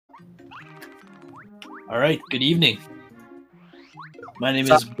All right, good evening. My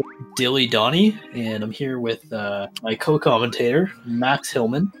name is Dilly Donnie, and I'm here with my co-commentator, Max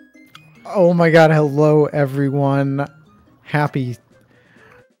Hillman. Oh my god, hello everyone. Happy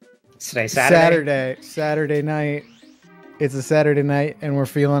Saturday night. It's a Saturday night and we're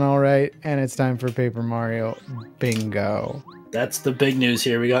feeling all right, and it's time for Paper Mario Bingo. That's the big news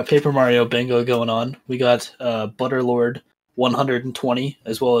here. We got Paper Mario Bingo going on. We got butterlord120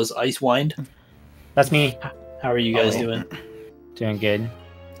 as well as iycewynd. That's me. How are you guys doing? Doing good.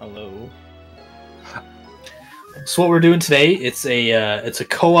 Hello. So what we're doing today, it's a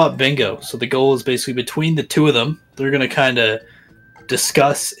co-op bingo. So the goal is basically between the two of them, they're gonna kind of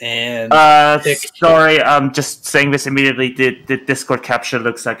discuss and pick. Sorry, I'm just saying this immediately. The Discord capture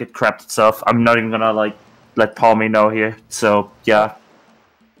looks like it crapped itself. I'm not even gonna let Palmy know here. So yeah.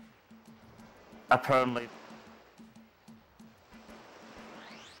 Apparently.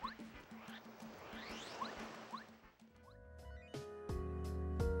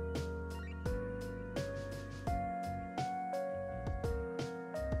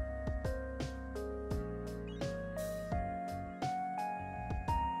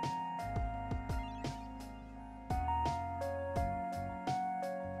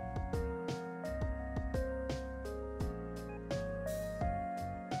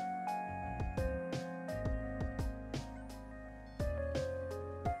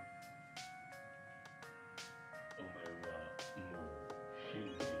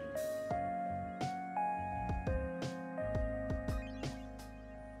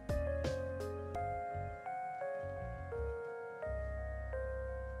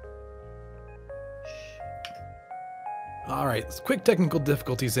 All right, quick technical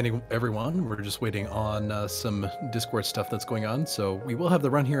difficulties, everyone. We're just waiting on some Discord stuff that's going on, so we will have the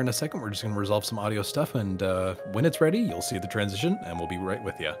run here in a second. We're just going to resolve some audio stuff, and when it's ready, you'll see the transition, and we'll be right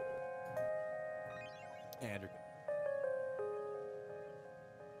with you. And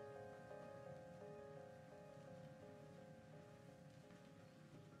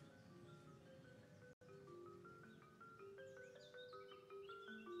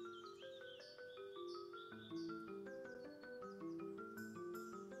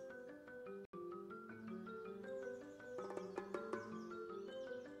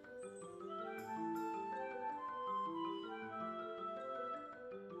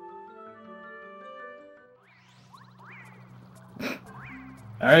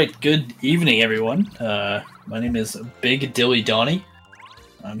All right, good evening, everyone. My name is Big Dilly Donnie.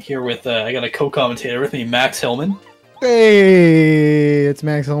 I'm here with I got a co-commentator with me, Max Hillman. Hey, it's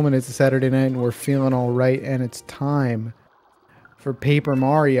Max Hillman. It's a Saturday night and we're feeling all right, and it's time for Paper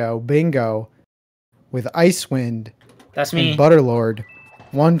Mario Bingo with iycewynd. That's me. And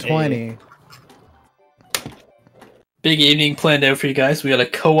butterlord120. Hey. Big evening planned out for you guys. We got a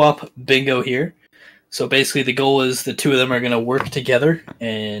co-op bingo here. So basically the goal is the two of them are going to work together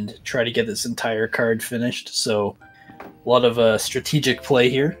and try to get this entire card finished. So a lot of strategic play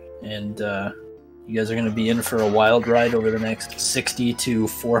here, and you guys are going to be in for a wild ride over the next 60 to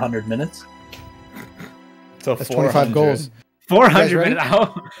 400 minutes. So that's 25 goals. 400 minutes?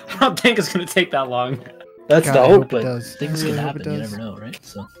 I don't think it's going to take that long. That's God, the hope, but does. things can happen. You never know, right?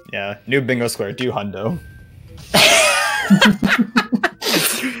 So yeah, new bingo square, do hundo.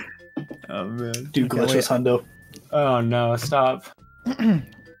 Oh man, do glitchless hundo. Oh no, stop.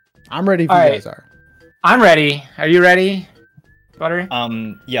 I'm ready if you guys are. I'm ready. Are you ready, Butter?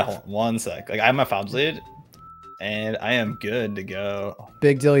 Yeah, hold on one sec. Like, I have my fobs lead, and I am good to go.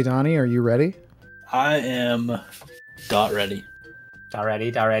 Big Dilly Donnie, are you ready? I am dot ready. Dot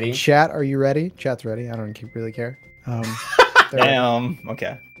ready. Chat, are you ready? Chat's ready. I don't really care.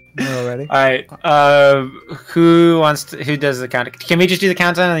 Okay. We're all ready. All right. Who does the count? Can we just do the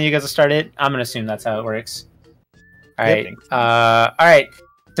countdown and you guys will start it? I'm gonna assume that's how it works. All right. Yep. All right.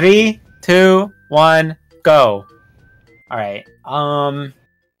 3, 2, 1, go. All right.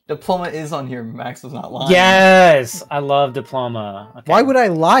 Diploma is on here. Max was not lying. Yes, I love Diploma. Okay. Why would I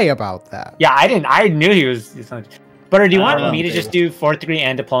lie about that? Yeah, I didn't. I knew he was. Butter, do you want me to baby. just do 4-3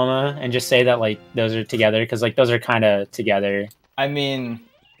 and Diploma and just say that like those are together? Because like those are kind of together. I mean,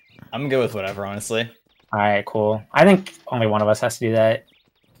 I'm good with whatever, honestly. All right, cool. I think only one of us has to do that.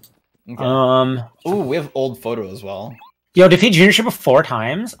 Okay. Ooh, we have old photo as well. Yo, defeat Junior Shipper 4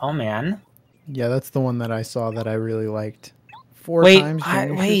 times. Oh man. Yeah, that's the one that I saw that I really liked. 4 Wait, times.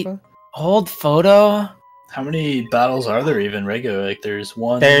 wait. Old photo. How many battles are there even regular? Like there's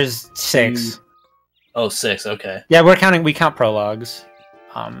one. There's 6. 2... Oh, 6. Okay. Yeah, we're counting. We count prologues.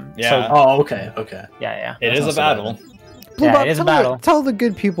 Yeah. So, oh, okay. Okay. Yeah. It is a battle. Yeah, it is a battle. Tell the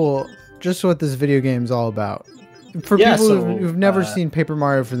good people just what this video game is all about. For Yeah, people so, who've never seen Paper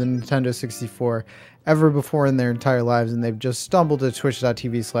Mario for the Nintendo 64 ever before in their entire lives, and they've just stumbled to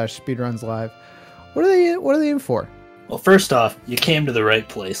twitch.tv/speedrunslive, what are they in for? Well, first off, you came to the right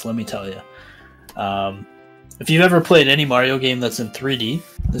place, let me tell you. If you've ever played any Mario game that's in 3D,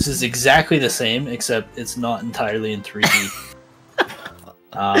 this is exactly the same, except it's not entirely in 3D.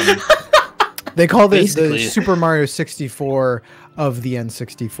 They call this the Basically- Super Mario 64 of the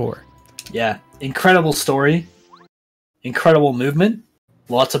N64. Yeah, incredible story, incredible movement,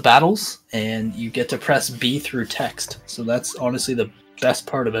 lots of battles, and you get to press B through text. So that's honestly the best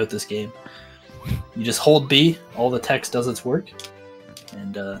part about this game. You just hold B, all the text does its work,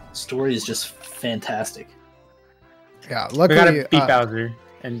 and story is just fantastic. Yeah, We luckily, gotta beat Bowser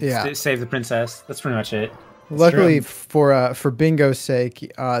and yeah. save the princess. That's pretty much it. luckily for Bingo's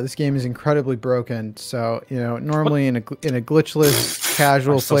sake, this game is incredibly broken. So normally in a glitchless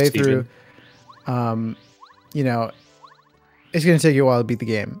casual I'm so playthrough, stupid. it's gonna take you a while to beat the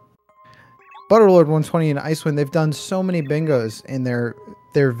game. Butterlord120 and Icewind, they've done so many bingos in their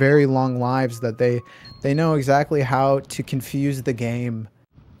very long lives that they know exactly how to confuse the game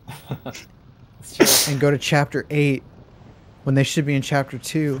and go to chapter 8 when they should be in chapter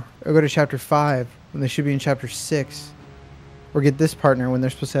 2, or go to chapter 5 when they should be in chapter 6, or get this partner when they're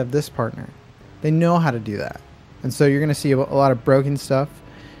supposed to have this partner. They know how to do that. And so you're going to see a lot of broken stuff.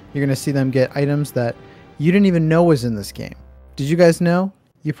 You're going to see them get items that you didn't even know was in this game. Did you guys know?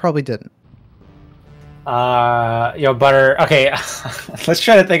 You probably didn't. Butter. Okay, let's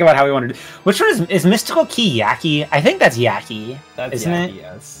try to think about how we want to do. Which one is Mystical Key Yaki? I think that's Yaki. That's Isn't Yaki, it?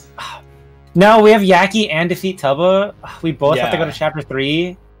 yes. No, we have Yaki and Defeat Tubba. We both have to go to Yeah. chapter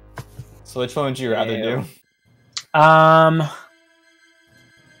 3. So which one would you rather do? I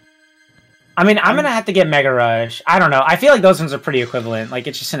mean, I'm gonna have to get Mega Rush. I don't know. I feel like those ones are pretty equivalent. Like,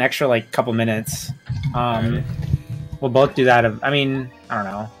 it's just an extra couple minutes. We'll both do that. I don't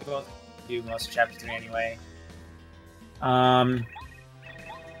know. We'll both do most of chapter 3 anyway. I'm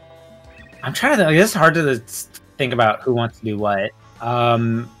trying to. It's hard to think about who wants to do what.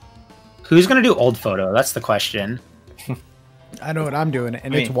 Who's gonna do old photo? That's the question. I know what I'm doing,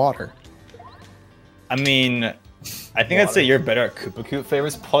 and I it's mean- water. I mean, I think I'd say you're better at Koopa Koop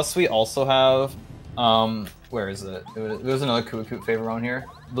favors. Plus, we also have, where is it? There was another Koopa Koop favor on here.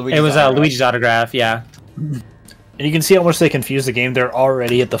 It was Luigi's autograph. Yeah. And you can see how much they confuse the game. They're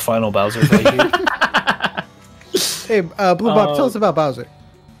already at the final Bowser fight here. Hey, Blue Bob, tell us about Bowser.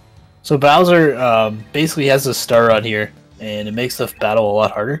 So Bowser basically has a star on here, and it makes the battle a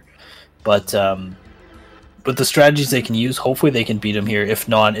lot harder. But with the strategies they can use, hopefully they can beat him here. If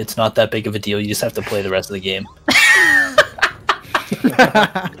not, it's not that big of a deal. You just have to play the rest of the game.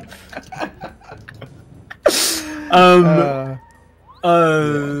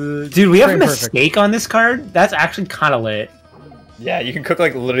 Dude, we have a Frame perfect. mistake on this card. That's actually kind of lit. Yeah, you can cook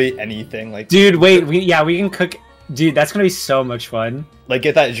like literally anything. Like, Dude, wait. We can cook. Dude, that's gonna be so much fun. like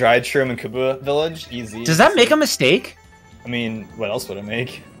get that dried shroom in Koopa Village, easy. Does that make a mistake? I mean, what else would it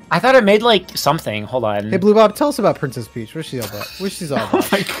make? I thought it made something. Hold on. Hey, Blue Bob, tell us about Princess Peach. What's she all about? What's she's all Oh about?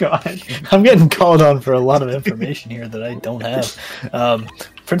 my god. I'm getting called on for a lot of information here that I don't have.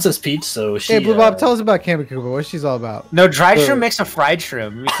 Princess Peach, so she... Hey, Blue Bob, tell us about Kamikakuba. What's she's all about? No, dried So- shroom makes a fried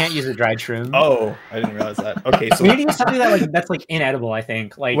shroom. We can't use a dried shroom. Oh, I didn't realize that. Okay, so We need to use something that's inedible. I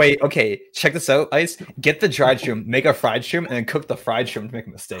think. wait, okay, check this out, Ice. Get the dried shroom, make a fried shroom, and then cook the fried shroom to make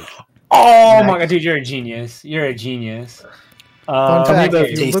a mistake. Oh my god, dude, you're a genius. You're a genius. Fun fact, about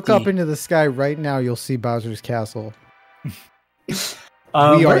if you look tasty. up into the sky right now, you'll see Bowser's castle. We where's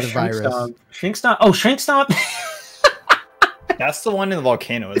are the Shrink virus. Stomp? Shrink Stomp. Oh, Shrink Stomp. That's the one in the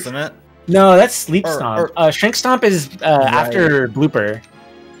volcano, isn't it? No, that's Sleep Or- Stomp. Shrink Stomp is after Blooper.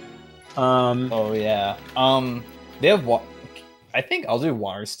 Oh yeah. They have I think I'll do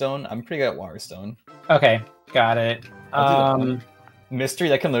Waterstone. I'm pretty good at Waterstone. Okay, got it. I'll do that one. Mystery,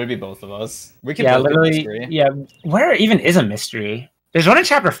 that can literally be both of us. We can Yeah, both do literally. mystery. Yeah, where even is a mystery? There's one in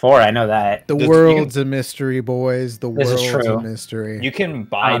chapter 4. I know that. The You world's a mystery, boys. The This is world's true. a mystery. You can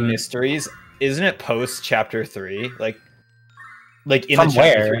buy Um, mysteries. Isn't it post chapter 3? Like in From the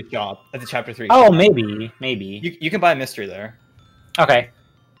chapter where? 3 shop. At the chapter 3 Oh, shop. maybe. You can buy a mystery there. Okay.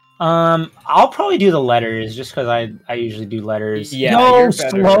 I'll probably do the letters just because I usually do letters. Yeah, no, you're better.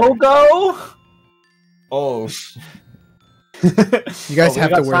 slow go. Oh, You guys we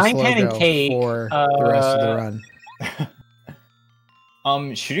have to got wear frying pan and slow cake, for the rest of the run.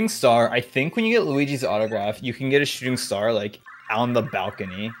 shooting star. I think when you get Luigi's autograph, you can get a shooting star like on the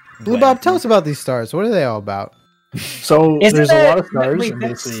balcony. Blue Bob, tell us about these stars. What are they all about? So Isn't there's a that- lot of stars, wait, and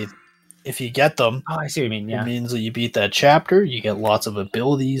that's- basically, if you get them, Oh, I see what you mean. it Yeah. means that you beat that chapter. You get lots of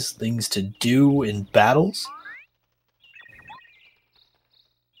abilities, things to do in battles.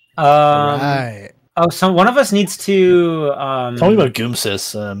 Right. Oh, so one of us needs to. Tell me about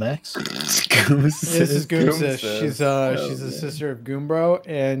Goomsis, Max. This is Goomsis. She's she's a sister of Goombro,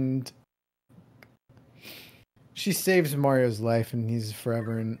 and she saves Mario's life, and he's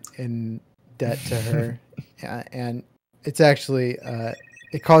forever in debt to her. Yeah, and it's actually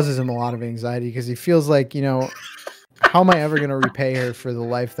it causes him a lot of anxiety because he feels like, you know, how am I ever going to repay her for the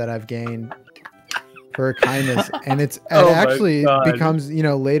life that I've gained for her kindness? And it actually becomes, you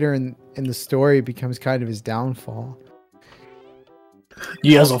know, later in the story, it becomes kind of his downfall.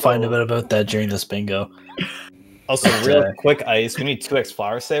 You guys will find a bit about that during this bingo. Also, real quick, Ice, we need 2x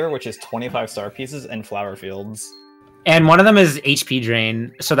Flower Saver, which is 25 star pieces and flower fields. And one of them is HP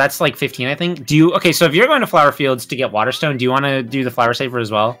drain, so that's like 15, I think. Okay, so if you're going to Flower Fields to get Waterstone, do you want to do the Flower Saver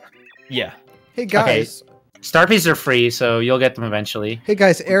as well? Yeah. Hey guys. Okay. Star pieces are free, so you'll get them eventually. Hey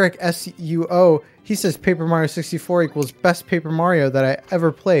guys, Eric SUO, he says Paper Mario 64 equals best Paper Mario that I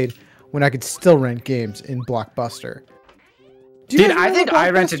ever played when I could still rent games in Blockbuster. Dude, I think I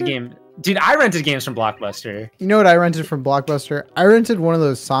rented games. Dude, I rented games from Blockbuster. You know what I rented from Blockbuster? I rented one of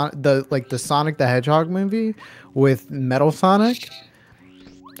those the Sonic the Hedgehog movie with Metal Sonic.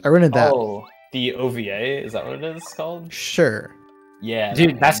 I rented that. Oh, the OVA, is that what it is called? Sure. Yeah.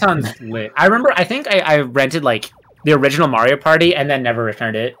 Dude, that sounds lit. I think I rented like the original Mario Party and then never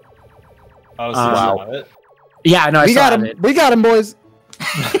returned it. Oh, so you have it? Yeah, no, We got him. We got him, boys.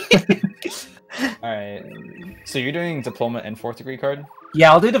 Alright. So you're doing Diploma and 4th degree card?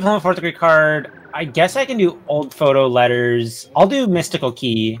 Yeah, I'll do Diploma 4th degree card. I guess I can do old photo letters. I'll do Mystical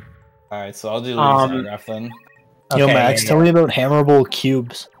Key. Alright, so I'll do Autograph then. Yo, Max, tell me about hammerable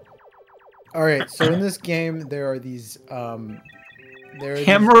cubes. All right, so in this game there are these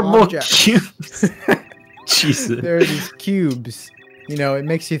hammerable cubes. Jesus. There are these cubes. You know, it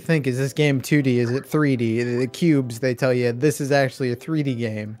makes you think, is this game 2D? Is it 3D? The cubes, they tell you this is actually a 3D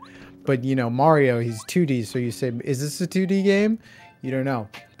game. But, you know, Mario, he's 2D, so you say, is this a 2D game? You don't know.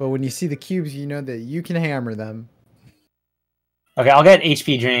 But when you see the cubes, you know that you can hammer them. Okay, I'll get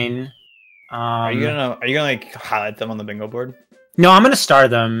HP drain. Are you gonna like highlight them on the bingo board? No, I'm gonna star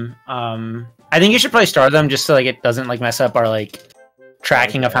them. I think you should probably star them just so like it doesn't like mess up our like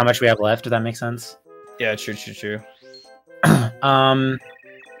tracking of how much we have left. If that makes sense. Yeah, true.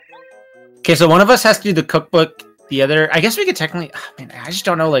 Okay, so one of us has to do the cookbook. The other, I guess we could technically. I mean, I just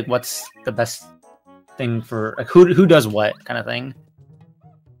don't know like what's the best thing for like who does what kind of thing.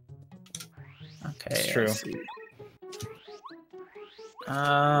 Okay, it's true.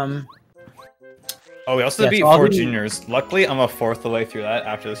 Oh, we also beat 4 juniors. Luckily, I'm a 4th of the way through that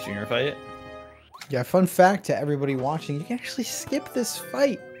after this junior fight. Yeah, fun fact to everybody watching, you can actually skip this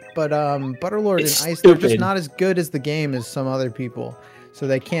fight. But Butterlord and Ice, they're just not as good as the game as some other people. So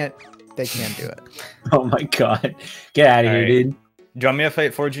they can't do it. Oh my god. Get out of here, dude. Do you want me to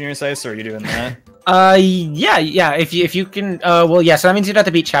fight 4 juniors, Ice, or are you doing that? Yeah, if you can well yeah, so that means you'd have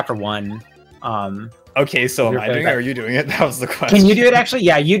to beat chapter 1. Okay, so am I doing it or are you doing it? That was the question. Can you do it actually?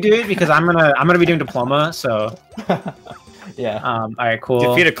 Yeah, you do it because I'm gonna be doing Diploma, so yeah. Alright, cool.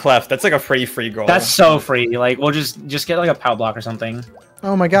 Defeat a clef. That's like a free goal. That's so free. Like we'll just get like a power block or something.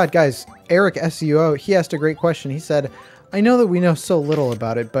 Oh my god, guys. Eric SUO, he asked a great question. He said, I know that we know so little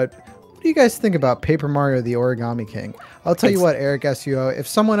about it, but what do you guys think about Paper Mario the Origami King? I'll tell you what, Eric SUO, if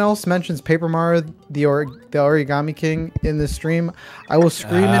someone else mentions Paper Mario the Origami King in this stream, I will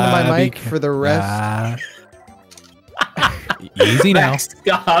scream into my mic for the rest. Easy now. Max,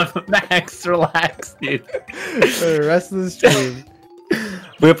 stop. Max, relax, dude. For the rest of the stream.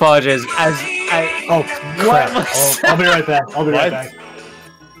 We apologize. I'll be right back.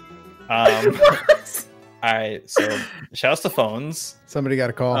 Alright, so shouts to phones. Somebody got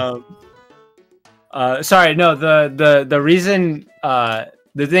a call. Sorry, no, the reason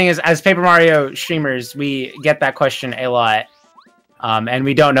the thing is, as Paper Mario streamers, we get that question a lot. And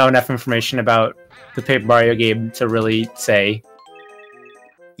we don't know enough information about the Paper Mario game to really say.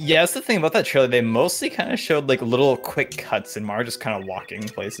 Yeah, that's the thing about that trailer. They mostly kind of showed like little quick cuts in Mario just kind of walking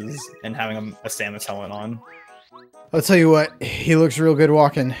places and having a Samus helmet on. I'll tell you what, he looks real good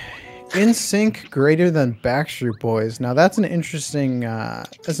walking. In sync greater than Backstreet Boys. Now that's an interesting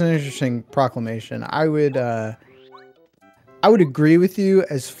proclamation. I would agree with you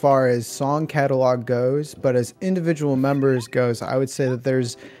as far as song catalog goes, but as individual members goes, I would say that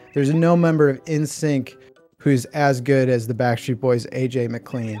there's no member of NSYNC who's as good as the Backstreet Boys' AJ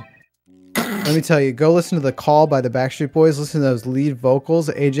McLean. Let me tell you, go listen to The Call by the Backstreet Boys, listen to those lead vocals,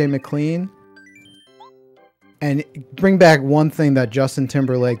 AJ McLean, and bring back one thing that Justin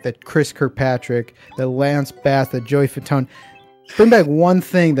Timberlake, that Chris Kirkpatrick, that Lance Bass, that Joey Fatone, bring back one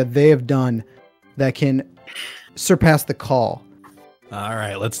thing that they have done that can surpass The Call. All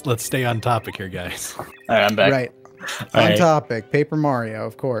right, let's stay on topic here, guys. All right, I'm back. Right. All On right. topic. Paper Mario,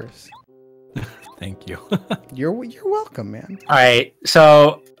 of course. Thank you. You're welcome, man. All right,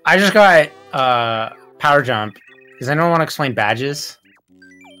 so I just got power jump. Does anyone want to explain badges?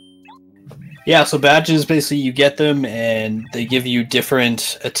 Yeah, so badges, basically you get them and they give you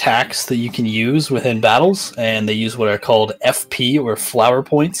different attacks that you can use within battles, and they use what are called FP, or flower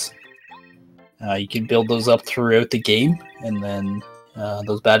points. You can build those up throughout the game, and then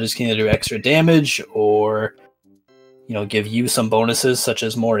those badges can either do extra damage or give you some bonuses such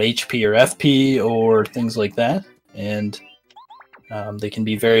as more HP or FP or things like that. And they can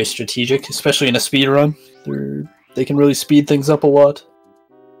be very strategic, especially in a speed run. They can really speed things up a lot.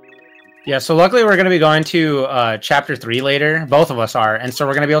 Yeah, so luckily we're going to be going to Chapter 3 later. Both of us are. And so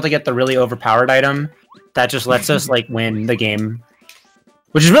we're going to be able to get the really overpowered item that just lets us like win the game.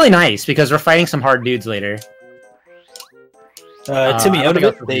 Which is really nice, because we're fighting some hard dudes later. Timmy, out of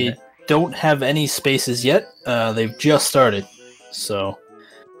it, they don't have any spaces yet. They've just started. So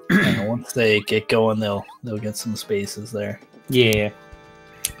once they get going, they'll get some spaces there. Yeah.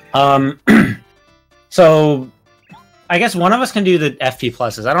 So I guess one of us can do the FP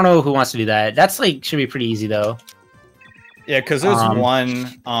pluses. I don't know who wants to do that. That's like should be pretty easy though. Yeah, because there's one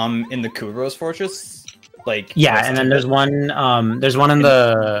in the Kuros Fortress. Like and then there's one in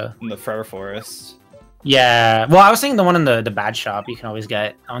the Forever Forest. Yeah. Well, I was thinking the one in the bad shop you can always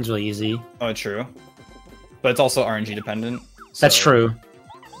get. That one's really easy. Oh, true. But it's also RNG dependent. That's true.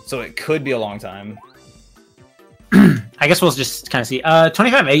 So it could be a long time. I guess we'll just kind of see.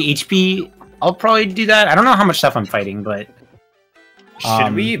 25 HP. I'll probably do that. I don't know how much stuff I'm fighting, but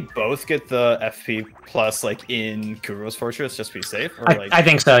should we both get the FP plus like in Kuro's Fortress just to be safe? Or, I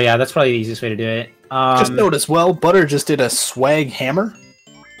think so. Yeah, that's probably the easiest way to do it. Just note as well, Butter just did a swag hammer.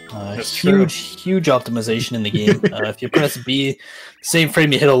 Huge optimization in the game. If you press B, same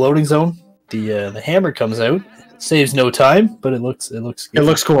frame you hit a loading zone, the hammer comes out. Saves no time, but it looks good. It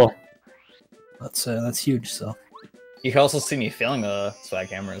looks cool. That's huge. So you can also see me failing the swag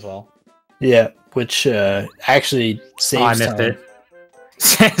hammer as well. Yeah, which actually saves time. I missed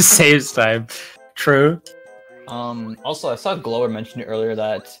it. Saves time. True. Also, I saw Glower mention earlier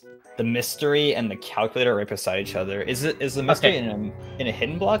that the mystery and the calculator are right beside each other. Is the mystery in a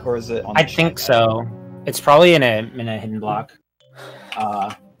hidden block, or is it on the I think so. It's probably in a hidden block.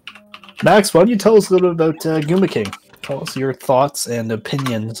 Max, why don't you tell us a little bit about Goomba King? Tell us your thoughts and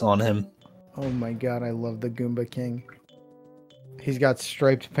opinions on him. Oh my god, I love the Goomba King. He's got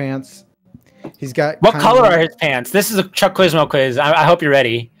striped pants. He's got... What color are his pants? This is a Chuck Quizmo quiz. I hope you're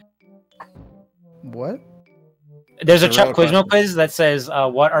ready. What? There's a Chuck Quizmo quiz that says,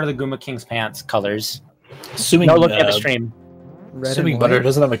 what are the Goomba King's pants colors? Assuming, no, look at the stream. Assuming Butter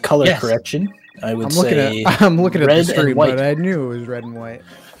doesn't have a color correction, I would say I'm looking at the red stream, and white. but I knew it was red and white.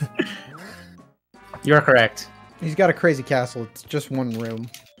 You're correct. He's got a crazy castle. It's just one room.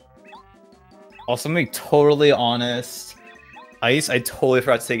 Also, I'm being totally honest. Ice, I totally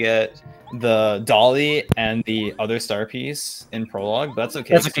forgot to get the Dolly and the other star piece in prologue, but that's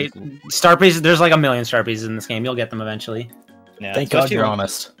okay. That's okay. Star pieces, there's like a million star pieces in this game. You'll get them eventually. Yeah, Thank God you're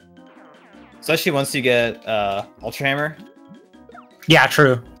honest. Especially once you get Ultra Hammer. Yeah,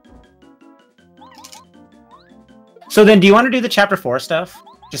 true. So then, do you want to do the Chapter 4 stuff?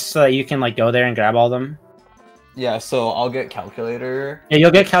 Just so that you can like go there and grab all of them? Yeah, so I'll get Calculator. Yeah,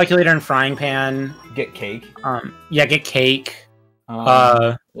 you'll get Calculator and Frying Pan. Get Cake. Yeah, get Cake.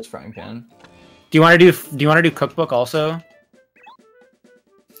 Just Frying Pan. Do you want to do Cookbook also?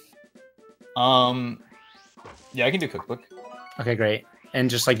 Yeah, I can do Cookbook. Okay, great. And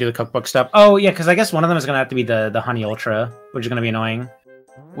just like do the Cookbook stuff. Oh yeah, because I guess one of them is gonna have to be the Honey Ultra, which is gonna be annoying.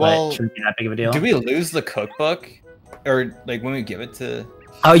 Well, shouldn't be that big of a deal. Do we lose the Cookbook, or like when we give it to?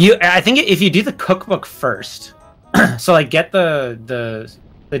 Oh, I think if you do the Cookbook first, so like get the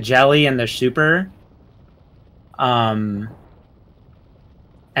jelly and the super, and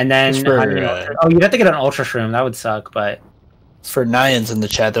then you'd have to get an Ultra Shroom. That would suck, but for Nyans in the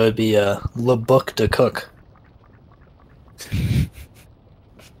chat, that would be Le Book to Cook.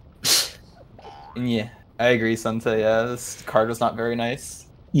 Yeah, I agree, Santa. Yeah, this card was not very nice.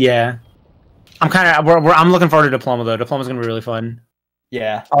 Yeah, I'm looking forward to Diploma though. Diploma's gonna be really fun.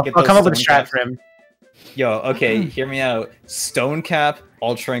 Yeah, I'll come up with a strat for him. Yo, okay, hear me out. Stone Cap,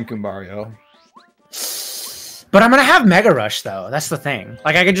 Ultra, and Goombario. But I'm gonna have Mega Rush though. That's the thing.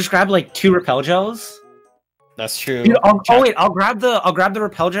 Like I could just grab like 2 Repel Gels. That's true. Dude, I'll grab the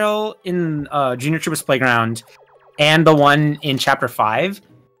Repel Gel in Junior Troopers Playground, and the one in Chapter 5,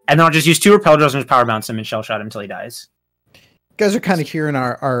 and then I'll just use 2 Repel Gels and just Power Bounce him and Shell Shot him until he dies. You guys are kind of hearing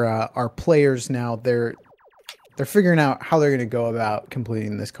our players now. they're figuring out how they're going to go about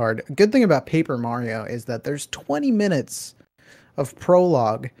completing this card. A good thing about Paper Mario is that there's 20 minutes of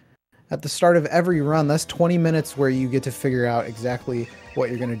prologue at the start of every run. That's 20 minutes where you get to figure out exactly what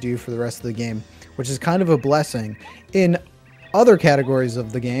you're going to do for the rest of the game, which is kind of a blessing. In other categories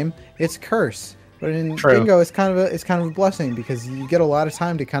of the game, it's curse. But in Bingo, it's kind of a blessing because you get a lot of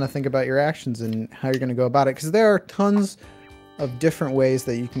time to kind of think about your actions and how you're going to go about it. Because there are tons of different ways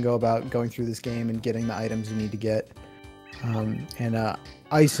that you can go about going through this game and getting the items you need to get.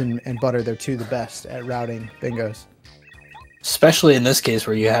 Ice and Butter, they're two of the best at routing bingos. Especially in this case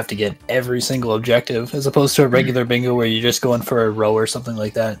where you have to get every single objective, as opposed to a regular bingo where you're just going for a row or something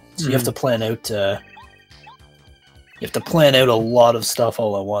like that. So you have to plan out. You have to plan out a lot of stuff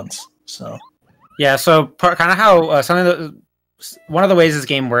all at once. So yeah, so kind of how one of the ways this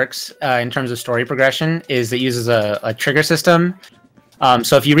game works in terms of story progression is it uses a trigger system.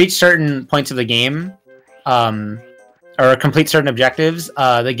 So if you reach certain points of the game, or complete certain objectives,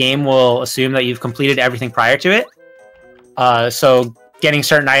 the game will assume that you've completed everything prior to it. So getting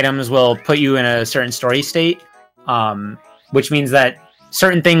certain items will put you in a certain story state, which means that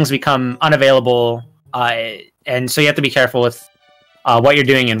certain things become unavailable, and so you have to be careful with what you're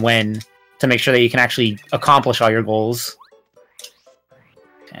doing and when to make sure that you can actually accomplish all your goals.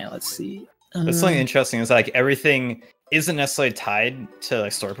 Okay, let's see. That's something interesting is like everything isn't necessarily tied to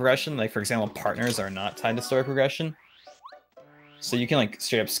like story progression. Like for example, partners are not tied to story progression, so you can like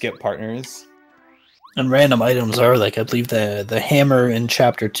straight up skip partners. And random items are, like, I believe the hammer in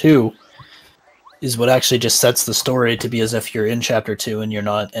Chapter 2 is what actually just sets the story to be as if you're in Chapter 2 and you're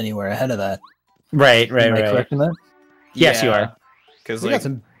not anywhere ahead of that. Right. Am I correct in that? Yes, you are. Because We got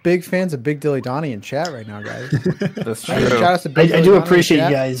some big fans of Big Dilly Donnie in chat right now, guys. that's Shout true. out to I Big Dilly do Donnie in appreciate you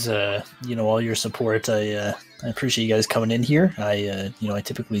chat. guys, all your support. I appreciate you guys coming in here. I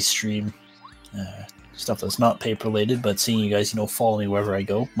typically stream stuff that's not paper related, but seeing you guys, follow me wherever I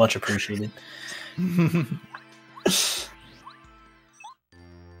go, much appreciated. Okay,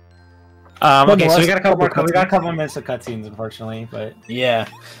 so we got a couple more minutes of cutscenes, unfortunately, but Yeah.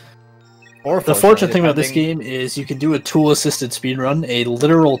 Or The fortunate thing about this game is you can do a tool-assisted speedrun, a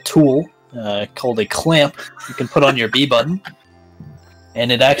literal tool called a clamp you can put on your B button,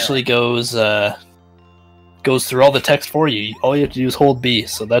 and it actually goes through all the text for you. All you have to do is hold B,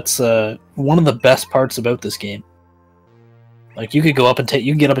 so that's one of the best parts about this game. Like, you could get up and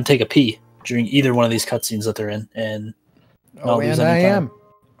take a pee during either one of these cutscenes that they're in, and not lose and any I time. am.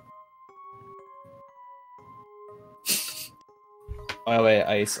 Oh wait,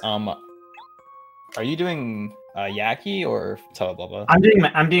 Ice. Are you doing Yaki or Tala Bubba? I'm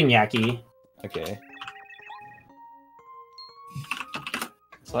doing Yaki. Okay.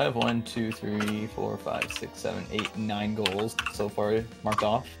 So I have 1, 2, 3, 4, 5, 6, 7, 8, 9 goals so far marked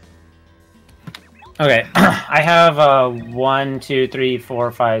off. Okay, I have 1, 2, 3,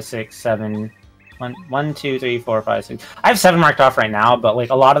 4, 5, 6, 7. 1, 2, 3, 4, 5, 6. I have 7 marked off right now, but like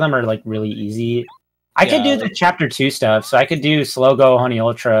a lot of them are like really easy. I could do the chapter 2 stuff, so I could do Slow Go, Honey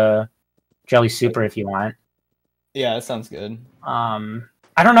Ultra, Jelly Super if you want. Yeah, that sounds good. I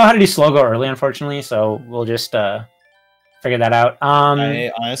don't know how to do Slow Go early, unfortunately, so we'll just figure that out.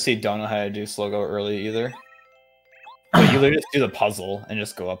 I honestly don't know how to do Slow Go early either. But you literally just do the puzzle and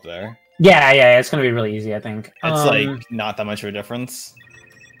just go up there. Yeah, it's gonna be really easy, I think. It's like not that much of a difference.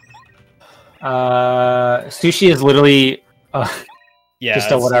 Sushi is literally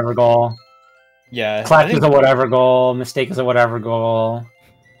just a whatever goal. Yeah. Clap is a whatever goal. Mistake is a whatever goal.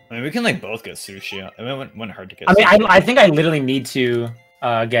 I mean, we can like both get sushi. I mean, it wouldn't hurt to get. I mean, sushi. I think I literally need to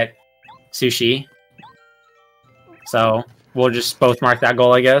get sushi. So we'll just both mark that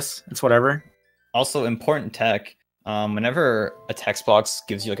goal, I guess. It's whatever. Also, important tech. Whenever a text box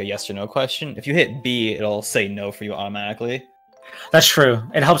gives you like a yes or no question, if you hit B, it'll say no for you automatically. That's true.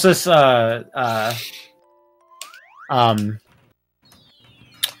 It helps us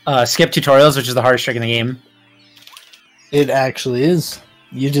skip tutorials, which is the hardest trick in the game. It actually is.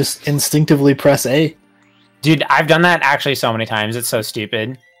 You just instinctively press A. Dude, I've done that actually so many times. It's so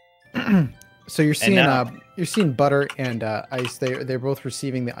stupid. So you're seeing Butter and Ice. They're both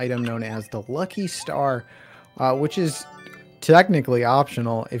receiving the item known as the Lucky Star, which is technically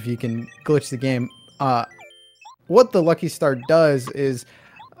optional if you can glitch the game. What the Lucky Star does is,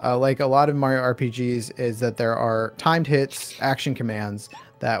 like a lot of Mario RPGs, is that there are timed hits, action commands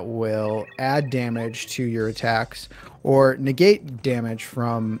that will add damage to your attacks or negate damage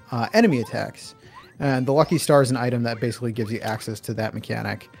from enemy attacks. And the Lucky Star is an item that basically gives you access to that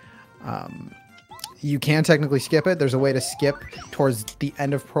mechanic. You can technically skip it. There's a way to skip towards the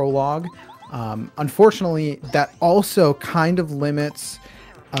end of prologue. Unfortunately, that also kind of limits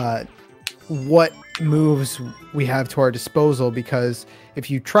what moves we have to our disposal, because if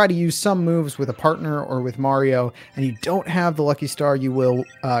you try to use some moves with a partner or with Mario and you don't have the Lucky Star, you will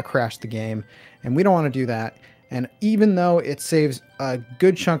crash the game, and we don't want to do that. And even though it saves a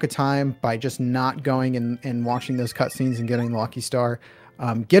good chunk of time by just not going and watching those cutscenes and getting the Lucky Star,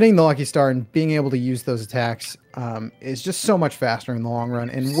 and being able to use those attacks is just so much faster in the long run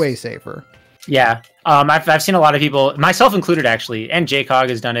and way safer. Yeah, I've seen a lot of people, myself included actually, and JCog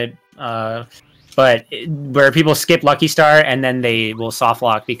has done it, but where people skip Lucky Star and then they will soft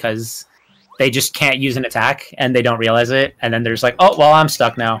lock because they just can't use an attack and they don't realize it, and then they're just like, oh, well, I'm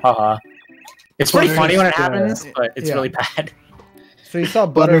stuck now, haha. It's pretty funny when it happens, but it's really bad. So you saw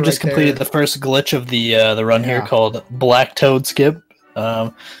Butter right just completed the first glitch of the run here called Black Toad Skip.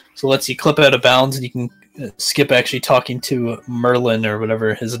 So it lets you clip out of bounds and you can skip actually talking to Merlin or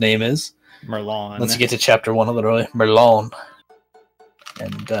whatever his name is. Merlon. Let's get to chapter 1 literally. Merlon.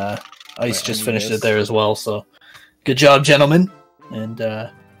 And Ice just finished it there as well, so good job, gentlemen. And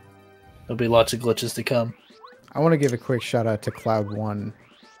there'll be lots of glitches to come. I want to give a quick shout out to Cloud1.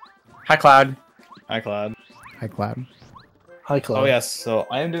 Hi, Cloud. Hi, Cloud. Hi, Cloud. Hi, Cloud. Oh, yes. So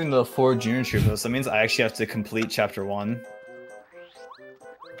I am doing the 4 junior troopers. So that means I actually have to complete chapter 1.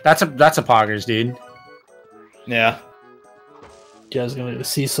 That's a poggers, dude. Yeah. You guys are going to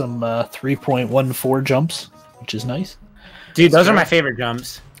see some 3.14 jumps, which is nice. Dude, those are my favorite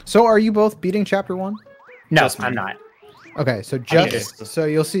jumps. So are you both beating chapter 1? No, I'm not. Okay, so so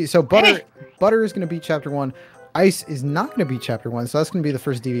you'll see. So Butter is going to beat chapter 1. Ice is not going to beat chapter 1, so that's going to be the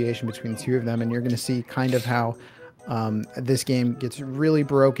first deviation between the two of them, and you're going to see kind of how this game gets really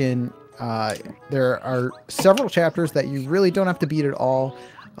broken. There are several chapters that you really don't have to beat at all.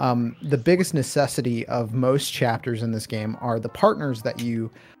 The biggest necessity of most chapters in this game are the partners that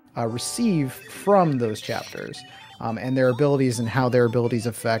you receive from those chapters, and their abilities and how their abilities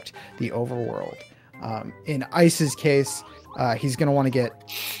affect the overworld. In Ice's case, he's going to want to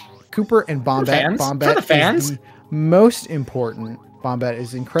get Cooper and Bombette. Bombette is the most important. Bombette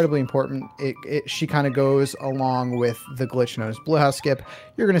is incredibly important. She kind of goes along with the glitch known as Blue House Skip.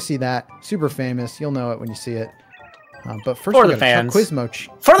 You're going to see that. Super famous. You'll know it when you see it. But first, for the fans.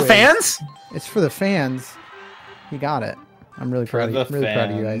 For the fans? It's for the fans. You got it. I'm really proud of you. I'm really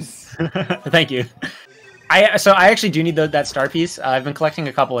proud of you guys. Thank you. I actually do need that star piece. I've been collecting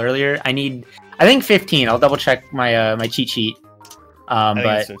a couple earlier. I think 15. I'll double check my my cheat sheet.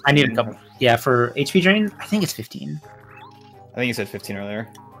 But I need a couple. Yeah, for HP drain, I think it's 15. I think you said 15 earlier.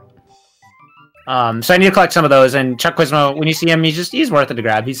 So I need to collect some of those. And Chuck Quizmo, when you see him, he's worth it to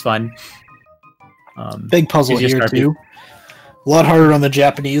grab. He's fun. Big puzzle here too. A lot harder on the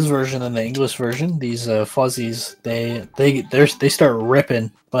Japanese version than the English version. These fuzzies, they start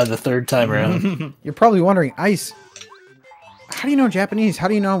ripping by the third time around. You're probably wondering, Ice, how do you know Japanese? How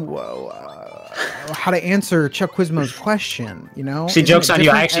do you know how to answer Chuck Quizmo's question? You know, see, joke's on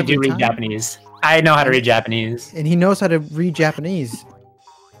you. I actually do read Japanese. I know how to read Japanese, and he knows how to read Japanese.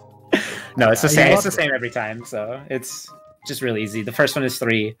 No, it's the same. It's the same every time, so it's just really easy. The first one is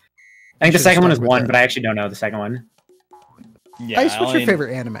 3. I think the second one is 1, but I actually don't know the second one. Yeah. Ice, what's your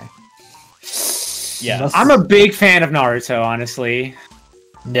favorite anime? Yeah, I'm a big fan of Naruto, honestly.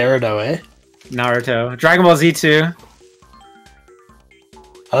 Naruto, eh? Naruto. Dragon Ball Z 2.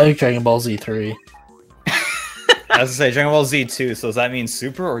 I like Dragon Ball Z 3. I was gonna say Dragon Ball Z 2, so does that mean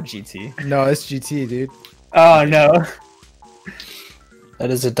Super or GT? No, it's GT, dude. Oh, no. That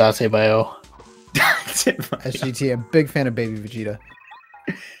is a Date Bio. That's GT. I'm a big fan of Baby Vegeta.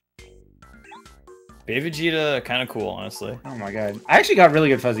 Baby Vegeta, kind of cool, honestly. Oh my god. I actually got really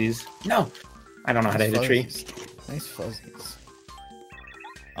good fuzzies. No. I don't know how to hit a tree. Nice fuzzies.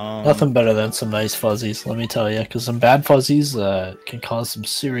 Nothing better than some nice fuzzies, let me tell you, because some bad fuzzies can cause some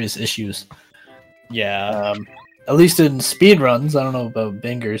serious issues. Yeah. At least in speedruns, I don't know about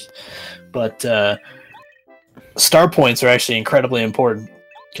bingers, but star points are actually incredibly important,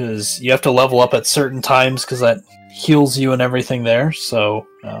 because you have to level up at certain times, because that heals you and everything there, so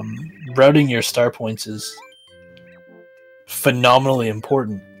routing your star points is phenomenally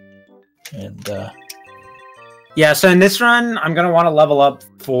important. And yeah, so in this run, I'm going to want to level up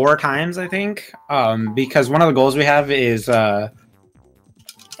 4 times, I think, because one of the goals we have is 25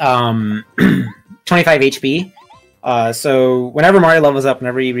 HP. So whenever Mario levels up,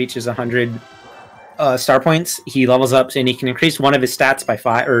 whenever he reaches 100 star points, he levels up and he can increase one of his stats by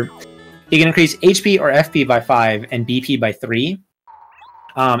 5, or he can increase HP or FP by 5 and BP by 3.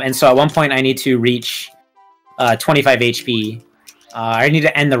 And so at one point, I need to reach 25 HP. I need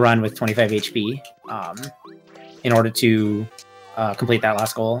to end the run with 25 HP in order to complete that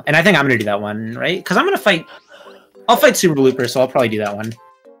last goal. And I think I'm going to do that one, right? Because I'll fight Super Looper, so I'll probably do that one.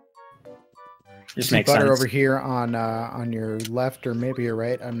 Just See makes Butter sense. over here on your left or maybe your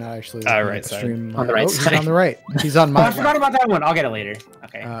right. I'm not actually looking Right at the side. stream. On the right He's side. on the right. He's on Oh, my I forgot about that one. I'll get it later.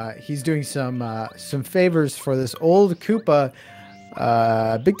 Okay. He's doing some favors for this old Koopa.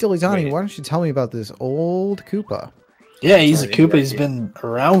 Big Dilly Donnie, Wait. why don't you tell me about this old Koopa? Yeah, he's a Sorry, Koopa. yeah, He's yeah. been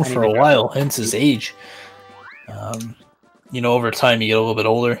around for a while, hence his age. Over time you get a little bit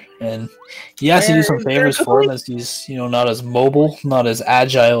older, and he has to do some favors for him as he's, not as mobile, not as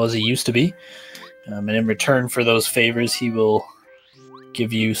agile as he used to be. And in return for those favors, he will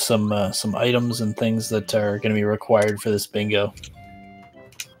give you some items and things that are going to be required for this bingo.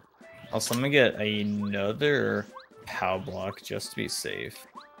 Also, I'm gonna get another POW block just to be safe.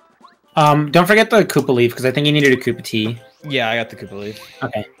 Don't forget the Koopa leaf because I think you needed a Koopa tea. Yeah, I got the Koopa leaf.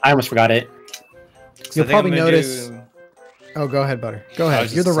 Okay, I almost forgot it. You'll probably notice. Oh, go ahead, Butter. Go I ahead.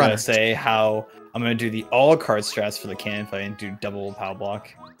 was You're the just runner. gonna say how I'm gonna do the all card strats for the cannon fight and do double POW block.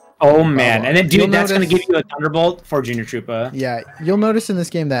 Oh man, and then You'll dude, that's gonna notice- give you a Thunderbolt for Junior Troopa. Yeah, you'll notice in this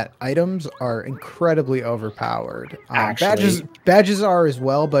game that items are incredibly overpowered. Actually. Badges are as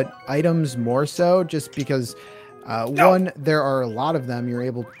well, but items more so, just because one, there are a lot of them. You're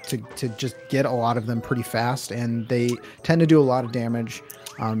able to just get a lot of them pretty fast, and they tend to do a lot of damage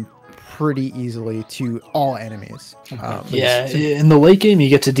pretty easily to all enemies. Yeah, in the late game you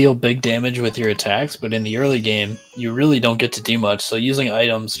get to deal big damage with your attacks, but in the early game you really don't get to do much. So using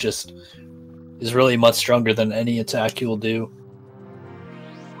items just is really much stronger than any attack you will do.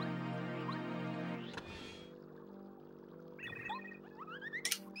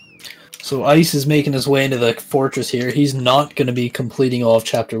 So Ice is making his way into the fortress here. He's not going to be completing all of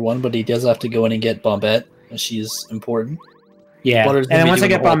Chapter 1, but he does have to go in and get Bombette, as she is important. Yeah, Butter's and gonna then be once I doing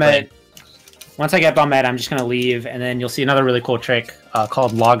get the whole Bombette, I'm just gonna leave, and then you'll see another really cool trick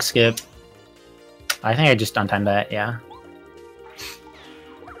called log skip. I think I just untimed that. Yeah.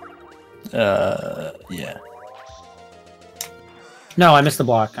 Yeah. No, I missed the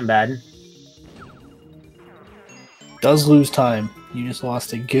block. I'm bad. Does lose time. You just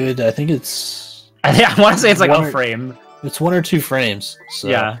lost a good, I think it's I want to say it's like One a or- frame. it's 1 or 2 frames. So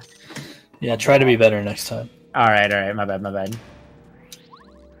Yeah. Yeah, try to be better next time. All right. My bad.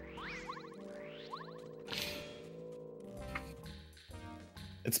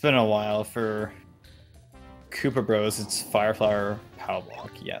 It's been a while for Koopa Bros. It's Fireflower POW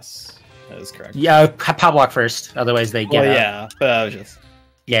block. Yes, that is correct. Yeah, pow block first. Otherwise, they get. Well, out. yeah, but I was just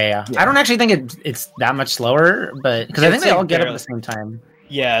Yeah. I don't actually think it's that much slower, but because I think It's they like all get up at barely- the same time.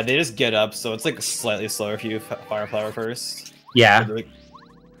 yeah, they just get up, so it's like slightly slower if you Fireflower first. Yeah. So they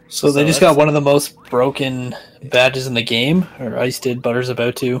So just that's- got one of the most broken badges in the game, or Ice did, Butter's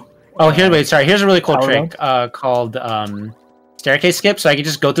about to. Oh, here's a really cool Power trick called staircase skip. So I can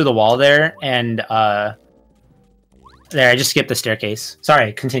just go through the wall there, and there I just skipped the staircase.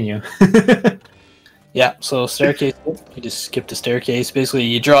 Sorry, continue. Yeah, so staircase, you just skip the staircase. Basically,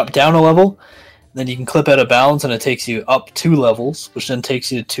 you drop down a level, then you can clip out of bounds, and it takes you up 2 levels, which then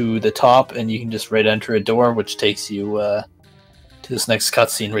takes you to the top, and you can just right enter a door, which takes you to this next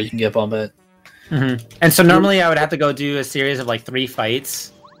cutscene where you can get Bombette. And so normally I would have to go do a series of like 3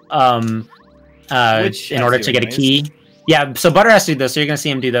 fights Which in order has to to get a be key. Yeah, so Butter has to do those, so you're gonna see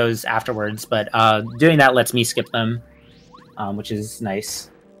him do those afterwards. But doing that lets me skip them, which is nice.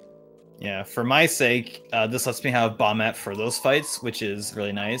 Yeah, for my sake, this lets me have Bombette for those fights, which is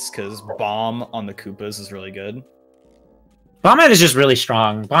really nice because Bomb on the Koopas is really good. Bombette is just really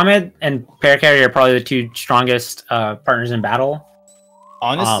strong. Bombette and Paracarry are probably the 2 strongest partners in battle.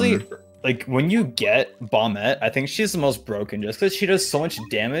 Honestly, like when you get Bombette, I think she's the most broken just because she does so much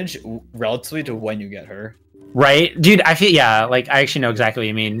damage relatively to when you get her. Right, dude. I actually know exactly what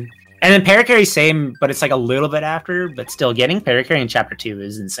you mean. And then Paracarry same, but it's like a little bit after. But still, getting Paracarry in Chapter 2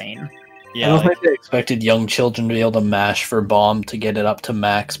 is insane. I Yeah, don't like, think they expected young children to be able to mash for bomb to get it up to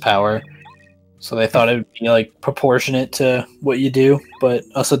max power. So they thought it would be like proportionate to what you do, but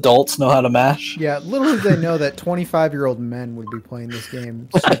us adults know how to mash. Yeah, little did they know that 25-year-old men would be playing this game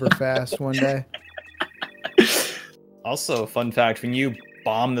super fast one day. also, fun fact: when you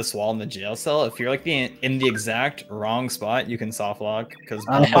bomb this wall in the jail cell, if you're like in the exact wrong spot, you can soft lock because.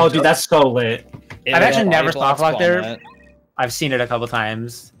 Oh, dude, that's so lit. I've actually never soft locked there. Bombette. I've seen it a couple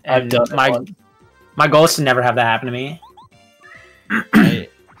times, I've and done it once. my goal is to never have that happen to me.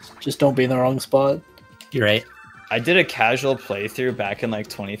 Just don't be in the wrong spot. You're right. I did a casual playthrough back in like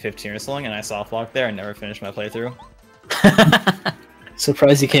 2015 or something, and I soft locked there and never finished my playthrough.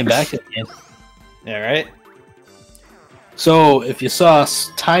 Surprised you came back again. Yeah, right. So if you saw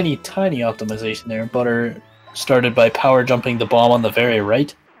tiny optimization there, Butter started by power jumping the bomb on the very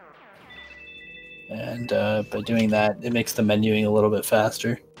right. And by doing that, it makes the menuing a little bit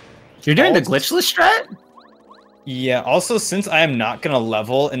faster. You're doing the glitchless strat? Yeah, also, since I am not going to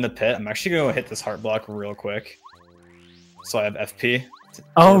level in the pit, I'm actually going to hit this heart block real quick. So I have FP.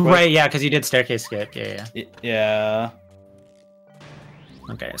 Oh, right, yeah, because you did staircase skip. Yeah. Yeah.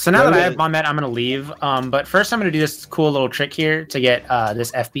 Okay, so now that I have Bombette, I'm going to leave. But first, I'm going to do this cool little trick here to get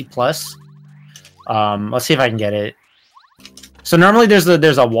this FP+. Let's see if I can get it. So normally there's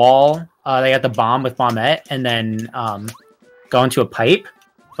a wall. They got the bomb with Bombette, and then go into a pipe.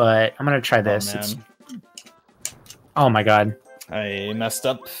 But I'm going to try this. Oh my god. I messed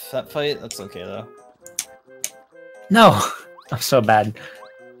up that fight. That's okay, though. No! I'm so bad.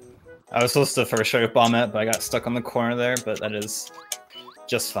 I was supposed to first try with Bombette, but I got stuck on the corner there, but that is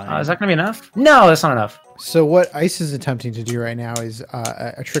just fine. Is that going to be enough? No, that's not enough. So what Ice is attempting to do right now is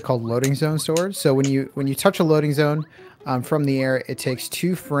a trick called loading zone storage. So when you touch a loading zone from the air, it takes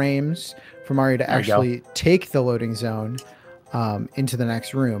 2 frames for Mario to actually take the loading zone into the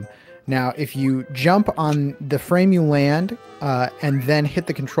next room. Now, if you jump on the frame you land and then hit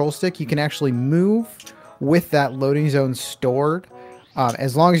the control stick, you can actually move with that loading zone stored.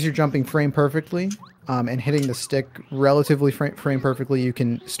 As long as you're jumping frame perfectly and hitting the stick relatively frame perfectly, you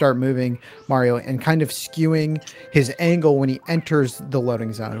can start moving Mario and kind of skewing his angle when he enters the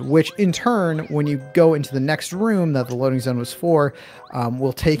loading zone, which in turn, when you go into the next room that the loading zone was for,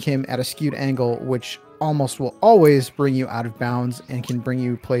 will take him at a skewed angle, which almost will always bring you out of bounds and can bring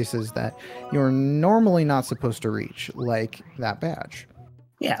you places that you're normally not supposed to reach, like that badge.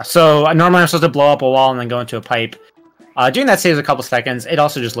 Yeah, so normally I'm supposed to blow up a wall and then go into a pipe. Doing that saves a couple seconds. It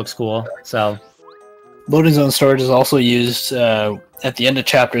also just looks cool, so... Loading zone storage is also used at the end of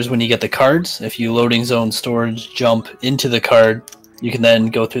chapters when you get the cards. If you loading zone storage jump into the card, you can then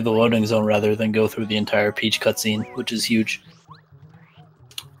go through the loading zone rather than go through the entire Peach cutscene, which is huge.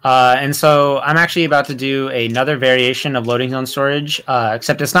 And so I'm actually about to do another variation of loading zone storage,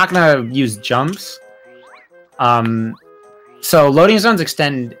 except it's not going to use jumps. So loading zones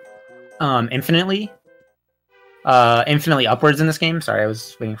extend infinitely upwards in this game. Sorry, I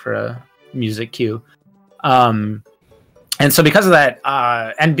was waiting for a music cue. And so because of that,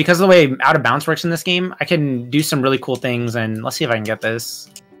 and because of the way out of bounds works in this game, I can do some really cool things. And let's see if I can get this.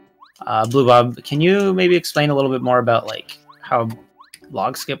 Blue Bob, can you maybe explain a little bit more about like how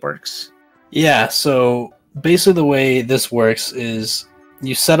log skip works? Yeah, so basically the way this works is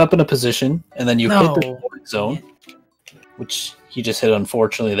you set up in a position and then you hit the loading zone, which he just hit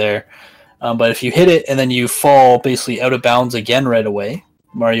unfortunately there. But if you hit it and then you fall basically out of bounds again right away,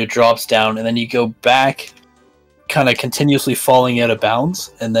 Mario drops down and then you go back kind of continuously falling out of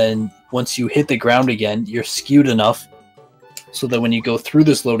bounds, and then once you hit the ground again, you're skewed enough so that when you go through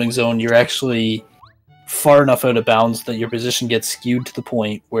this loading zone, you're actually far enough out of bounds that your position gets skewed to the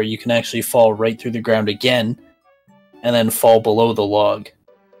point where you can actually fall right through the ground again and then fall below the log.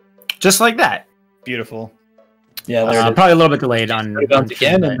 Just like that. Beautiful. Yeah, probably a little bit delayed on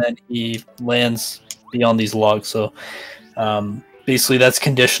again, and then he lands beyond these logs. So basically that's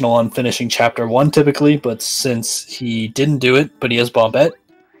conditional on finishing chapter 1 typically, but since he didn't do it, but he has Bombette,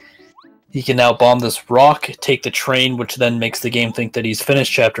 he can now bomb this rock, take the train, which then makes the game think that he's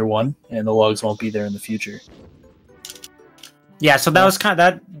finished chapter 1, and the logs won't be there in the future. Yeah, so that was kind of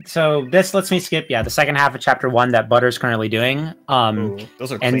that. So this lets me skip, the second half of chapter 1 that Butter's currently doing. Ooh,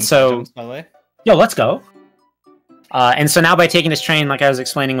 those are clean and so, jumps, by the way. Yo, let's go. And so now by taking this train, like I was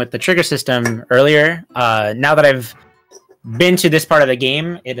explaining with the trigger system earlier, now that I've been to this part of the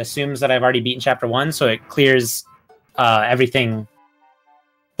game, it assumes that I've already beaten chapter 1, so it clears everything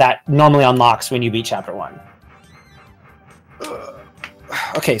that normally unlocks when you beat chapter 1.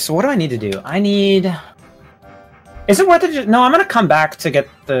 Okay, so what do I need to do? Is it worth it? No, I'm going to come back to get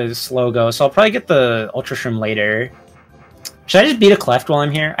the slow go, so I'll probably get the Ultra Shroom later. Should I just beat a Cleft while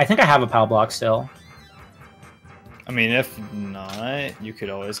I'm here? I think I have a POW block still. I mean, if not, you could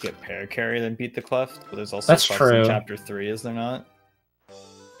always get Paracarry then beat the Cleft, but there's also That's Clefts true. in chapter 3, is there not?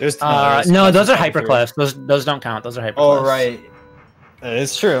 There's no, those are hyper Clefts. Those don't count. Those are hyper Clefts. Oh, right. That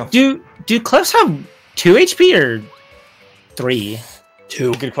is true. Do Clefts have 2 HP or 3?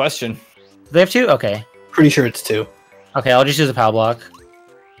 2. Good question. Do they have 2? Okay. Pretty sure it's 2. Okay, I'll just use a POW block.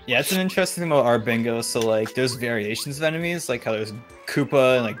 Yeah, it's an interesting thing about our bingo. So, like, there's variations of enemies, like how there's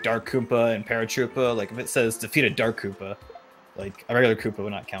Koopa and, like, Dark Koopa and Paratroopa. Like, if it says defeat a Dark Koopa, like, a regular Koopa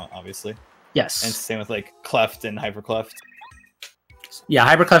would not count, obviously. Yes. And it's the same with, like, Cleft and Hyper Cleft. Yeah,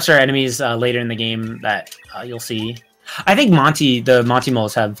 Hyper Clefts are enemies later in the game that you'll see. I think the Monty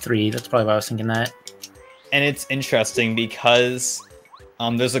Moles have 3. That's probably why I was thinking that. And it's interesting because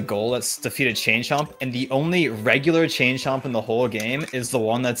there's a goal that's defeat a Chain Chomp, and the only regular Chain Chomp in the whole game is the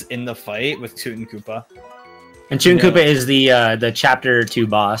one that's in the fight with Toot and Koopa. And Toot and Koopa is the chapter 2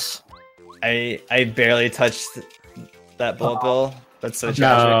 boss. I barely touched that bullet bill. That's so tragic.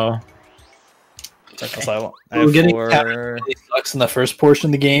 No. So I have getting 4. really sucks in the first portion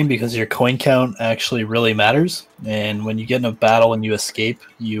of the game because your coin count actually really matters, and when you get in a battle and you escape,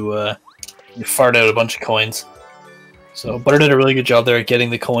 you fart out a bunch of coins. So Butter did a really good job there at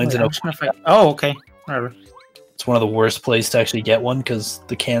getting the coins. Oh, okay. Whatever. It's one of the worst places to actually get one because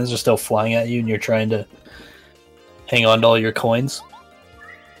the cannons are still flying at you, and you're trying to hang on to all your coins.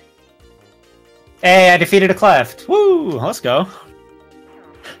 Hey, I defeated a cleft. Woo! Let's go.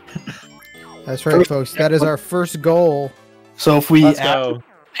 That's right, folks. That is our first goal. So if we Let's add go.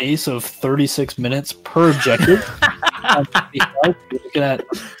 a pace of 36 minutes per objective, we're looking at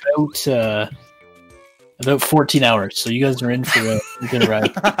about 14 hours. So you guys are in for a good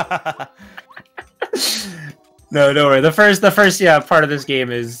ride. No, don't worry. The first part of this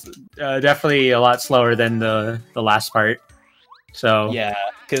game is definitely a lot slower than the last part. So Yeah,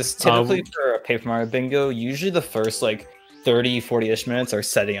 because typically for a Paper Mario Bingo, usually the first like 30-40ish minutes are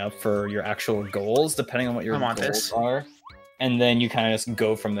setting up for your actual goals, depending on what your goals are, and then you kind of just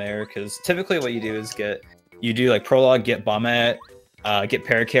go from there. Because typically what you do is you do like prologue, get Bombat, get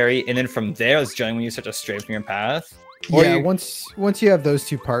Paracarry, and then from there is generally when you start to stray from your path. Yeah, once you have those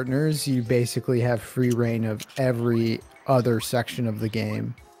two partners, you basically have free reign of every other section of the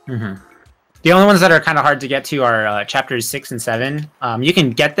game. Mm-hmm. The only ones that are kind of hard to get to are chapters 6 and 7. You can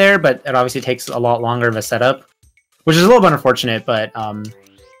get there, but it obviously takes a lot longer of a setup, which is a little bit unfortunate. But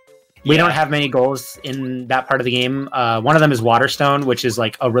we don't have many goals in that part of the game. One of them is Waterstone, which is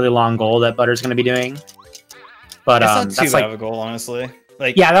like a really long goal that Butter's going to be doing. But it's not too that's bad like of a goal, honestly.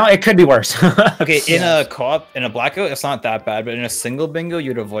 Like, yeah, no, it could be worse. Okay, in a co-op, in a Blackout, it's not that bad, but in a single bingo,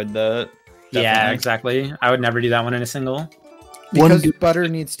 you'd avoid that. Yeah, Definitely. exactly. I would never do that one in a single. Because Butter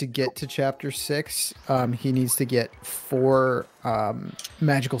needs to get to chapter 6, he needs to get 4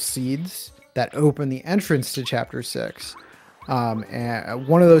 magical seeds that open the entrance to chapter 6. And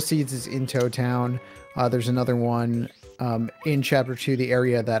one of those seeds is in Toad Town. There's another one in chapter 2, the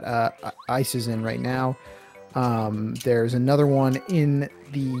area that Ice is in right now. There's another one in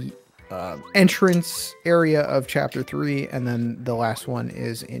the entrance area of chapter 3, and then the last one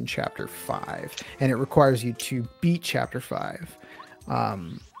is in chapter 5, and it requires you to beat chapter 5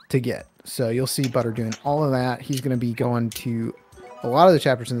 to get. So you'll see Butter doing all of that. He's going to be going to a lot of the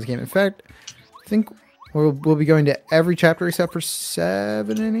chapters in this game. In fact, I think we'll be going to every chapter except for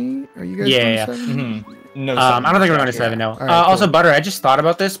 7 and 8. Are you guys going to 7? Mm-hmm. No, I don't think we're going to 7, no. Right, Also, cool. Butter, I just thought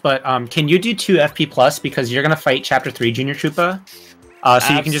about this, but can you do 2 FP plus because you're going to fight chapter 3 Junior Troopa?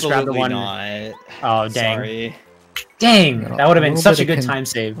 So you can just grab the one. Not. Oh, dang. Sorry. Dang, that would have been such a little bit good of time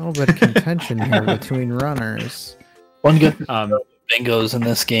save. A little bit of contention here between runners. One good bingos in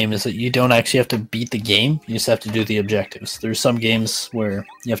this game is that you don't actually have to beat the game. You just have to do the objectives. There's some games where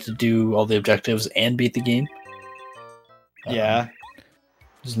you have to do all the objectives and beat the game. Yeah.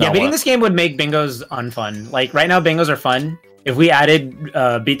 Beating this game would make bingos unfun. Like, right now, bingos are fun. If we added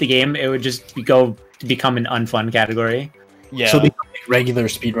beat the game, it would just become an unfun category. Yeah. So become like regular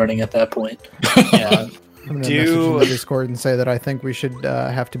speedrunning at that point. Yeah. I'm going to message in the Discord and say that I think we should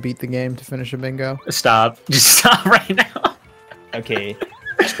have to beat the game to finish a bingo. Stop. Just stop right now. Okay.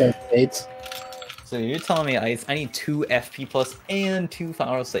 Dates. So you're telling me I need 2 FP plus and 2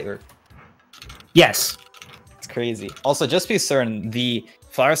 Flower Saver. Yes. It's crazy. Also, just be certain, the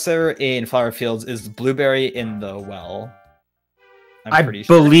Flower Saver in Flower Fields is Blueberry in the well. I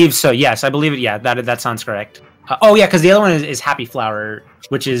believe so. Yes, I believe it. Yeah, that sounds correct. Oh yeah, because the other one is Happy Flower,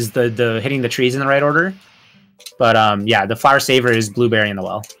 which is the hitting the trees in the right order. But yeah, the Flower Saver is Blueberry in the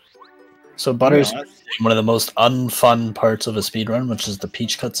well. So Butter's one of the most unfun parts of a speedrun, which is the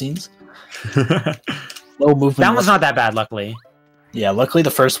Peach cutscenes. Low movement. That one's not that bad, luckily. Yeah, luckily the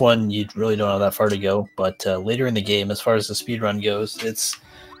first one you really don't have that far to go, but later in the game, as far as the speedrun goes, it's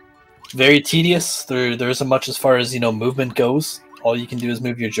very tedious. There isn't much as far as movement goes. All you can do is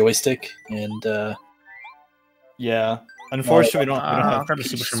move your joystick, and yeah. Unfortunately, we don't have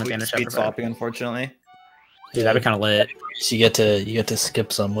speed swapping. Unfortunately, dude, that'd be kind of lit. So you get to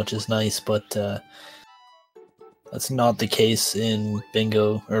skip some, which is nice, but that's not the case in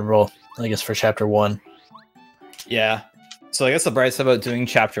Bingo, or well, I guess for Chapter 1. Yeah. So I guess the bright side about doing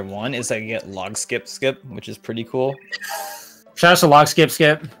Chapter 1 is I can get log skip, which is pretty cool. Shout out to log skip.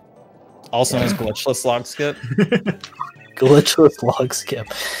 Also known as glitchless log skip. Glitchless log skip.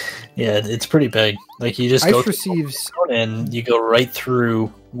 Yeah, it's pretty big. Like you just go receives and you go right through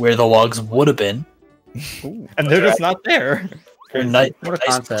where the logs would have been. Ooh, and they're just not there. What a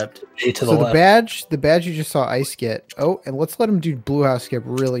concept. To the left. the badge you just saw Ice get. Oh, and let's let him do Blue House skip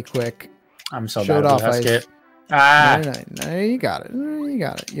really quick. I'm so Show bad it at off, Blue House Ice. skip. Ah, No, you got it. You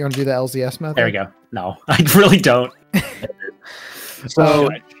got it. You want to do the LZS method? there we go. No, I really don't. So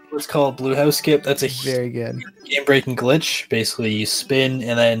what's called Blue House Skip. That's a Very good. game-breaking glitch. Basically, you spin,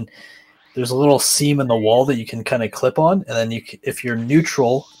 and then there's a little seam in the wall that you can kind of clip on, and then if you're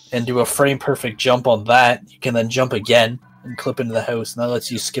neutral and do a frame-perfect jump on that, you can then jump again and clip into the house, and that lets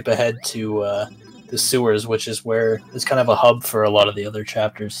you skip ahead to the sewers, which is where it's kind of a hub for a lot of the other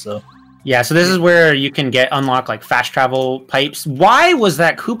chapters. So Yeah, so this is where you can unlock like fast travel pipes. Why was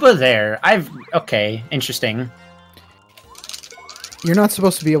that Koopa there? Okay, interesting. You're not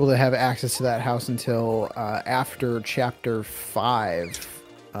supposed to be able to have access to that house until after chapter 5.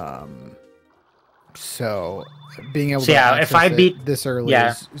 So being able to if I beat this early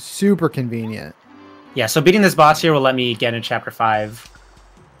is super convenient. Yeah, so beating this boss here will let me get into chapter 5.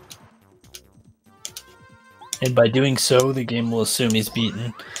 And by doing so, the game will assume he's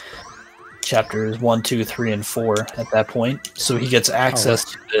beaten chapters 1, 2, 3, and 4 at that point. So he gets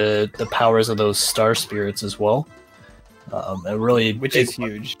access to the powers of those star spirits as well. Which is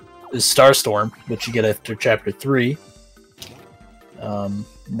huge. Is Starstorm, which you get after chapter 3.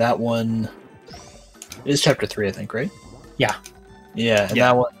 That one is chapter 3, I think, right? Yeah. Yeah,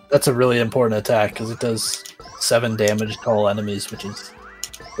 and that's a really important attack because it does 7 damage to all enemies, which is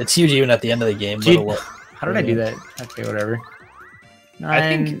huge even at the end of the game. How did I do that? Okay, whatever. I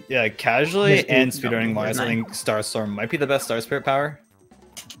think casually and speedrunning wise, I think Starstorm might be the best Star Spirit power.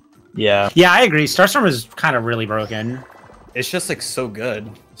 Yeah. Yeah, I agree. Starstorm is kind of really broken. It's just like so good,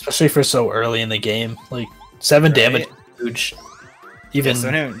 especially for so early in the game. Like 7 damage, huge. Even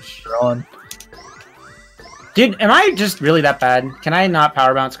on. Dude, am I just really that bad? Can I not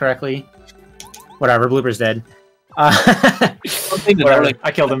power bounce correctly? Whatever, Blooper's dead. Whatever,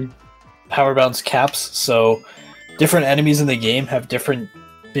 I killed him. Power bounce caps, so different enemies in the game have different.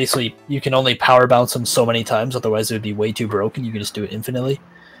 Basically, you can only power bounce them so many times, otherwise it would be way too broken. You can just do it infinitely.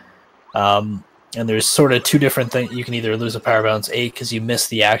 And there's sort of 2 different things. You can either lose a power bounce A because you missed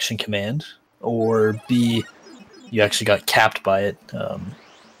the action command, or B, you actually got capped by it.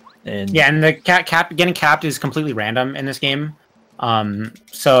 And the getting capped is completely random in this game.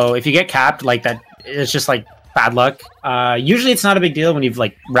 So if you get capped like that, it's just like bad luck. Usually it's not a big deal when you've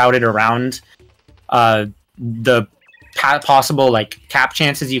like routed around the possible like cap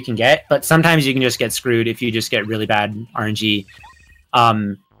chances you can get, but sometimes you can just get screwed if you just get really bad RNG.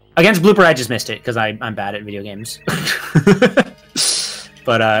 Against Blooper, I just missed it because I'm bad at video games.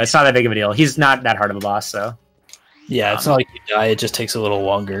 But it's not that big of a deal. He's not that hard of a boss, so. Yeah, it's not like you die, it just takes a little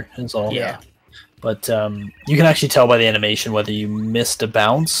longer, is all. Yeah. But you can actually tell by the animation whether you missed a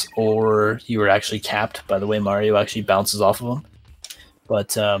bounce or you were actually capped by the way Mario actually bounces off of them.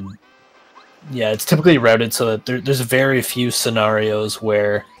 But yeah, it's typically routed so that there's very few scenarios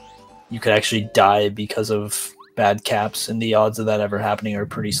where you could actually die because of bad caps, and the odds of that ever happening are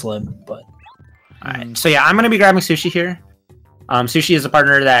pretty slim. But alright, so yeah, I'm gonna be grabbing Sushi here. Sushi is a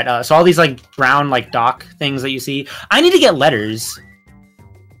partner that so all these like brown like dock things that you see. I need to get letters.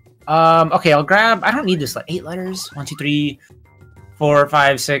 Okay, I'll grab. I don't need this. Like 8 letters. 1, 2, 3, 4,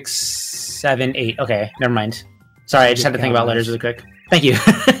 5, 6, 7, 8. Okay, never mind. Sorry, I just had to think about letters really quick. Thank you.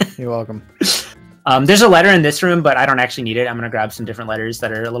 You're welcome. There's a letter in this room, but I don't actually need it. I'm gonna grab some different letters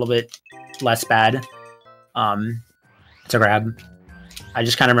that are a little bit less bad. To grab. I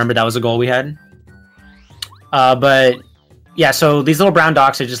just kind of remember that was a goal we had. But yeah, so these little brown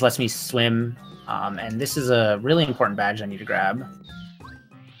docks, it just lets me swim. And this is a really important badge I need to grab.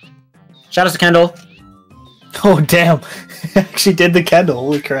 Shout out to Kendall. oh damn, actually did the Kendall.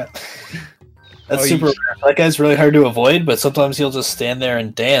 Holy crap! That's super rare. That guy's really hard to avoid, but sometimes he'll just stand there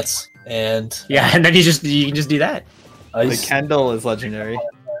and dance. And yeah, and then you can just do that. The Kendall is legendary.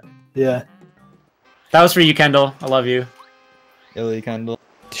 Yeah. That was for you, Kendall. I love you. Illy Kendall.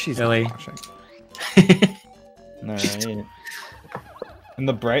 She's Illy. Alright. And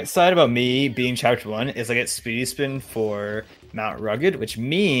the bright side about me being chapter 1 is I get speedy spin for Mount Rugged, which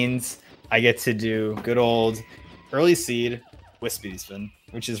means I get to do good old early seed with speedy spin,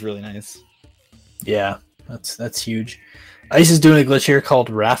 which is really nice. Yeah, that's huge. Ice is doing a glitch here called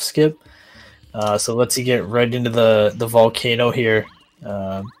Raft Skip. So lets you get right into the volcano here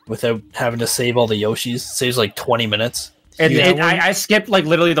without having to save all the Yoshis. It saves like 20 minutes. I skipped like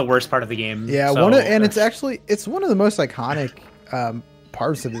literally the worst part of the game. Yeah, so, it's one of the most iconic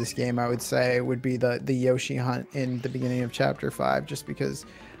parts of this game. I would say would be the Yoshi hunt in the beginning of chapter 5, just because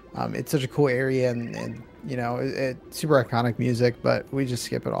it's such a cool area and you know it's super iconic music, but we just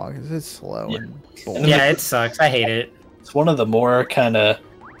skip it all because it's slow and boring. Yeah, it sucks. I hate it. It's one of the more kind of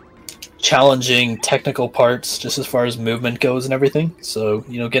challenging technical parts, just as far as movement goes and everything. So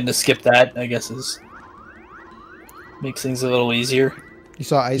getting to skip that, I guess, is Makes things a little easier. You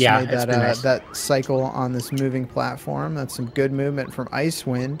saw Ice Yeah, made it's that been nice. that cycle on this moving platform. That's some good movement from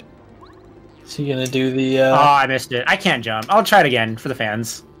Icewynd. Is he gonna do the? Oh, I missed it. I can't jump. I'll try it again for the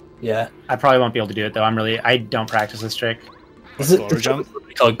fans. Yeah. I probably won't be able to do it though. I don't practice this trick. Is it Glower jump?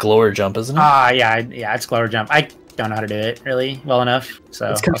 called glower jump, isn't it? Yeah, it's glower jump. I don't know how to do it really well enough, so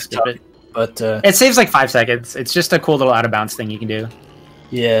It's kinda I'll skip tough. it. But It saves like 5 seconds. It's just a cool little out of bounds thing you can do.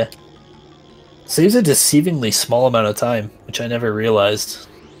 yeah, saves a deceivingly small amount of time, which I never realized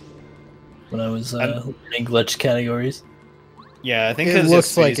when I was learning glitch categories. Yeah, I think It 'cause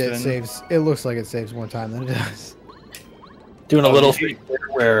looks like speed's it been- saves. It looks like it saves more time than it does. Doing a Oh, little did you- thing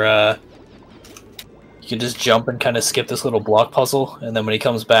where you can just jump and kind of skip this little block puzzle, and then when he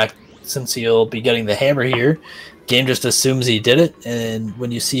comes back, since he'll be getting the hammer here, game just assumes he did it, and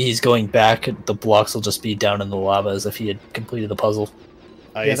when you see he's going back, the blocks will just be down in the lava as if he had completed the puzzle.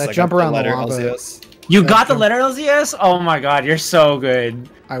 Ice, that like jump the around the letter lava. LCS. You That got the jump- letter LZS? Oh my god, you're so good.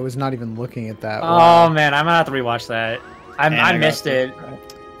 I was not even looking at that. Oh man, I'm gonna have to rewatch that. And I got missed the- it.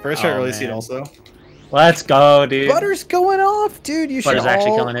 First try Oh, early seed man. also. Let's go, dude. Butter's going off, dude. You should Butter's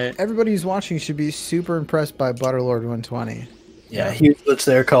actually all- killing it. Everybody who's watching should be super impressed by Butterlord120. Yeah, huge glitch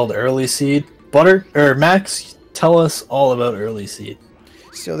there called early seed. Butter or Max, tell us all about early seed.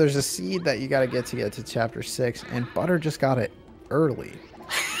 So there's a seed that you got to get to chapter 6, and Butter just got it early.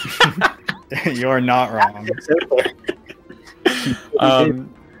 You're not wrong.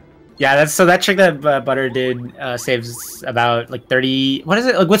 Yeah, that's so that trick that Butter did saves about like 30. What is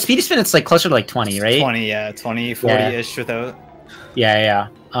it? Like what speed spin? It's like closer to like 20, right? 20, yeah, 20, 40-ish without. Yeah.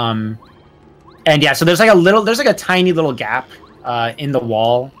 And yeah, so there's like a tiny little gap in the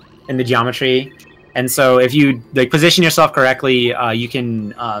wall in the geometry, and so if you like position yourself correctly, you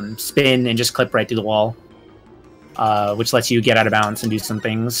can spin and just clip right through the wall, which lets you get out of bounds and do some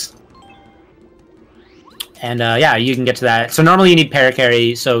things. And yeah, you can get to that. So normally you need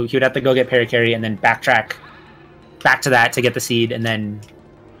paracarry, so you would have to go get paracarry and then backtrack back to that to get the seed, and then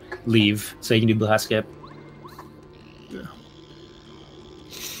leave so you can do blue hat skip.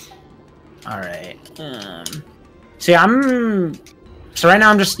 All right. So right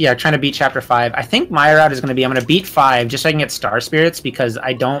now I'm just trying to beat chapter 5. I think my route is going to be I'm going to beat 5 just so I can get star spirits because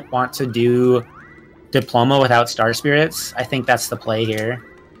I don't want to do diploma without star spirits. I think that's the play here.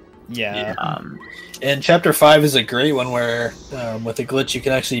 Yeah. And chapter 5 is a great one where with a glitch you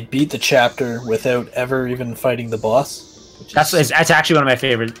can actually beat the chapter without ever even fighting the boss. That's actually one of my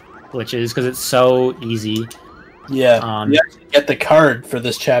favorite glitches because it's so easy. Yeah, you actually get the card for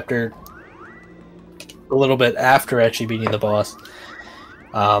this chapter a little bit after actually beating the boss.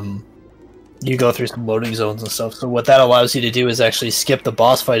 You go through some loading zones and stuff. So what that allows you to do is actually skip the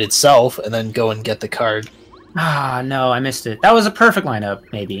boss fight itself and then go and get the card. Ah, no, I missed it. That was a perfect lineup,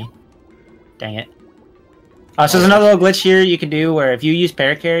 maybe. Dang it. So there's another little glitch here you can do where if you use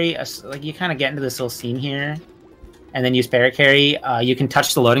paracarry, like you kind of get into this little scene here, and then use paracarry, you can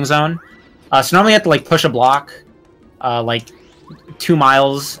touch the loading zone. So normally you have to like push a block, like 2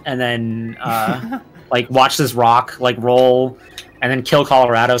 miles, and then like watch this rock like roll, and then kill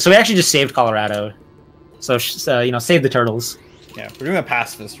Colorado. So we actually just saved Colorado. So save the turtles. Yeah, we're doing a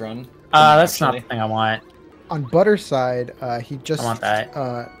pacifist run. That's not the thing I want. On Butter's side, he just I want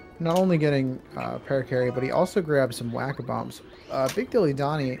that. Not only getting paracarry, but he also grabbed some whack-a-bumps. Big Dilly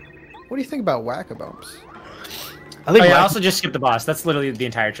Donnie, what do you think about whack-a-bumps? I think I also just skipped the boss. That's literally the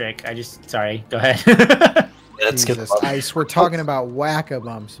entire trick. Sorry. Go ahead. that's good. Jesus, Ice, we're talking about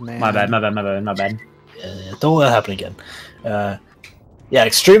whack-a-bumps, man. My bad. Yeah, don't let that happen again. Yeah,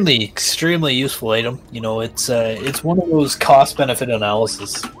 extremely useful item. You know, it's one of those cost-benefit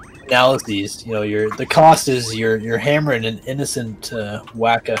analyses. You know, the cost is you're hammering an innocent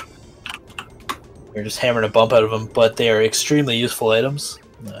wacka. You're just hammering a bump out of them, but they are extremely useful items.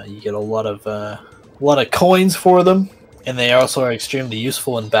 You get a lot of coins for them, and they also are extremely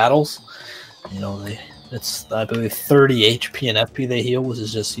useful in battles. You know, it's I believe 30 HP and FP they heal, which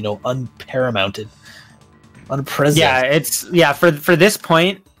is just unprecedented. Yeah, for this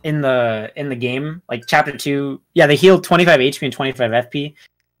point in the game, like chapter 2, they heal 25 HP and 25 FP.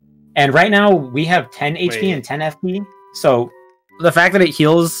 And right now we have 10 HP and 10 FP. So the fact that it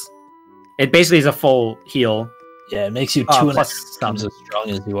heals, it basically is a full heal. Yeah, it makes you 2.5 times as strong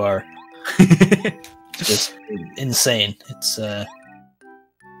as you are. It's just insane. It's as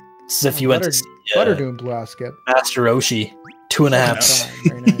if you went to see, Butter doing blue house skip. Master Roshi 2.5.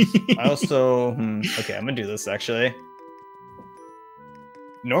 Very nice. I also okay, I'm gonna do this actually.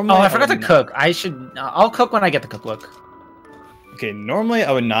 Normally, I forgot to cook. I'll cook when I get the cookbook. Okay, normally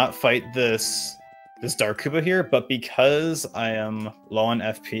I would not fight this this Dark Koopa here, but because I am low on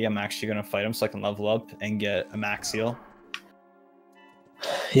FP, I'm actually going to fight him so I can level up and get a max heal.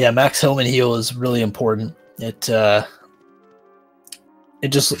 Yeah, max health and heal is really important. It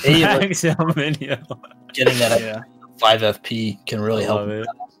just Max health and heal. getting that Yeah. 5 FP can really help it.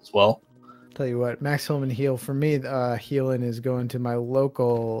 as well. Tell you what, Max Hillman heal for me. Healing is going to my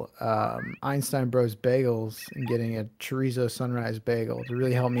local Einstein Bros Bagels and getting a chorizo sunrise bagel to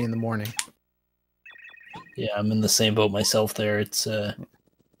really help me in the morning. Yeah, I'm in the same boat myself. There, it's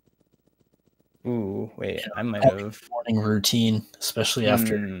Ooh, wait, I might have. morning routine, especially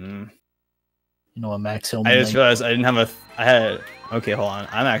after a max Hillman. I just realized I didn't have a. I had. Okay, hold on.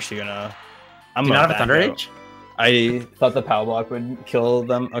 I'm actually gonna. I'm Do you gonna not have a back Thunder out. Age? I thought the power block would kill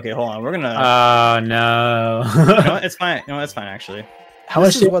them. Okay, hold on. We're gonna. Oh no. You know what? It's fine. You know what? It's fine actually. How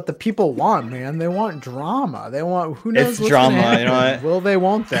This much? is what the people want, man. They want drama. They want who knows It's what's drama, gonna happen. you know what? Will they?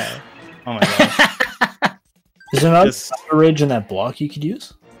 Won't they? Oh my gosh. Is there not Just- a rage in that block you could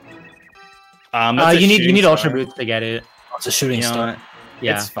use? That's a you shooting need Ultra star. Boots to get it. Oh, it's a shooting You know star. what?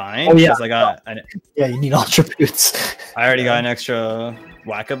 Yeah. It's fine. Oh, yeah. 'cause Yeah, you need ultra boots. I already got an extra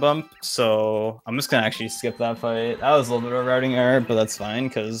whack-a-bump, so I'm just gonna actually skip that fight. That was a little bit of a routing error, but that's fine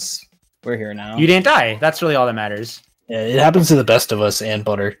because we're here now. You didn't die. That's really all that matters. Yeah, it happens to the best of us and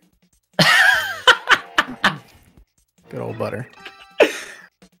Butter. Good old Butter.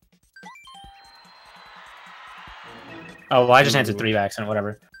 Oh well, I just answered 3 by accident.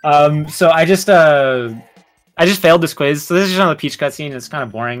 Whatever. So I just failed this quiz. So this is just another Peach cutscene. It's kind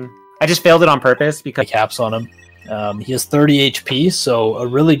of boring. I just failed it on purpose because Caps on him. He has 30 HP, so a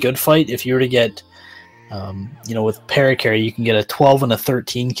really good fight. If you were to get, with Paracarry, you can get a 12 and a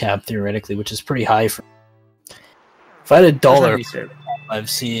 13 cap theoretically, which is pretty high. If I had $1, I've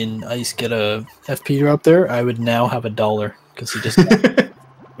seen Ice get a FP drop there. I would now have $1 because he just.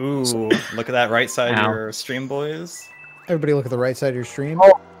 Ooh, look at that right side Ow. of your stream, boys. Everybody look at the right side of your stream.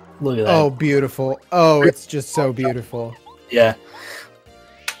 Oh, look at that. Oh, beautiful. Oh, it's just so beautiful. Yeah.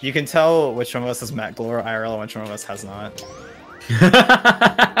 You can tell which one of us has Matt Glore IRL and which one of us has not.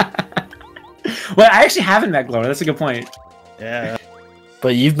 Well, I actually haven't met Glower. That's a good point. Yeah.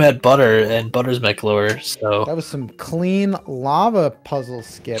 But you've met Butter, and Butter's met Glower, so That was some clean lava puzzle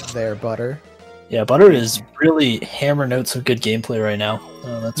skip there, Butter. yeah, Butter is really hammering out some good gameplay right now.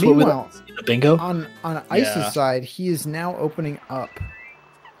 That's what we Meanwhile, like in the bingo. on Ice's Yeah. side, he is now opening up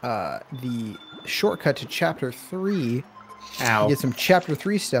the shortcut to Chapter 3. Ow. Get some Chapter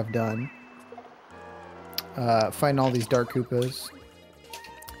 3 stuff done. Fighting all these Dark Koopas.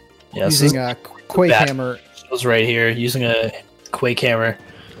 Yeah, this Using a Quake bad. Hammer. is right here, using a Quake Hammer.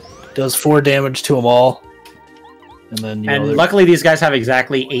 Does 4 damage to them all. And then, And they're- luckily, these guys have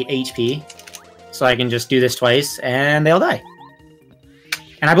exactly 8 HP, so I can just do this twice, and they'll die.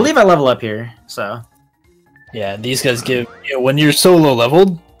 And I believe I level up here, so yeah, these guys give, when you're so low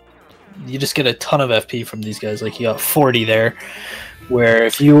leveled, you just get a ton of FP from these guys. Like, you got 40 there. Where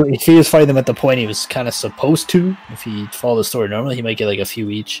if he was fighting them at the point he was kind of supposed to, if he followed the story normally, he might get like a few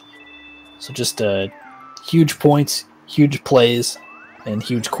each. So just huge points, huge plays, and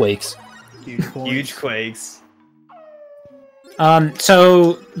huge quakes. Huge quakes.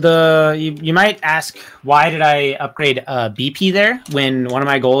 So you might ask, why did I upgrade BP there when one of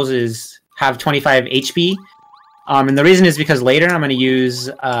my goals is have 25 HP? And the reason is because later I'm going to use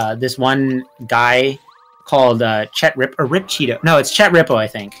this one guy called Chet Rip or Rip Cheeto. No, it's Chet Rippo, I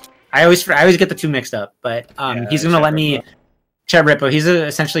think. I always get the two mixed up, but Yeah, he's going to Chet let me Rippo. Chet Rippo. He's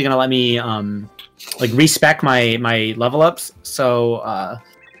essentially going to let me like respec my level ups. So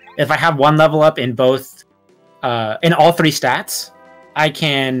if I have one level up in both in all 3 stats, I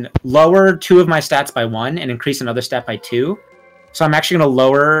can lower 2 of my stats by 1 and increase another stat by 2. So I'm actually going to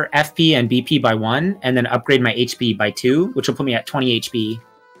lower FP and BP by 1 and then upgrade my HP by 2, which will put me at 20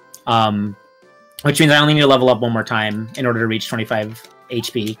 HP. Which means I only need to level up 1 more time in order to reach 25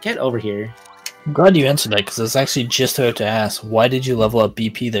 HP. Get over here. I'm glad you answered that because I was actually just about to ask, why did you level up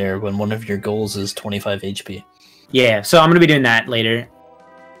BP there when one of your goals is 25 HP? Yeah, so I'm going to be doing that later.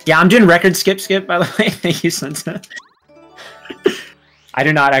 Yeah, I'm doing record skip, by the way. Thank you, Sensa. I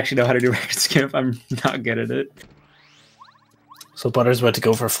do not actually know how to do record skip. I'm not good at it. So Butter's about to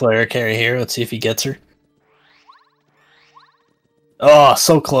go for Flare Carry here. Let's see if he gets her. Oh,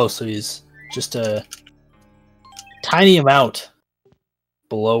 so close. So he's just a tiny amount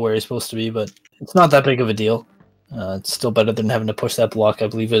below where he's supposed to be, but it's not that big of a deal. It's still better than having to push that block. I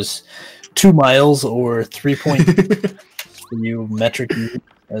believe is 2 miles or 3 point for you metric,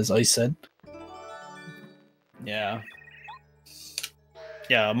 as Ice said. Yeah.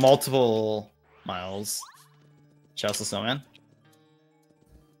 Yeah, multiple miles. Shouts to Snowman.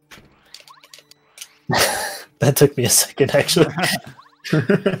 That took me a second, actually.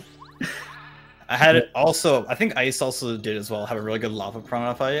 I had it also. I think Ice also did as well. Have a really good lava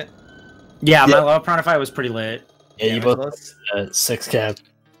piranha fight. Yeah, my lava piranha fight was pretty lit. Yeah, you both 6 cap,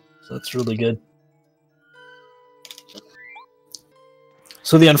 so that's really good.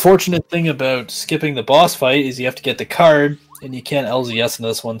 So the unfortunate thing about skipping the boss fight is you have to get the card, and you can't LZS in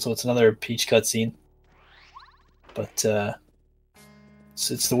this one, so it's another Peach cutscene. But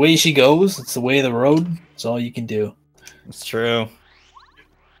it's the way she goes. It's the way of the road. It's all you can do. It's true.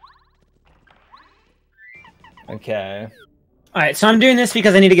 Okay. Alright, so I'm doing this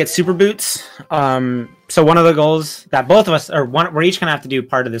because I need to get super boots. So one of the goals that both of us, we're each gonna have to do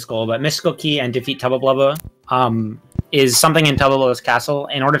part of this goal, but Mystical Key and defeat Tubba Blubba, is something in Tubba Blubba's castle.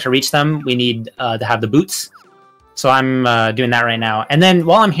 In order to reach them, we need to have the boots. So I'm doing that right now. And then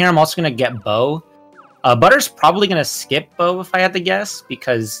while I'm here, I'm also gonna get Bo. Butter's probably gonna skip Bo if I had to guess,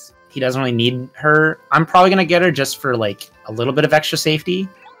 because he doesn't really need her. I'm probably gonna get her just for like a little bit of extra safety,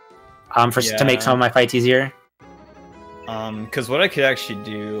 to make some of my fights easier. Because what I could actually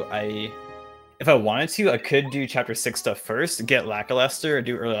do, if I wanted to, I could do Chapter 6 stuff first, get Lackluster,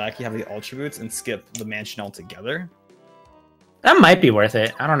 do early Lackey, have the Ultra Boots, and skip the mansion altogether. That might be worth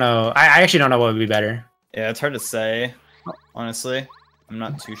it. I don't know. I actually don't know what would be better. Yeah, it's hard to say, honestly. I'm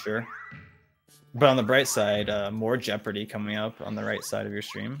not too sure. But on the bright side, more Jeopardy coming up on the right side of your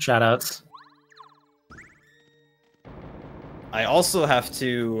stream. Shoutouts. I also have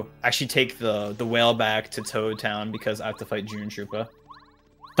to actually take the whale back to Toad Town because I have to fight June Troopa.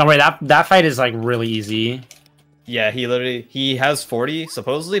 Don't worry, that fight is like really easy. Yeah, he has 40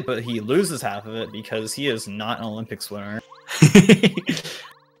 supposedly, but he loses half of it because he is not an Olympics winner.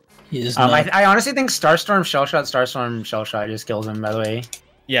 He is not. I honestly think Starstorm Shellshot just kills him, by the way.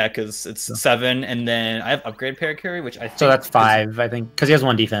 Yeah, because it's 7, and then I have Upgrade Paracarry, which I think... So that's 5, I think, because he has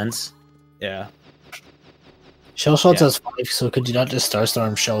 1 defense. Yeah. Shellshot does 5, so could you not just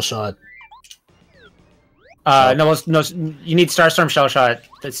Starstorm Shellshot? No, you need Starstorm Shellshot.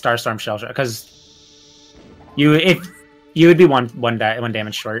 It's Starstorm Shellshot, because you would be one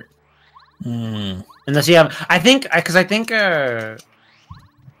damage short. Unless you have, I think, I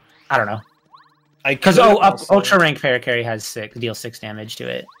don't know. Because Ultra Rank Paracarry has deals 6 damage to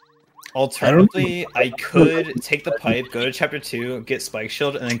it. Alternatively, I could take the pipe, go to Chapter 2, get Spike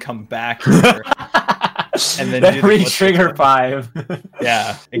Shield, and then come back here, and then do re-trigger 5.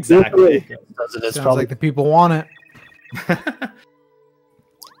 Yeah, exactly. Sounds like the people want it.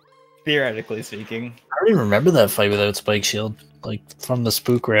 Theoretically speaking. I don't even remember that fight without Spike Shield, like from the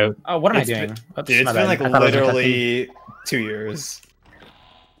spook route. Oh, what am I doing? Dude, it's been like literally 2 years.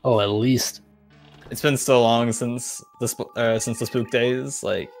 Oh, at least. It's been so long since the spook days,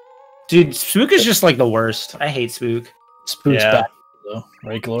 like. Dude, Spook is just like the worst. I hate Spook. Spook's bad, though,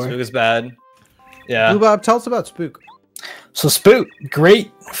 right, Glory? Spook is bad. Yeah. Blue Bob, tell us about Spook. So Spook,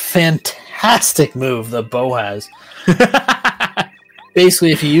 great, fantastic move that Bo has.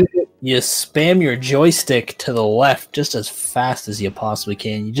 Basically, if you use it, you spam your joystick to the left just as fast as you possibly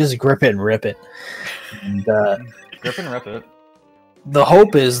can. You just grip it and rip it. And, grip and rip it. The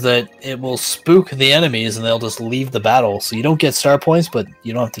hope is that it will spook the enemies and they'll just leave the battle. So you don't get star points, but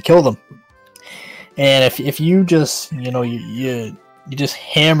you don't have to kill them. And if you just, you just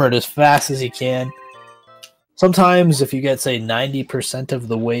hammer it as fast as you can. Sometimes if you get, say, 90% of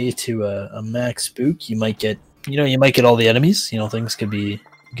the way to a max spook, you might get, you might get all the enemies. Things could be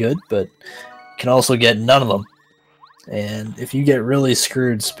good, but you can also get none of them. And if you get really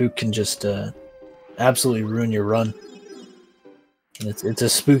screwed, Spook can just absolutely ruin your run. And it's a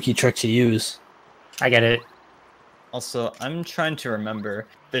spooky trick to use. I get it. Also, I'm trying to remember,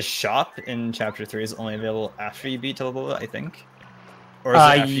 the shop in Chapter 3 is only available after you beat Tubba, I think? Or is it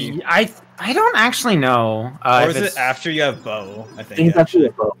after you... I don't actually know. Or is it after you have Bo, I think?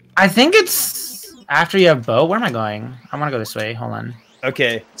 I think it's after you have Bo. Where am I going? I want to go this way. Hold on.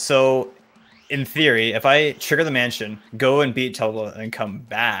 Okay, so in theory, if I trigger the mansion, go and beat Tubba, and come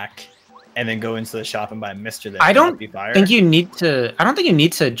back, and then go into the shop and buy Mr. there, I don't think you need to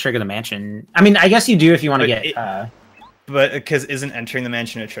trigger the mansion. I mean, I guess you do if you want to get... But because isn't entering the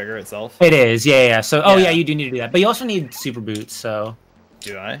mansion a trigger itself? It is, yeah. So, yeah, you do need to do that. But you also need super boots, so...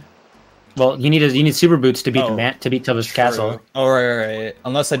 Do I? Well, you need super boots to beat Tubba's castle. Oh, right.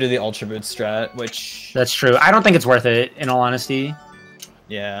 Unless I do the Ultra Boot strat, which... That's true. I don't think it's worth it, in all honesty.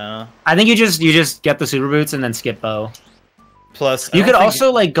 Yeah. I think you just get the super boots and then skip Bo. Plus, you could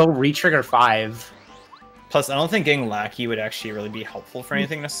also go re-trigger 5. Plus, I don't think getting Lackey would actually really be helpful for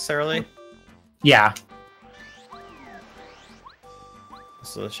anything necessarily. Yeah.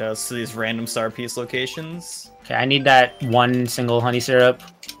 So shoutouts to these random star piece locations. Okay, I need that one single honey syrup.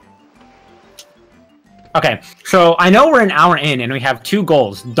 Okay, so I know we're an hour in and we have 2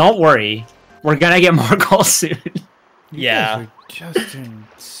 goals. Don't worry, we're gonna get more goals soon. Yeah. You guys are just doing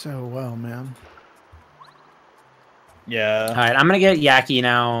so well, man. Yeah. All right, I'm gonna get Yaki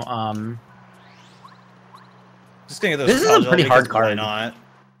now. Just gonna get those. This is a pretty hard because why card. not?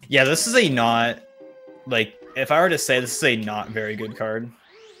 Yeah, this is a not like if I were to say this is a not very good card.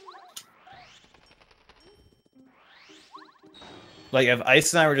 Like if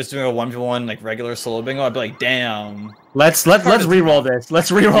Ice and I were just doing a 1v1 like regular solo bingo, I'd be like, damn. Let's re-roll this.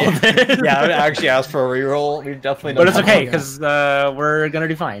 Let's re-roll this. Yeah, I would actually ask for a reroll. We definitely. But it's don't okay have- because we're gonna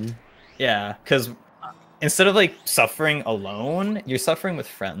do fine. Yeah, because instead of like suffering alone, you're suffering with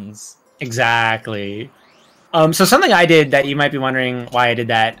friends. Exactly. So something I did that you might be wondering why I did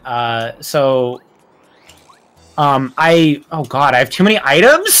that. Oh god, I have too many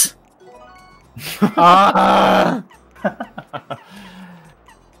items.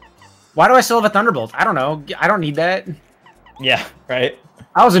 Why do I still have a Thunderbolt? I don't know. I don't need that. Yeah, right.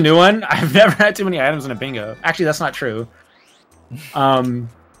 That was a new one. I've never had too many items in a bingo. Actually, that's not true. Yeah,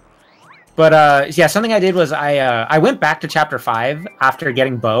 something I did was I went back to chapter 5 after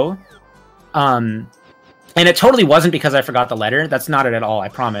getting Bow. And it totally wasn't because I forgot the letter. That's not it at all, I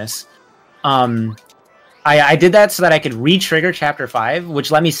promise. I did that so that I could re-trigger chapter 5, which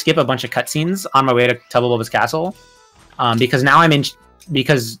let me skip a bunch of cutscenes on my way to Tubblebubba's castle. Because now I'm in...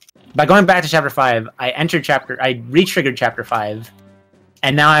 Because by going back to chapter 5, I re-triggered chapter 5.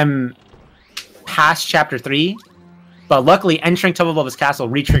 And now I'm past chapter 3. But luckily, entering Tubblebubba's castle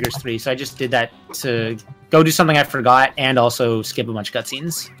re-triggers 3. So I just did that to go do something I forgot and also skip a bunch of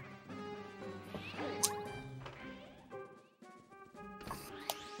cutscenes.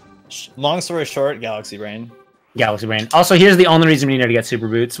 Long story short, Galaxy Brain. Galaxy Brain. Also, here's the only reason we needed to get Super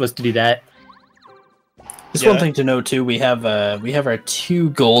Boots was to do that. Just one thing to know too, we have our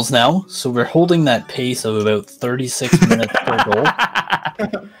 2 goals now, so we're holding that pace of about 36 minutes per goal.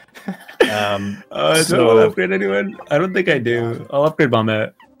 So upgrade anyone? I don't think I do. I'll upgrade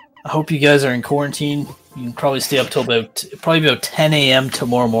Bombette. I hope you guys are in quarantine. You can probably stay up till about 10 a.m.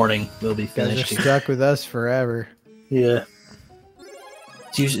 tomorrow morning. We'll be You guys finished. are stuck with us forever. Yeah.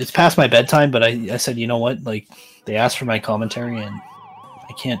 It's past my bedtime, but I said, you know what? Like, they asked for my commentary, and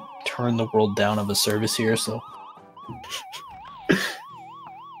I can't turn the world down of a service here, so.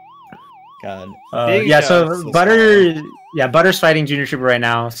 God. Butter's fighting Junior Trooper right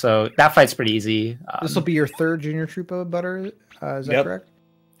now, so that fight's pretty easy. This will be your 3rd Junior Trooper, Butter. Is that Yep. correct?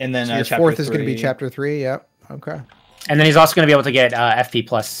 And then So your chapter 4th is going to be 3. chapter 3. Yep. Okay. And then he's also going to be able to get FP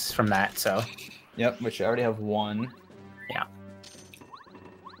plus from that. So Yep, which I already have 1.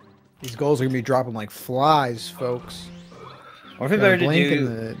 These goals are going to be dropping like flies, folks. What if we better to Blink do?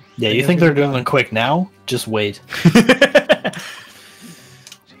 and Yeah, you think they're doing them quick now? Just wait.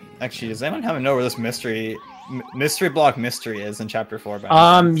 Actually, does anyone happen to know where this mystery block mystery is in chapter 4?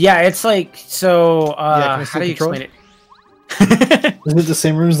 yeah, it's like so. can I How still do you control explain it? Isn't it the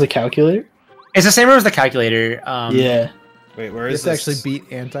same room as the calculator? It's the same room as the calculator. Yeah. Wait, where You is have to this? actually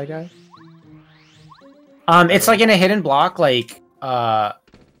beat Anti-Guy? It's like in a hidden block, like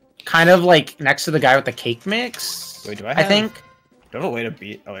kind of like next to the guy with the cake mix. Wait, do I I think Do I have a way to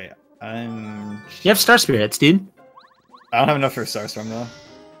beat? Oh wait, you have Star Spirits, dude. I don't have enough for Starstorm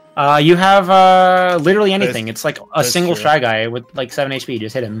though. You have literally anything. It's like a that's single true. Shy Guy with like 7 HP.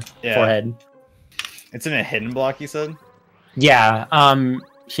 Just hit him. Yeah. Forehead. It's in a hidden block, you said? Yeah.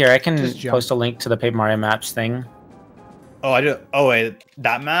 Here I can Just jump. post a link to the Paper Mario Maps thing. Oh, I do. Oh wait,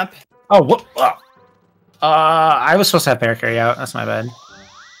 that map? Oh, what? I was supposed to have Bear Carry out. That's my bad.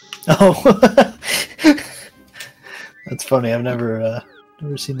 Oh. That's funny. I've never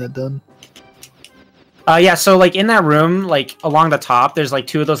seen that done. Yeah, so like in that room, like along the top, there's like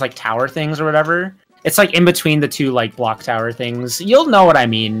 2 of those like tower things or whatever. It's like in between the 2 like block tower things. You'll know what I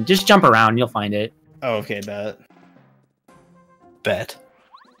mean. Just jump around, you'll find it. Oh, okay, Bet.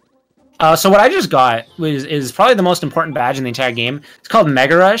 So what I just got is probably the most important badge in the entire game. It's called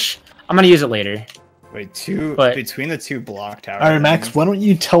Mega Rush. I'm gonna use it later. Wait, But- between the 2 block towers. All right, Max. Why don't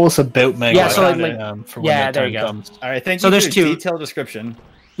you tell us about Mega? Yeah, Rush, so, like, for when yeah, that there time you go. comes. All right, thank So you there's for 2. the detailed description.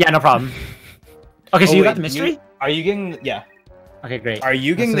 Yeah, no problem. Okay, so Oh, you wait, got the mystery? Are you getting? Yeah. Okay, great. Are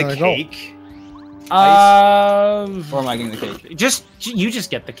you getting the another goal. cake? Or Or am I getting the cake? you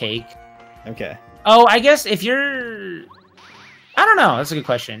just get the cake. Okay. Oh, I guess if you're... I don't know. That's a good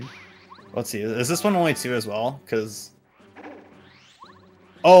question. Let's see. Is this one only 2 as well? Because.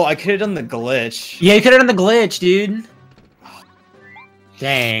 Oh, I could have done the glitch. Yeah, you could have done the glitch, dude.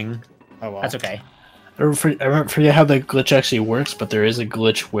 Dang. Oh well. That's okay. I forget how the glitch actually works, but there is a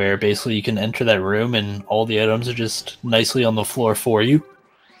glitch where basically you can enter that room and all the items are just nicely on the floor for you.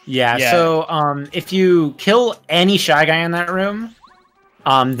 Yeah, Yeah. so if you kill any Shy Guy in that room,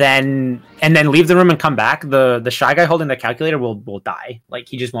 then leave the room and come back, the Shy Guy holding the calculator will die. Like,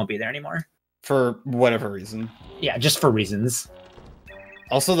 he just won't be there anymore. For whatever reason. Yeah, just for reasons.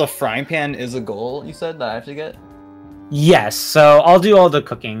 Also, the frying pan is a goal, you said, that I have to get? Yes, so I'll do all the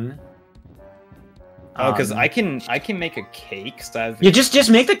cooking. Oh, because I can make a cake. So I have Yeah, just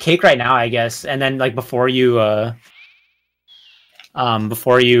make the cake right now, I guess, and then like before you grab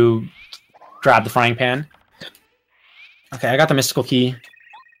the frying pan. Okay, I got the mystical key.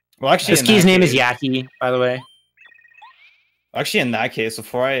 Well, actually, This key's name is Yaki, by the way. Actually, in that case,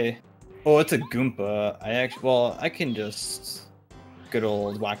 before I... Oh, it's a Goomba. I can just... Good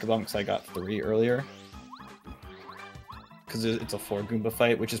old whack-a-bump, because I got 3 earlier. Because it's a 4 Goomba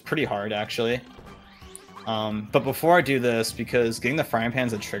fight, which is pretty hard, actually. But before I do this, because getting the frying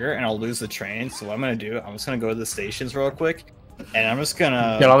pan's a trigger, and I'll lose the train, so what I'm going to do, I'm just going to go to the stations real quick, and I'm just going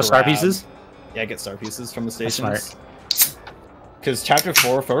to... Get all the star pieces? Yeah, get star pieces from the That's stations. smart. Because chapter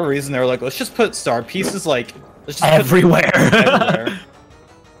 4, for whatever reason, they were like, let's just put star pieces, like... Let's just Everywhere. everywhere.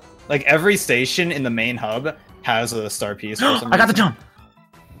 Like, every station in the main hub has a star piece for some I got the reason. jump!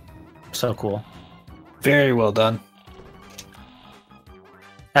 So cool. Very well done.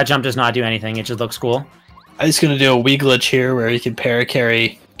 That jump does not do anything, it just looks cool. I'm just going to do a wee glitch here where you can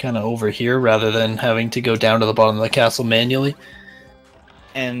para-carry kind of over here rather than having to go down to the bottom of the castle manually.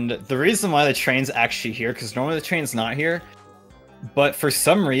 And the reason why the train's actually here, because normally the train's not here, but for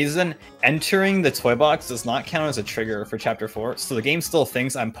some reason, entering the toy box does not count as a trigger for chapter 4, so the game still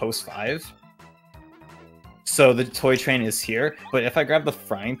thinks I'm post 5. So the toy train is here, but if I grab the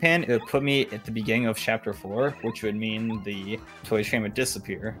frying pan, it would put me at the beginning of chapter 4, which would mean the toy train would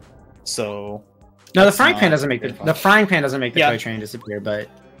disappear. So No, the that's frying pan not doesn't make good the frying pan doesn't make the Yeah. toy train disappear, but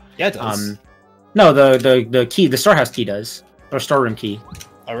yeah, it does. no, the key, the storehouse key does. Or storeroom key.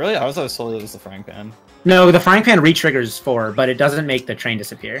 Oh really? I was always told it was the frying pan. No, the frying pan re-triggers 4, but it doesn't make the train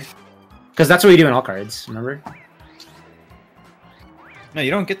disappear. Because that's what we do in all cards, remember? No,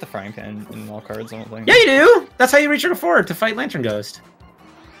 you don't get the frying pan in all cards, I don't think. Yeah, you do! That's how you re-trigger 4 to fight Lantern Ghost.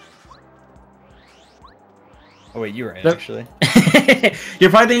 Oh wait, you're right, The- actually. You're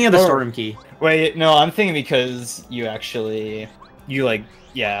probably thinking of the Oh. storeroom key. Wait, no, I'm thinking because you actually... You, like...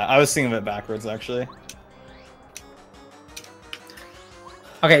 Yeah, I was thinking of it backwards, actually.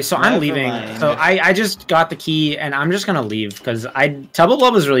 Okay, so I'm Never leaving. mind. So I just got the key, and I'm just gonna leave, because Tubble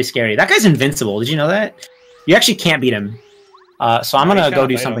Blob is really scary. That guy's invincible, did you know that? You actually can't beat him. So I'm No, you gonna go cannot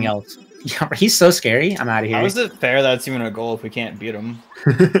do fight something him. else. Yeah, he's so scary. I'm out of here. How is it fair that it's even a goal if we can't beat him?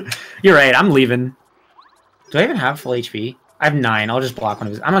 You're right, I'm leaving. Do I even have full HP? I have 9. I'll just block one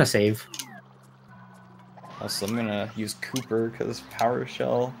of his. I'm gonna save. Also, I'm gonna use Cooper, because Power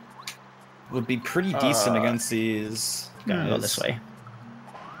Shell would be pretty decent against these I'm gonna guys. go this way.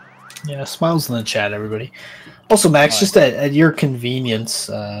 Yeah, smiles in the chat, everybody. Also, Max, just at your convenience,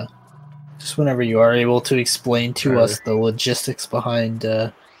 just whenever you are able to explain to us the logistics behind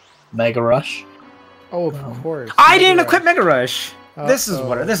Mega Rush. Oh, of course. I didn't Mega equip Mega Rush. This is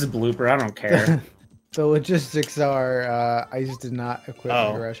Uh-oh. this is blooper. I don't care. The logistics are Ice did not equip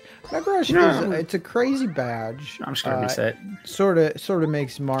Oh. Mega Rush. Mega Rush No. it's a crazy badge. I'm just gonna reset. Sort of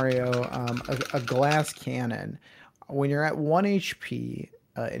makes Mario a glass cannon. When you're at 1 HP,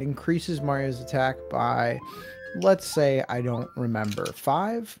 it increases Mario's attack by, let's say, I don't remember,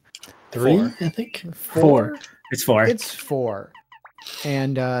 5? 3, 4. I think? 4? It's 4. It's 4.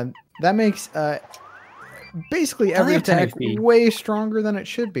 And that makes basically I only every have 10 attack HP. way stronger than it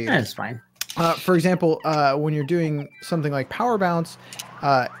should be. That's fine. For example, when you're doing something like Power Bounce,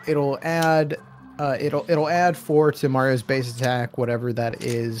 it'll add 4 to Mario's base attack, whatever that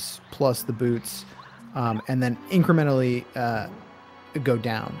is, plus the boots, and then incrementally go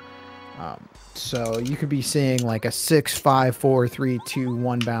down. So you could be seeing like a 6, 5, 4, 3, 2,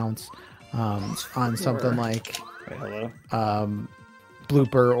 1 bounce on something like Wait, hello?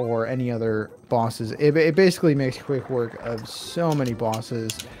 Blooper or any other bosses. It basically makes quick work of so many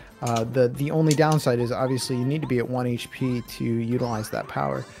bosses. The only downside is obviously you need to be at 1 HP to utilize that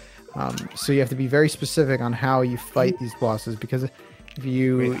power. So you have to be very specific on how you fight these bosses, because if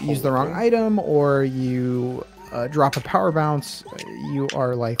you use the wrong item or you drop a power bounce, you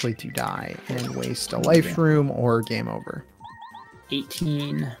are likely to die and waste a life room or game over.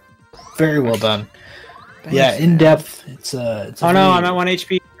 18. Very well done. Thanks, Yeah, in man. depth. It's a Oh no, really- I'm at 1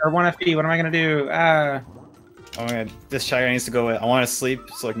 HP or 1 FP. What am I gonna do? Oh my god, this Shy Guy needs to go away. I want to sleep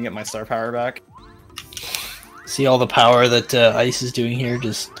so I can get my star power back. See all the power that Ice is doing here,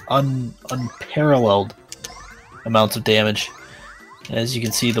 just unparalleled amounts of damage. As you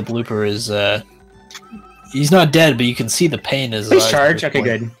can see, the blooper is He's not dead, but you can see the pain in his Please eyes. charge. Okay,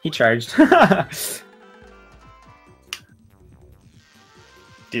 good. He charged.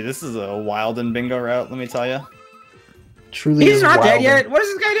 Dude, this is a wild and bingo route, let me tell you. Truly, He's is not dead wild yet. What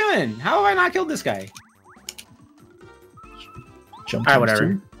is this guy doing? How have I not killed this guy? Jump Alright,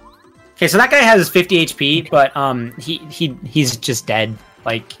 whatever. Okay, so that guy has 50 HP, but he's just dead.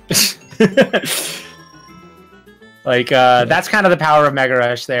 Like, that's kind of the power of Mega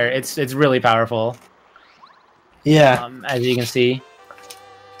Rush. There, it's really powerful. Yeah, As you can see.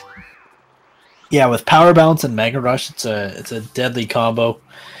 yeah. With Power Balance and Mega Rush, it's a deadly combo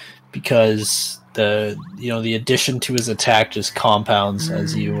because the addition to his attack just compounds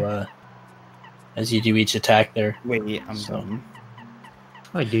as you do each attack there. Wait, I'm dumb.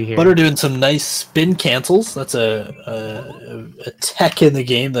 What do I do here? Butter doing some nice spin cancels. That's a tech in the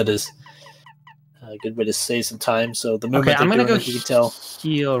game that is a good way to save some time. So the movement I'm gonna go you can tell.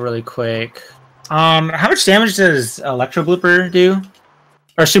 heal really quick. How much damage does Electro Blooper do?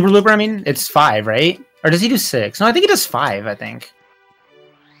 Or Super Blooper? I mean, it's 5, right? Or does he do 6? No, I think he does 5. I think.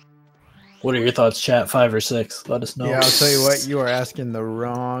 What are your thoughts, chat? 5 or 6? Let us know. Yeah, I'll tell you what. You are asking the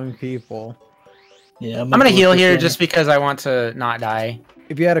wrong people. Yeah, I'm gonna heal here just because I want to not die.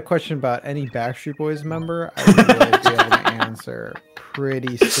 If you had a question about any Backstreet Boys member, I would really be able to answer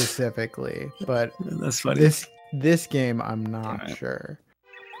pretty specifically. But That's funny. this game, I'm not sure.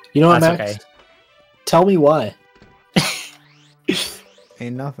 You know what, That's Max? okay. Tell me why.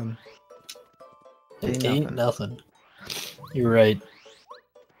 Ain't nothing. It ain't nothing. You're right.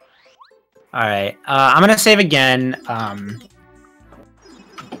 All right, I'm gonna save again.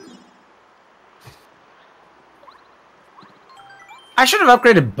 I should have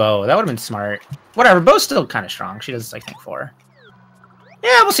upgraded Bo. That would have been smart. Whatever, Bo's still kind of strong. She does, I think, 4.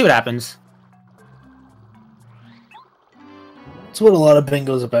 Yeah, we'll see what happens. That's what a lot of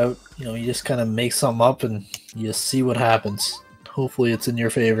bingo's about. You know, you just kind of make something up and you just see what happens. Hopefully it's in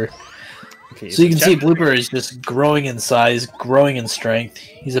your favor. Okay, So you can see Blooper is just growing in size, growing in strength.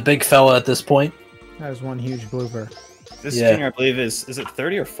 He's a big fella at this point. That is one huge blooper. This Yeah. junior, I believe, is it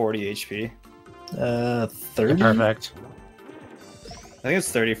 30 or 40 HP? 30? Perfect. I think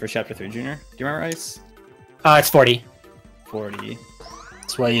it's 30 for Chapter 3 Junior. Do you remember, Ice? It's 40. 40.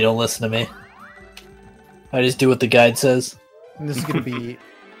 That's why you don't listen to me. I just do what the guide says. And this is going to be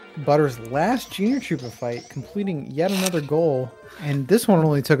Butter's last Junior Trooper fight, completing yet another goal. And this one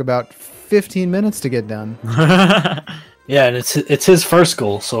only took about 15 minutes to get done. Yeah, and it's his first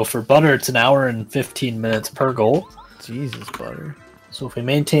goal. So for Butter, it's an hour and 15 minutes per goal. Jesus, Butter. So if we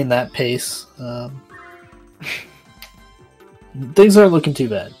maintain that pace, things aren't looking too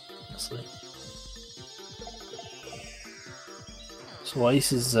bad, honestly. So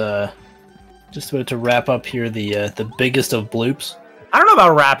Ice is just about to wrap up here the biggest of bloops. I don't know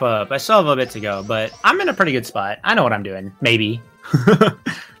about wrap up. I still have a bit to go, but I'm in a pretty good spot. I know what I'm doing. Maybe.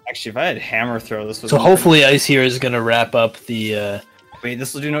 Actually, if I had Hammer Throw, this was... So hopefully Ice here is going to wrap up the... Wait,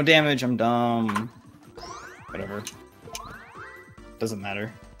 this will do no damage. I'm dumb. Whatever. Doesn't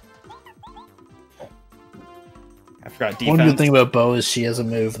matter. I forgot defense. One good thing about Bo is she has a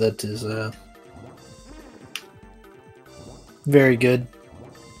move that is very good.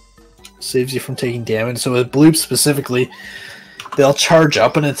 Saves you from taking damage. So with Bloop specifically, they'll charge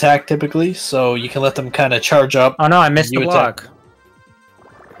up an attack typically, so you can let them kind of charge up. Oh no, I missed the You block.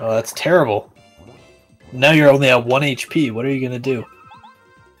 Oh, that's terrible. Now you're only at 1 HP. What are you going to do?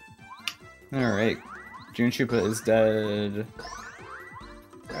 Alright. June Chupa is dead.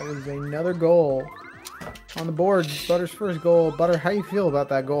 That is another goal. On the board, Butter's first goal. Butter, how you feel about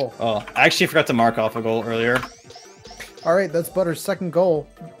that goal? Oh, I actually forgot to mark off a goal earlier. All right, that's Butter's second goal.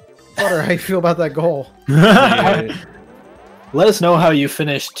 Butter, how you feel about that goal? Let us know how you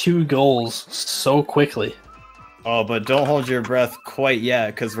finished 2 goals so quickly. Oh, but don't hold your breath quite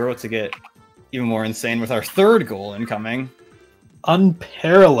yet, because we're about to get even more insane with our third goal incoming.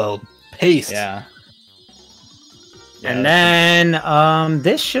 Unparalleled pace. Yeah. And then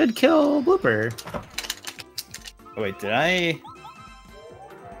this should kill Blooper. Oh, wait, did I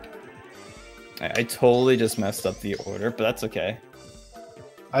totally just messed up the order, but that's okay.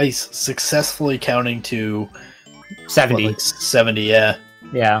 Ice successfully counting to 70. what, like 70, yeah.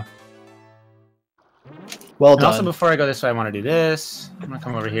 Yeah. Well And done. also, before I go this way, I want to do this. I'm gonna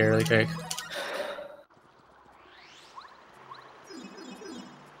come over here really quick.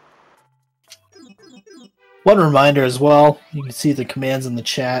 One reminder as well, you can see the commands in the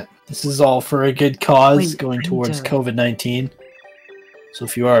chat. This is all for a good cause Wait, going I towards need to- COVID-19. So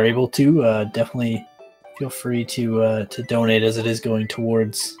if you are able to, definitely feel free to donate, as it is going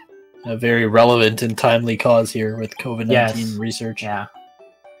towards a very relevant and timely cause here with COVID-19 Yes. research. Yeah.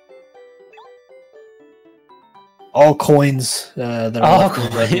 all coins that are All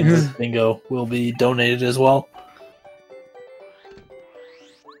left in the coins. bingo will be donated as well.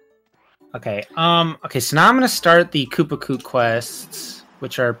 Okay. Okay. So now I'm gonna start the Koopa Koot quests,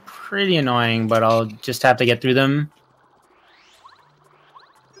 which are pretty annoying, but I'll just have to get through them.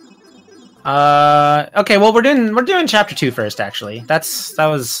 Okay. Well, we're doing chapter 2 first. Actually, that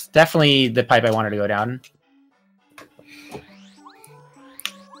was definitely the pipe I wanted to go down.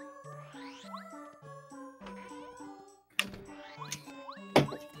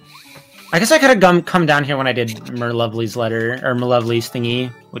 I guess I could have come down here when I did Merlovely's letter, or Merlovely's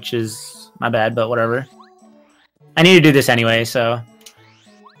thingy, which is my bad, but whatever. I need to do this anyway, so...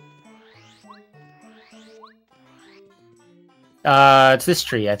 it's this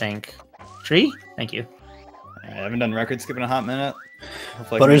tree, I think. Tree? Thank you. I haven't done record skip in a hot minute. Hopefully I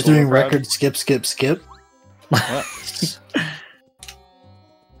can Butter's make a doing little record skip. What?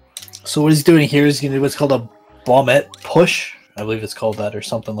 So what he's doing here is going to do what's called a bombette push. I believe it's called that or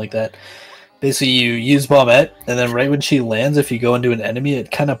something like that. Basically, you use bombette, and then right when she lands, if you go into an enemy,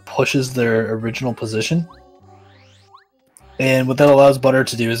 it kind of pushes their original position. And what that allows Butter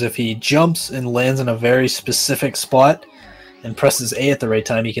to do is if he jumps and lands in a very specific spot and presses A at the right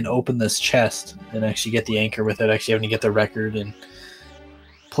time, he can open this chest and actually get the anchor without actually having to get the record and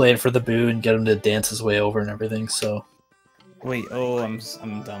play it for the boo and get him to dance his way over and everything. So Wait, oh, I'm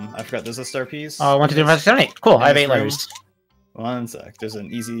dumb. I forgot there's a star piece. Oh, 1, 2, 3, 4, 5, 6, 7, 8. Cool, I have 8 room. letters. One sec. There's an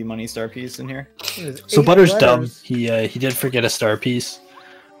easy money star piece in here. So Butter's dumb. He did forget a star piece.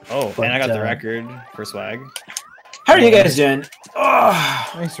 Oh, But, and I got the record for swag. How are you guys doing?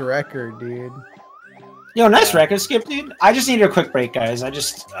 Oh, Nice record, dude. yo, nice record skip, dude. I just needed a quick break, guys. Man,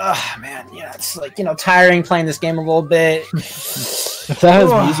 yeah, it's like, tiring playing this game a little bit. If that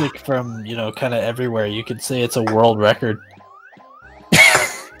has music from, kind of everywhere, you could say it's a world record.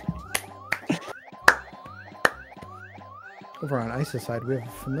 Over on Ice's side, we have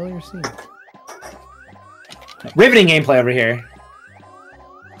a familiar scene. Riveting gameplay over here.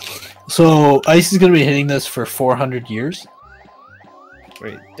 So Ice is going to be hitting this for 400 years.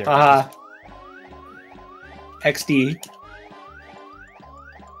 Wait, there. XD.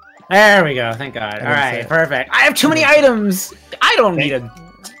 There we go. Thank God. All right, it. perfect. I have too many items. I don't need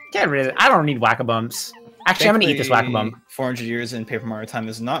get rid of it. I don't need whack-a-bumps. Actually, I'm gonna eat this whack-a-bump. 400 years in Paper Mario time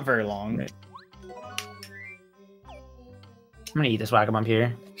is not very long. Right. I'm gonna eat this whack-a-bump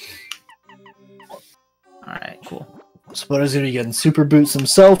here. All right, cool. Sputter's going to be getting super boots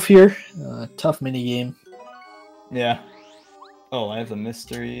himself here. Tough mini game. Yeah. Oh, I have the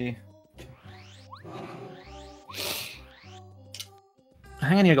mystery. I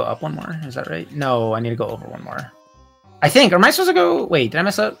think I need to go up one more. Is that right? No, I need to go over one more. I think. Or am I supposed to go? Wait, did I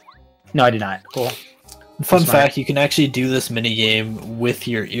mess up? No, I did not. Cool. Fun fact, you can actually do this mini game with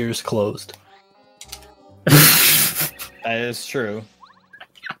your ears closed. That is true.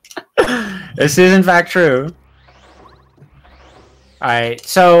 This is in fact true. Alright,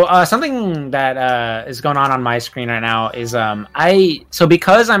 so something that is going on my screen right now is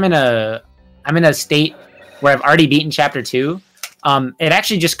because I'm in a state where I've already beaten chapter 2, it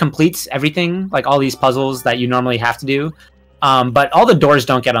actually just completes everything, like all these puzzles that you normally have to do. But all the doors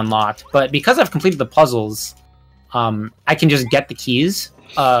don't get unlocked. But because I've completed the puzzles, I can just get the keys.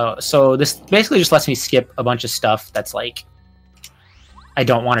 So this basically just lets me skip a bunch of stuff that's like I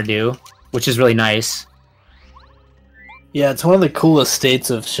don't want to do, which is really nice. Yeah, it's one of the coolest states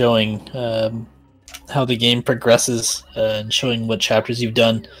of showing how the game progresses and showing what chapters you've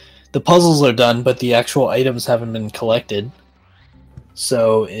done. The puzzles are done, but the actual items haven't been collected.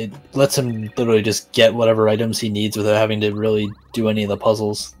 So it lets him literally just get whatever items he needs without having to really do any of the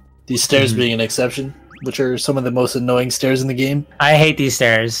puzzles. These stairs being an exception, which are some of the most annoying stairs in the game. I hate these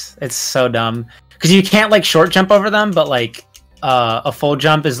stairs. It's so dumb. Because you can't like short jump over them, but like a full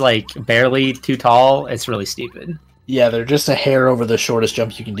jump is like barely too tall. It's really stupid. Yeah, they're just a hair over the shortest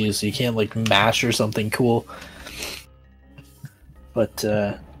jump you can do, so you can't like mash or something cool. But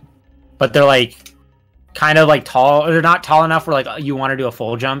they're like kind of like tall, or they're not tall enough where like you want to do a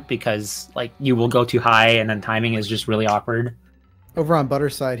full jump because like you will go too high and then timing is just really awkward. Over on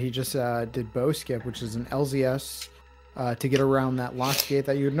Butter's side, he just did bow skip, which is an LZS to get around that lock gate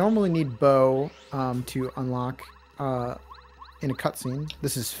that you would normally need bow to unlock in a cutscene.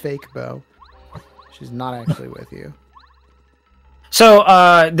 This is fake bow. She's not actually with you.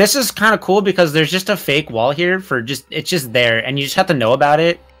 So this is kind of cool because there's just a fake wall here for it's just there, and you just have to know about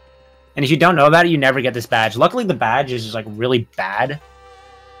it. And if you don't know about it, you never get this badge. Luckily, the badge is just like really bad,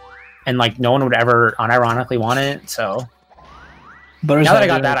 and like no one would ever unironically want it. So Butter's now that I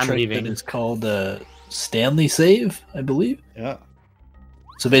got that, I'm leaving. It's called Stanley Save, I believe. Yeah.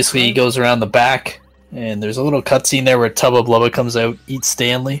 So basically, he goes around the back And there's a little cutscene there where Tubba Blubba comes out, eats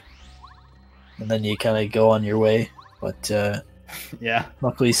Stanley, and then you kind of go on your way. But Yeah.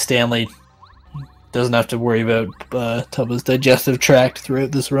 luckily Stanley doesn't have to worry about Tubba's digestive tract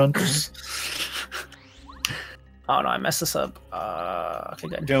throughout this run. Oh no, I messed this up. Okay,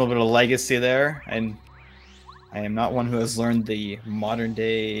 good. Doing a little bit of legacy there, and I am not one who has learned the modern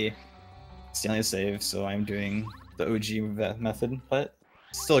day Stanley save, so I'm doing the OG method, but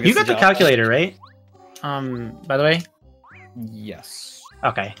still You got the calculator, right? By the way? Yes.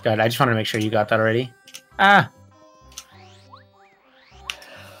 Okay, good. I just wanted to make sure you got that already. Ah!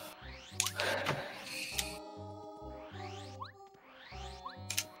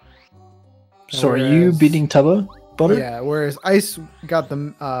 So are you Whereas- beating Tubba, Butter? Yeah, whereas Ice got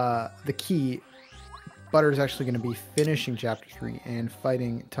the key, Butter's actually going to be finishing Chapter 3 and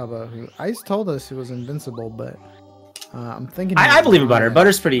fighting Tubba, who Ice told us he was invincible, but I'm thinking... I believe in Butter.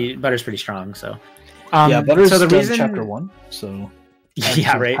 Butter's pretty strong, so... Yeah, Butter's so the done reason... Chapter 1, so...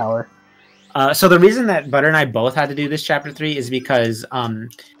 Yeah, right. Power. So the reason that Butter and I both had to do this Chapter 3 is because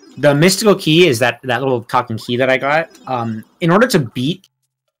the mystical key is that little talking key that I got. In order to beat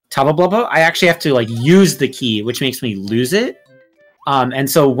Tubba Blubba, I actually have to like use the key, which makes me lose it. And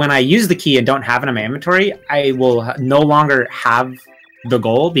so when I use the key and don't have it in my inventory, I will no longer have the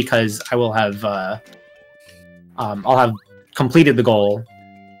goal because I will have I'll have completed the goal.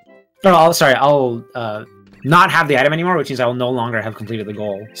 No, I'll not have the item anymore, which means I will no longer have completed the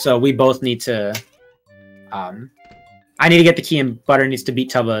goal. So we both need to I need to get the key and Butter needs to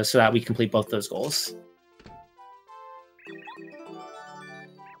beat Tubba so that we complete both those goals.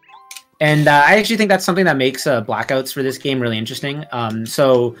 And I actually think that's something that makes blackouts for this game really interesting.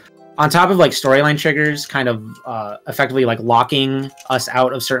 So on top of like storyline triggers kind of effectively like locking us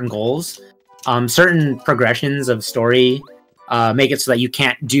out of certain goals, certain progressions of story make it so that you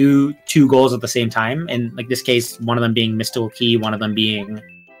can't do two goals at the same time. In like this case, one of them being Mystical Key, one of them being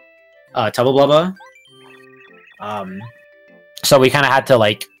Tubba Blubba. So we kind of had to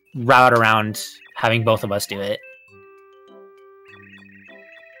like route around having both of us do it.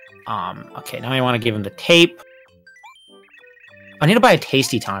 Okay, now I want to give him the tape. I need to buy a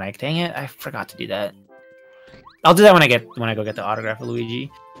tasty tonic. Dang it, I forgot to do that. I'll do that when I go get the autograph of Luigi.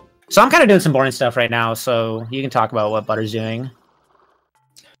 So I'm kind of doing some boring stuff right now, so you can talk about what Butter's doing.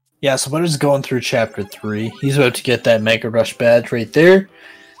 Yeah, so Butter's going through Chapter 3. He's about to get that Mega Rush badge right there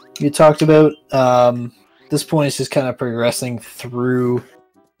you talked about. This point is just kind of progressing through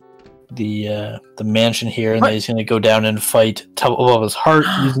the mansion here, and then he's going to go down and fight Tubba Blubba's heart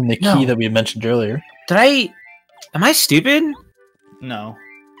using the key that we mentioned earlier. Am I stupid? No.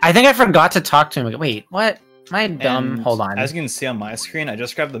 I think I forgot to talk to him. Wait, what? Am I dumb? And hold on. As you can see on my screen, I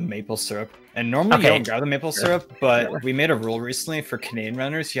just grabbed the maple syrup. And normally you don't grab the maple syrup, but we made a rule recently for Canadian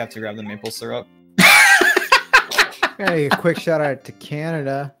runners, you have to grab the maple syrup. Hey, a quick shout out to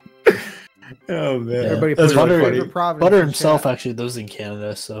Canada. Oh man, everybody That's put Butter, favorite province Butter in himself chat. actually lives in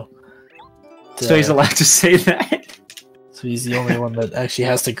Canada, so he's allowed to say that. So he's the only one that actually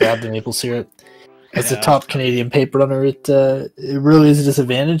has to grab the maple syrup. As the top Canadian paper runner, it really is a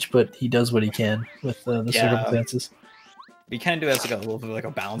disadvantage, but he does what he can with the circumstances. We kind of do it as like a little bit like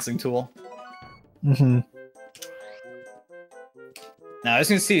a balancing tool. Mm-hmm. Now, as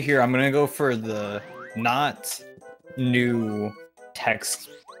you can see here, I'm gonna go for the not new text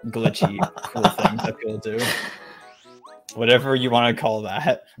glitchy cool things that people do. Whatever you want to call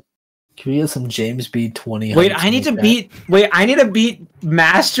that. Can we get some James B 20? Wait, I need to beat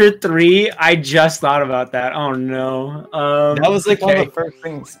Master 3. I just thought about that. Oh no. That was like one of the first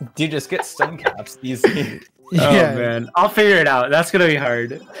things. Dude, just get stun caps easy. Yeah. Oh man, I'll figure it out. That's gonna be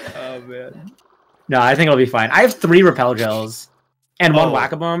hard. Oh man. No, I think it'll be fine. I have 3 repel gels and 1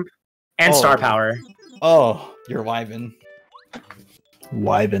 whack-a-bump and star power. Oh, you're Wyvern.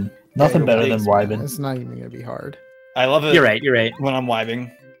 Wyvern. Nothing better than Wyvern. It's not even gonna be hard. I love it. You're right. You're right. When I'm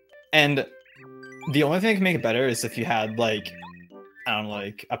Wyvern. And the only thing that can make it better is if you had like, I don't know,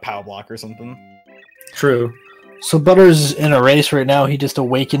 like a power block or something. True. So Butter's in a race right now. He just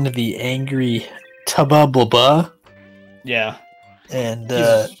awakened the angry Tubba Blubba. Yeah. And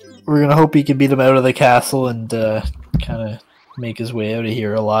we're gonna hope he can beat him out of the castle and kind of make his way out of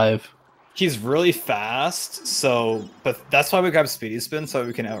here alive. He's really fast, but that's why we grab Speedy Spin so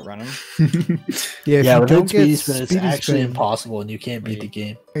we can outrun him. Yeah, without Speedy Spin, it's actually impossible, and you can't beat the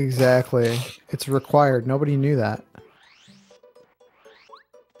game. Exactly, it's required. Nobody knew that.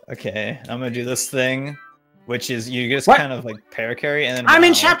 Okay, I'm gonna do this thing, which is you just kind of like paracarry, and then I'm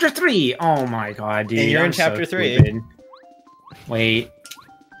in Chapter 3. Oh my god, dude! And you're in Chapter 3. Wait,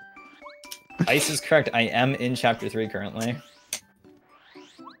 Ice is correct. I am in Chapter 3 currently.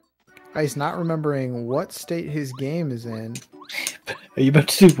 Ice not remembering what state his game is in. Are you about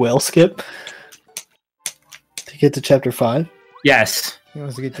to do whale skip to get to chapter 5? Yes. He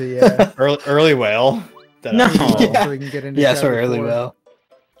wants to get to Early whale. No. so we can get into Yeah, chapter sorry, early 4. whale.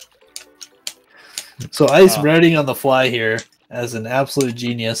 So Ice writing on the fly here as an absolute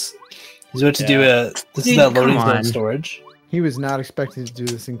genius. He's about to do a. This is that loading zone storage. He was not expecting to do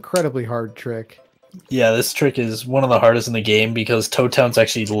this incredibly hard trick. Yeah, this trick is one of the hardest in the game because Toad Town's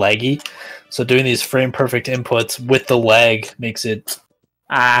actually laggy. So doing these frame perfect inputs with the lag makes it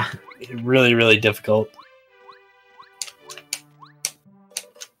really, really difficult.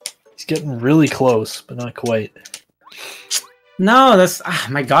 He's getting really close, but not quite. No, that's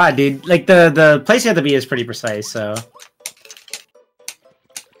my god, dude. Like the place you have to be is pretty precise. So.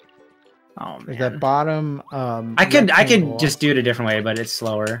 Oh man. That bottom. I could just do it a different way, but it's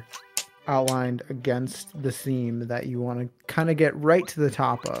slower. Outlined against the seam that you want to kind of get right to the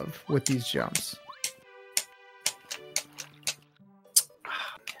top of with these jumps.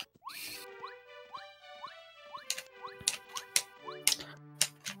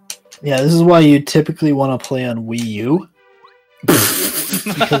 Yeah, this is why you typically want to play on Wii U.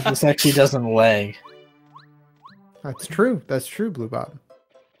 Because this actually doesn't lag. That's true. That's true, Blue Bob.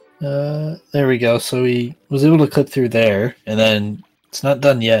 There we go. So he was able to clip through there, and then it's not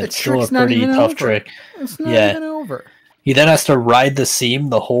done yet. It's still a pretty tough trick. It's not even over. He then has to ride the seam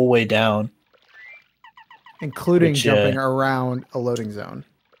the whole way down. Including jumping around a loading zone.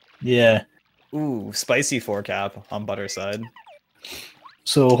 Yeah. Ooh, spicy 4-cap on butter side.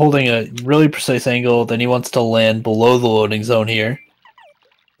 So holding a really precise angle, then he wants to land below the loading zone here.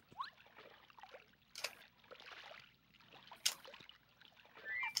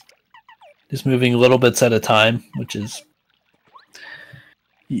 Just moving little bits at a time, which is...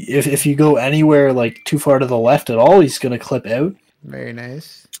 If you go anywhere like too far to the left at all, he's going to clip out. Very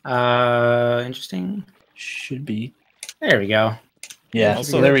nice. Interesting. Should be. There we go. Yeah,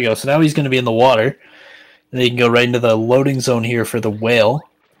 also, so there we go. So now he's going to be in the water. And then you can go right into the loading zone here for the whale.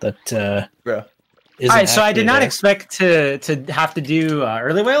 That All right, so I did not expect to have to do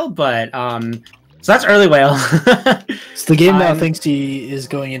early whale, but so that's early whale. So the game now thinks he is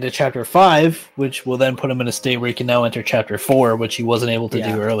going into chapter 5, which will then put him in a state where he can now enter chapter 4, which he wasn't able to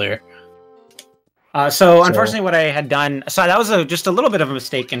do earlier. So unfortunately, what I had done, so that was just a little bit of a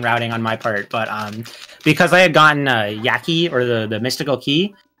mistake in routing on my part, but because I had gotten Yaki or the mystical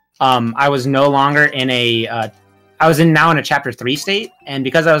key, I was no longer in a. I was now in a chapter 3 state, and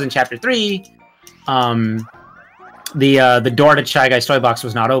because I was in chapter 3, the door to Shy Guy's toy box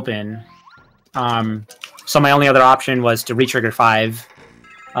was not open. So my only other option was to retrigger 5.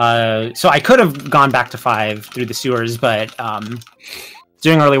 So I could have gone back to 5 through the sewers, but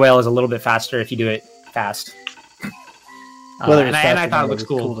doing early whale is a little bit faster if you do it fast. And I thought it looked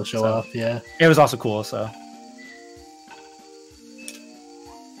cool to show off. Yeah, it was also cool. So.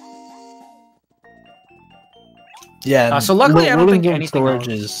 Yeah. So luckily, I don't think anything storage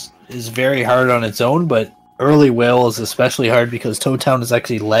is very hard on its own, but early whale is especially hard because Toad Town is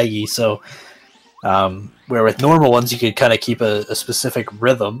actually laggy. So, where with normal ones you could kind of keep a specific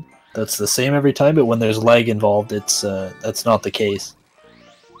rhythm that's the same every time, but when there's lag involved, it's that's not the case.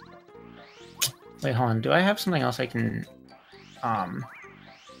 Wait, hold on. Do I have something else I can?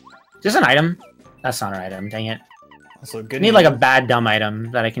 Just an item. That's not an item. Dang it. Also, good. I need like a bad dumb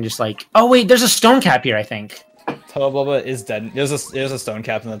item that I can just like. Oh wait, there's a stone cap here. I think. Telebubba is dead. There's a stone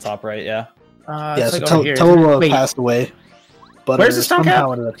cap in the top right, yeah. Yeah, so Telebubba passed away. But where's the stone cap?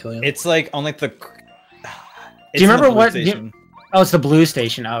 It's like on like the. Do you remember what? Oh, it's the blue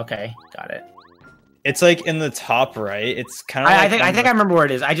station. Oh, okay, got it. It's like in the top right. It's kind of. I think I remember where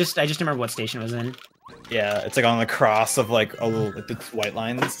it is. I just remember what station it was in. Yeah, it's like on the cross of like a little like the white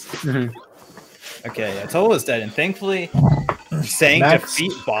lines. Okay, yeah, Telebubba's dead, and thankfully, saying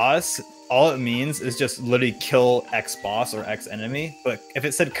defeat boss. All it means is just literally kill X boss or X enemy. But if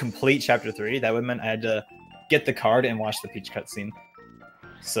it said complete chapter 3, that would mean I had to get the card and watch the Peach cutscene.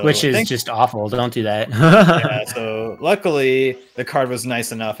 So which is just awful. Don't do that. Yeah. So luckily the card was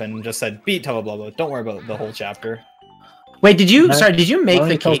nice enough and just said beat Telebubba. Don't worry about the whole chapter. Wait, did you make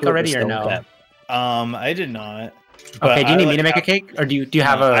the cake already or no? I did not. Okay. Do you need me to make a cake, or do you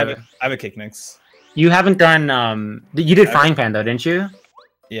have I have a cake mix. You haven't done. You did frying pan though, didn't you?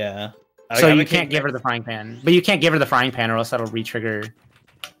 Yeah. So you can't give her the frying pan, but you can't give her the frying pan, or else that'll re-trigger.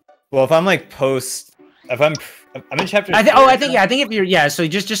 Well, if I'm like if I'm in chapter. I think if you're so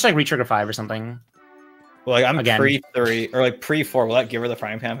just like re-trigger 5 or something. Well, like I'm pre-3 or like pre-4. Will that give her the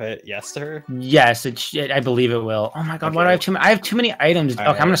frying pan? Hit yes to her. Yes, I believe it will. Oh my god, why do I have too many? I have too many items. Okay,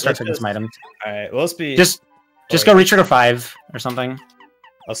 I'm gonna start taking some items. All right, well let's be just go re-trigger 5 or something.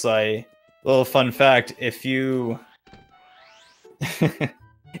 Also, little fun fact: if you,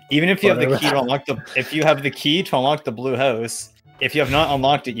 even if you have the key to unlock if you have the key to unlock the blue house, if you have not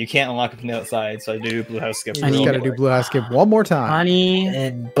unlocked it, you can't unlock it from the outside. So I do blue house skip. And you gotta do blue house skip one more time. Honey.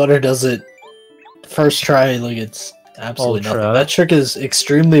 And Butter does it first try, like it's absolutely Ultra. nothing. That trick is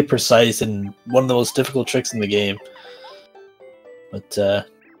extremely precise and one of the most difficult tricks in the game. But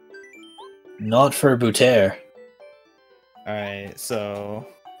not for Bouter. All right, so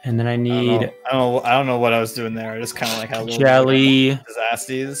And then I need I don't know what I was doing there. I just kind of like had a little jelly.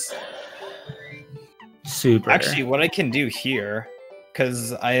 disasties. Super. Actually, what I can do here,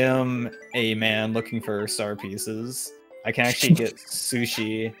 because I am a man looking for star pieces, I can actually get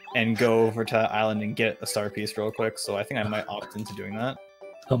sushi and go over to that island and get a star piece real quick. So I think I might opt into doing that.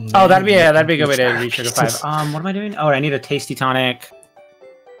 Oh, that'd be a good way to reach Sugar 5. What am I doing? Oh, I need a tasty tonic.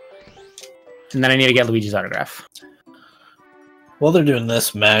 And then I need to get Luigi's autograph. While they're doing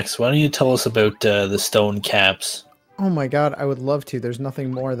this, Max, why don't you tell us about the stone caps? Oh my god, I would love to. There's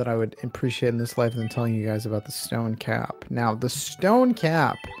nothing more that I would appreciate in this life than telling you guys about the stone cap. Now, the stone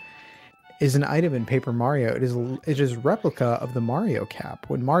cap is an item in Paper Mario. It is replica of the Mario cap.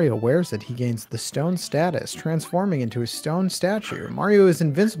 When Mario wears it, he gains the stone status, transforming into a stone statue. Mario is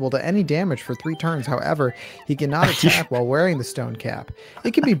invincible to any damage for 3 turns. However, he cannot attack while wearing the stone cap.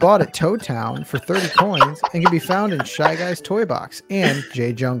 It can be bought at Toad Town for 30 coins and can be found in Shy Guy's Toy Box and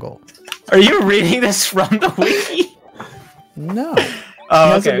J Jungle. Are you reading this from the wiki? No.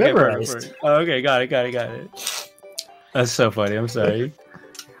 Oh, has it okay. memorized. Perfect. Oh, okay, got it. That's so funny. I'm sorry.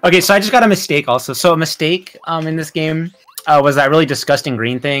 Okay, so I just got a mistake also. So a mistake in this game was that really disgusting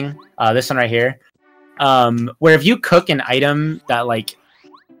green thing. This one right here. Where if you cook an item that like...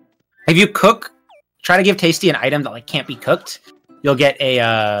 If you try to give Tasty an item that like can't be cooked, you'll get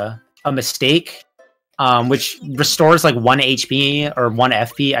a mistake, which restores like 1 HP or 1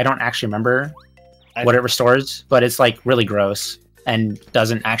 FP. I don't actually remember what it restores, but it's like really gross and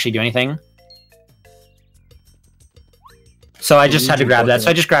doesn't actually do anything. So I just had to grab that.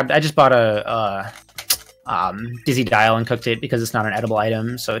 So I just bought a Dizzy Dial and cooked it because it's not an edible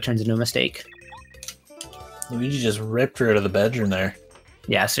item, so it turns into a mistake. Luigi just ripped her out of the bedroom there.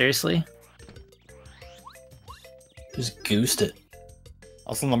 Yeah, seriously. Just goosed it.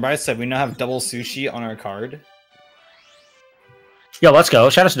 Also, on the bright side, we now have double sushi on our card. Yo, let's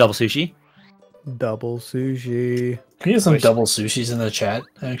go. Shout out to Double Sushi. Double sushi. Can you get some double sushis in the chat,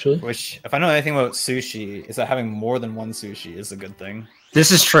 actually? Which, if I know anything about sushi, is that having more than one sushi is a good thing.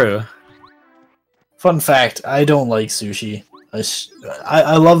 This is true. Fun fact, I don't like sushi.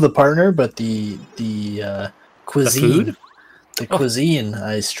 I love the partner, but the cuisine, the cuisine,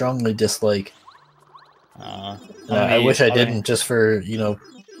 I strongly dislike. I wish I didn't, just for, you know,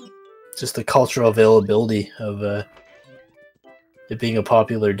 just the cultural availability of it being a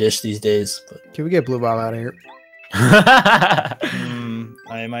popular dish these days. But Can we get Blue Bob out of here? I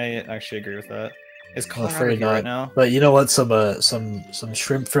might actually agree with that. It's I'm cold afraid not. right now. But you know what? Some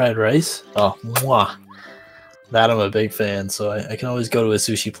shrimp fried rice. Oh, mwah. That I'm a big fan. So I can always go to a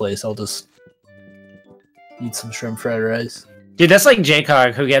sushi place. I'll just eat some shrimp fried rice. Dude, that's like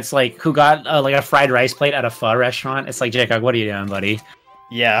J-Cog who got like a fried rice plate at a pho restaurant. It's like, J-Cog, what are you doing, buddy?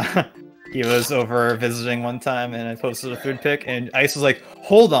 Yeah. He was over visiting one time, and I posted a food pic, and Ice was like,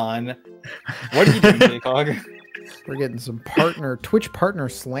 "Hold on, what are you doing, J-Cog?" We're getting some Twitch partner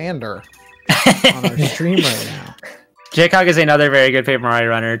slander on our stream right now. J-Cog is another very good Paper Mario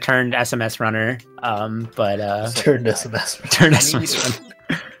runner, turned SMS runner. But Turned SMS runner. Turned SMS runner.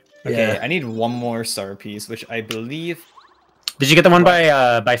 Okay, Yeah. I need one more star piece, which I believe. Did you get the one by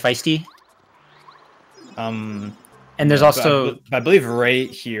Feisty? And there's also, I believe right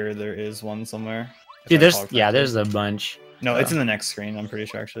here there is one somewhere. dude, there's a bunch. No, it's in the next screen. I'm pretty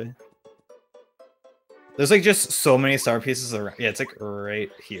sure actually. There's like just so many star pieces around. Yeah, it's like right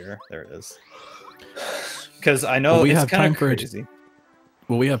here. There it is. Because I know it's kind of crazy.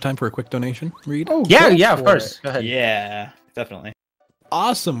 Will we have time for a quick donation, Reed? Oh, Yeah, of course. Go ahead. Yeah, definitely.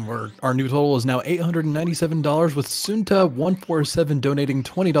 Awesome. Our new total is now $897 with Sunta147 donating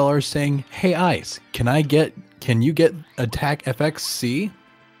 $20 saying, "Hey Ice, can you get Attack FXC?"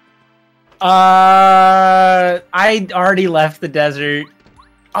 I already left the desert.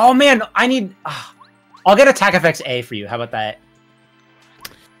 Oh man, I'll get Attack FX A for you. How about that?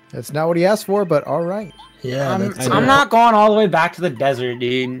 That's not what he asked for, but all right. Yeah, I'm not going all the way back to the desert,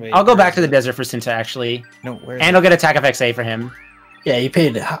 dude. Wait, I'll go where back is to the it? desert for Sinta actually, No, where? and I'll get Attack FX A for him. Yeah, you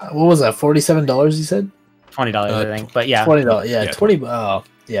paid, what was that, $47 you said? $20, I think. But yeah, $20, yeah, Yeah. 20, oh,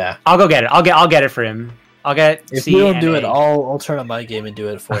 yeah. I'll go get it. I'll get it for him. I'll get. If C you don't and do A. it, I'll turn on my game and do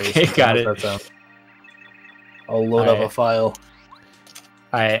it for you. Okay, got it. I'll load up a file.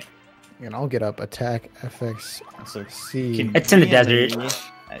 Alright. And I'll get up attack FX So C It's in the desert.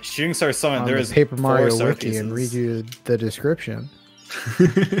 At Shooting Star Summit, on there the is Paper 4 Mario star wiki and read pieces. you the description.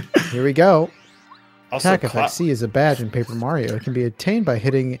 Here we go. Also, Attack FX C is a badge in Paper Mario. It can be obtained by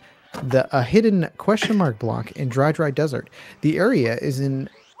hitting a hidden question mark block in Dry Desert. The area is in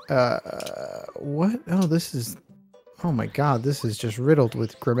what? Oh, this is. Oh my God! This is just riddled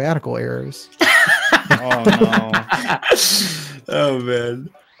with grammatical errors. Oh no. Oh man.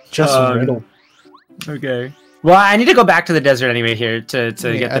 Just riddle. Okay. Well, I need to go back to the desert anyway here to get the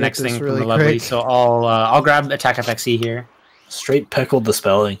edit next this thing really from the lovely. quick. So I'll grab attack FXC here. Straight peckled the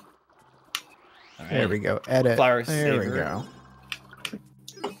spelling. There we go. Edit. Flower there we saver. go.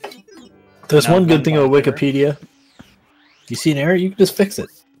 There's Now one good one thing about blocker. Wikipedia. You see an error, you can just fix it.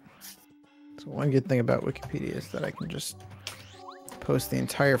 So one good thing about Wikipedia is that I can just post the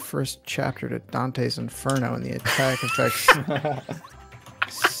entire first chapter to Dante's Inferno in the Attack Effects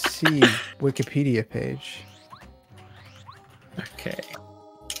C Wikipedia page. Okay.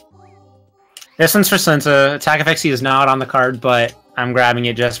 This one's for Slinta. Attack FXC is not on the card, but I'm grabbing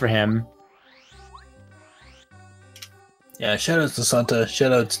it just for him. Yeah, shoutouts to Santa,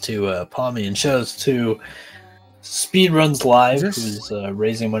 shoutouts to Palmy, and shoutouts to Speedruns Live, Is who's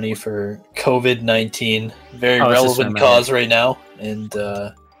raising money for COVID-19. Very Oh, it's just relevant my cause right now, and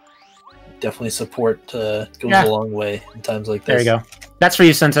definitely support goes Yeah. a long way in times like There this. you go. That's for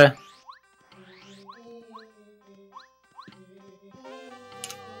you, Slinta.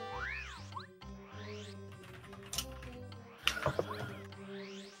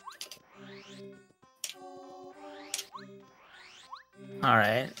 All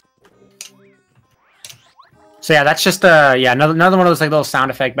right. So yeah, that's just another one of those like little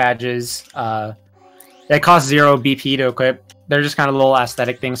sound effect badges. They cost 0 BP to equip. They're just kind of little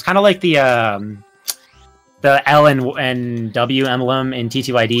aesthetic things, kind of like the L and W emblem in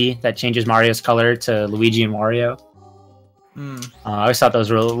TTYD that changes Mario's color to Luigi and Wario. I always thought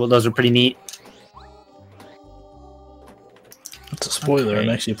those were pretty neat. It's a spoiler. Okay. I'm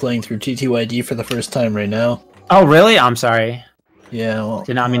actually playing through TTYD for the first time right now. Oh really? I'm sorry. Yeah, well,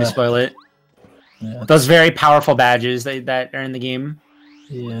 Did not mean to spoil it. yeah, Those very powerful badges that are in the game.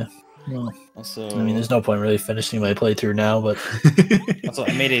 yeah. Well, Also, I mean, there's no point really finishing my playthrough now, but also,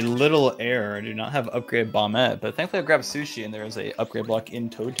 I made a little error. I do not have upgrade bombette, but thankfully I grabbed sushi and there is a upgrade block in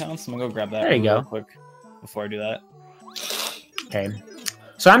Toad Town, so I'm gonna go grab that There you real go. quick before I do that. Okay.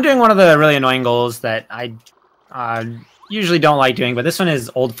 So I'm doing one of the really annoying goals that I usually don't like doing, but this one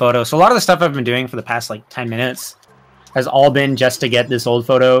is old photo. So a lot of the stuff I've been doing for the past like 10 minutes has all been just to get this old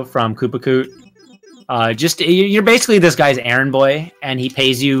photo from Koopa Koot. You're basically this guy's errand boy, and he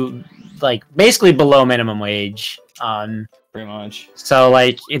pays you like basically below minimum wage. Pretty much. So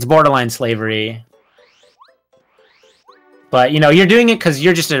like it's borderline slavery. But you know, you're doing it because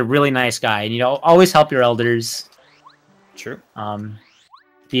you're just a really nice guy, and you know, always help your elders. True.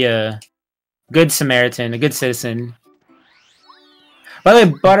 Be a good Samaritan, a good citizen. By the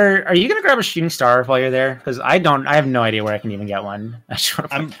way, Butter, are you gonna grab a shooting star while you're there? Because I have no idea where I can even get one. I just want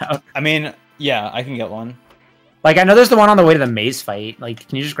to find out. I mean, yeah, I can get one. Like, I know there's the one on the way to the maze fight. Like,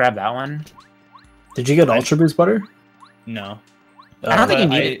 can you just grab that one? did you get Ultra Boost Butter? No. I don't think you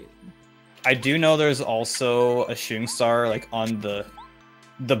But need it. I do know there's also a shooting star like on the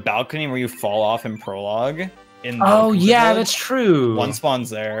balcony where you fall off in prologue. In the Oh Koopa yeah, Village. that's true. One spawns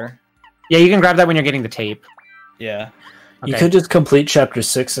there. Yeah, you can grab that when you're getting the tape. Yeah. You Okay. could just complete Chapter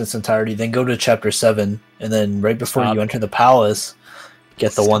 6 in its entirety, then go to Chapter 7, and then right before Stop. you enter the palace,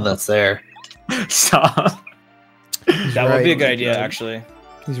 get the one that's there. Stop. That would be a right. good idea, actually.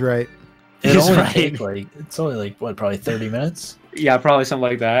 He's right. It He's only right. take, like, it's only like, what, probably 30 minutes? Yeah, probably something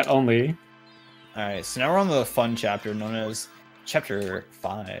like that. Only. Alright, so now we're on the fun chapter known as Chapter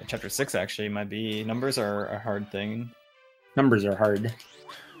 5. Chapter 6 actually might be. Numbers are a hard thing. Numbers are hard.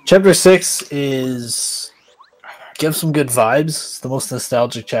 Chapter 6 is... Give some good vibes. It's the most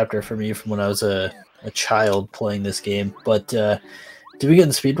nostalgic chapter for me from when I was a child playing this game. But do we get in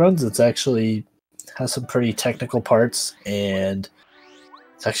speedruns? It's actually has some pretty technical parts, and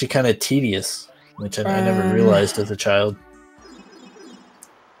it's actually kind of tedious, which I never realized as a child.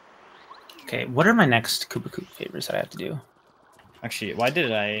 Okay, what are my next Koopa Koop favors that I have to do? Actually, why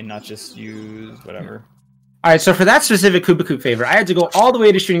did I not just use whatever? All right, so for that specific Koopa Koop favor, I had to go all the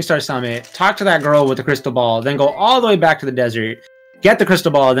way to Shooting Star Summit, talk to that girl with the crystal ball, then go all the way back to the desert, get the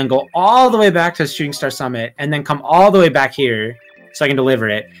crystal ball, then go all the way back to Shooting Star Summit, and then come all the way back here so I can deliver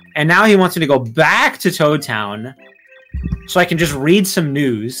it. And now he wants me to go back to Toad Town so I can just read some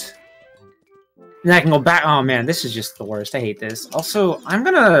news. And I can go back. Oh man, this is just the worst. I hate this. Also, I'm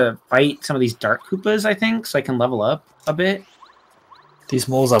gonna fight some of these Dark Koopas, I think, so I can level up a bit. These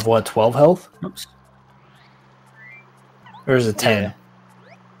moles have what, 12 health? Oops. Or is it 10?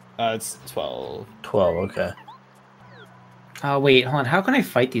 Yeah. It's 12. 12, okay. Wait, hold on. How can I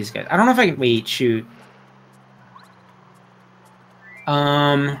fight these guys? I don't know if I can. Wait, shoot.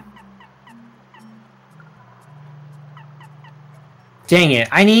 Dang it!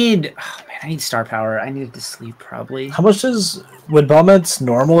 I need. Oh man, I need star power. I needed to sleep probably. How much would Bombad's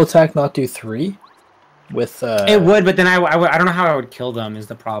normal attack not do 3? With It would, but then I don't know how I would kill them. Is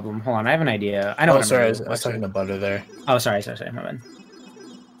the problem? Hold on, I have an idea. I know. Oh, sorry, I was talking to Butter there. Oh, sorry. My bad.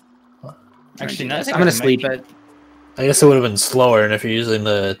 Actually, I'm gonna sleep. But I guess it would have been slower, and if you're using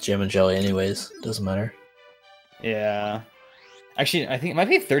the gem and jelly anyways, doesn't matter. yeah. Actually, I think it might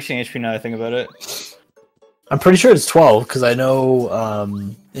be 13 HP now that I think about it. I'm pretty sure it's 12 because I know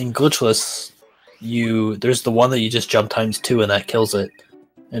in glitchless there's the one that you just jump times 2 and that kills it.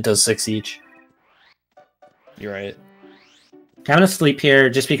 And it does 6 each. You're right. I'm gonna sleep here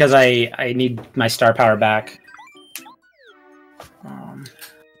just because I need my star power back.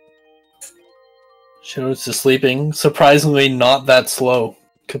 Shows to sleeping. Surprisingly not that slow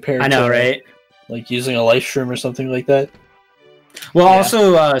compared I know, to right? like using a life stream or something like that. Well, Yeah.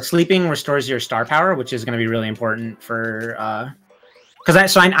 also sleeping restores your star power, which is going to be really important for because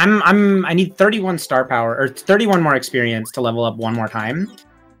I need 31 star power or 31 more experience to level up one more time,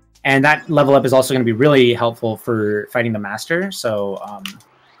 and that level up is also going to be really helpful for fighting the master. So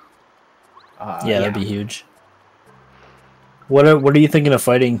Yeah, that'd be huge. What are you thinking of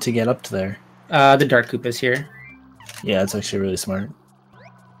fighting to get up to there? the Dark Koopas here. Yeah, that's actually really smart.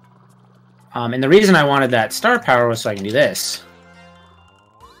 And the reason I wanted that star power was so I can do this.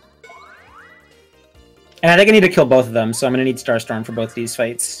 And I think I need to kill both of them, so I'm going to need Starstorm for both of these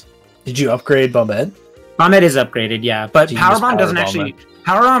fights. Did you upgrade Bombad? Bombad is upgraded, yeah, but So you Power use Bomb doesn't Power actually.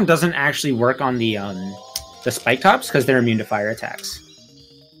 Power Bomb doesn't actually work on the spike tops because they're immune to fire attacks.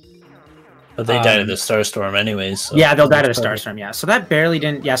 But they died of the Starstorm anyways. So Yeah, they'll die to the Perfect. Starstorm. Yeah, so that barely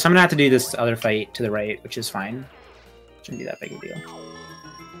didn't. Yeah, so I'm gonna have to do this other fight to the right, which is fine. Shouldn't be that big a deal.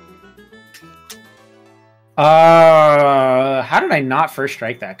 How did I not first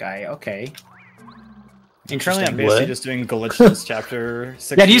strike that guy? Okay. Currently, I'm Interesting. basically What? just doing glitchless chapter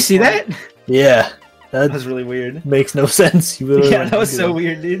 6. Yeah, do you see that? Yeah, that That was really weird. makes no sense. You literally Yeah, went that was into so it.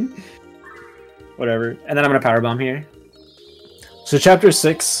 weird, dude. Whatever. And then I'm gonna power bomb here. So chapter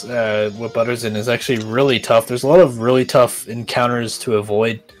 6, what Butter's in, is actually really tough. There's a lot of really tough encounters to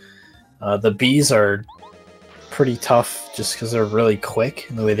avoid. The bees are pretty tough just because they're really quick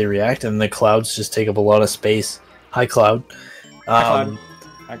in the way they react, and the clouds just take up a lot of space. Hi, Cloud.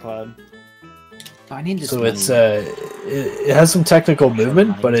 Hi, Cloud. Oh, I need this. So it's it has some technical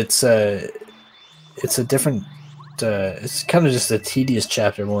movement, but it's a different. It's kind of just a tedious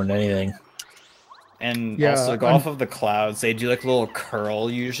chapter more than anything. And Yeah, also, go off of the clouds. They do like a little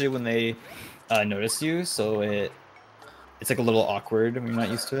curl usually when they notice you, so it's like a little awkward when you're not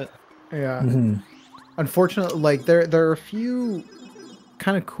used to it. Yeah. Mm-hmm. Unfortunately, like there are a few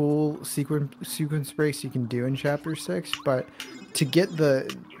kind of cool sequence breaks you can do in chapter 6, but to get the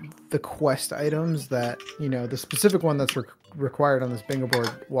quest items that, you know, the specific one that's required on this bingo board,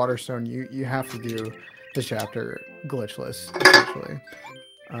 Waterstone, you have to do the chapter glitchless, essentially.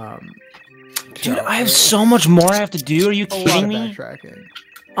 Dude, I have so much more I have to do. Are you A lot kidding of me? backtracking.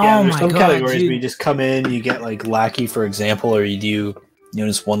 Oh my some god, categories dude. where you just come in, you get like lackey, for example, or you do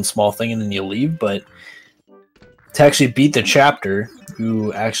just one small thing and then you leave. But to actually beat the chapter,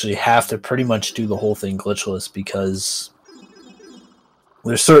 you actually have to pretty much do the whole thing glitchless, because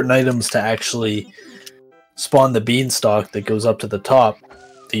there's certain items to actually spawn the beanstalk that goes up to the top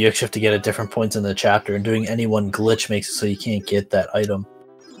that you actually have to get at different points in the chapter, and doing any one glitch makes it so you can't get that item.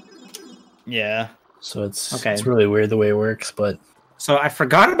 Yeah. So it's Okay. it's really weird the way it works, but So I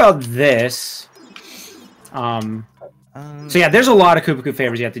forgot about this. So yeah, there's a lot of Koopa Koop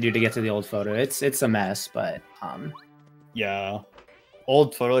favors you have to do to get to the old photo. It's a mess, but Yeah.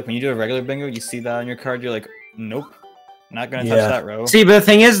 Old photo, like when you do a regular bingo, you see that on your card, you're like, nope, not gonna Yeah. touch that row. see, but the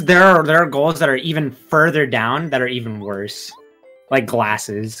thing is, there are goals that are even further down that are even worse, like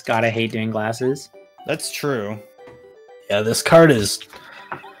glasses. God, I hate doing glasses. That's true. yeah, this card is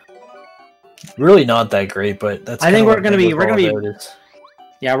really not that great, but that's. I think kinda we're what gonna be- Bingo's we're gonna all be- about is-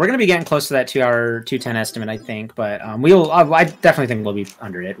 Yeah, we're gonna be getting close to that 2-hour 210 estimate, I think. But I definitely think we'll be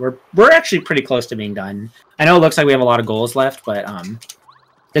under it. We're actually pretty close to being done. I know it looks like we have a lot of goals left, but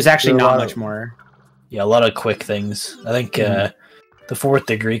there's actually There are a not lot much of- more. Yeah, a lot of quick things. I think Mhm. the fourth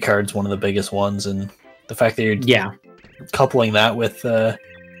degree card's one of the biggest ones, and the fact that you're Yeah, coupling that with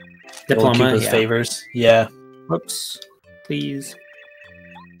diploma. Keeper's Yeah. favors. Yeah, Whoops, please.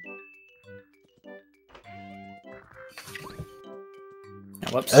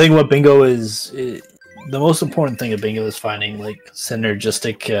 Whoops. I think what bingo is the most important thing of bingo is finding like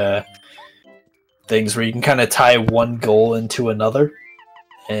synergistic things where you can kind of tie one goal into another,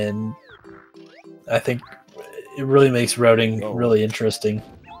 and I think it really makes routing really interesting.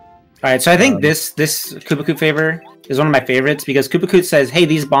 All right, so I think this Koopa Koop favor is one of my favorites because Koopa Koop says, "Hey,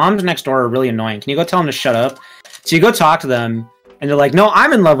 these bombs next door are really annoying. Can you go tell them to shut up?" So you go talk to them, and they're like, "No,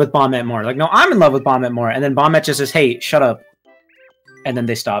 I'm in love with Bombette more." Like, "No, I'm in love with Bombette more." And then Bombette just says, "Hey, shut up," and then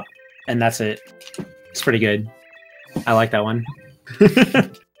they stop, and that's it. It's pretty good. I like that one.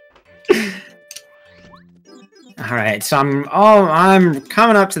 All right, so I'm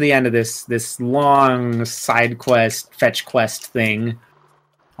coming up to the end of this long side quest, fetch quest thing.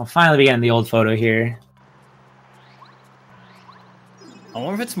 I'll finally be getting the old photo here. I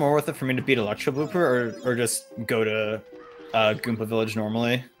wonder if it's more worth it for me to beat Electro Blooper or just go to Goomba Village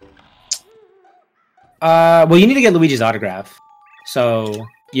normally. Well, you need to get Luigi's autograph, so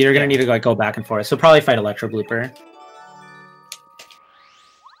you're gonna need to like go back and forth. So probably fight Electro Blooper.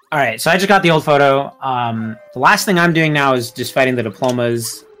 All right, so I just got the old photo. The last thing I'm doing now is just fighting the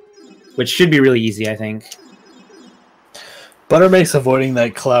diplomas, which should be really easy, I think. Butter makes avoiding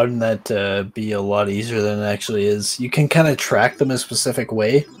that cloud and that be a lot easier than it actually is. You can kind of track them a specific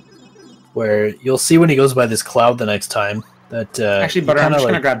way, where you'll see when he goes by this cloud the next time that actually, Butter, I'm just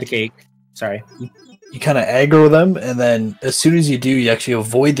gonna grab the cake. Sorry. You kind of aggro them, and then as soon as you do, you actually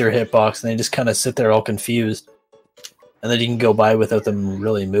avoid their hitbox, and they just kind of sit there all confused. And then you can go by without them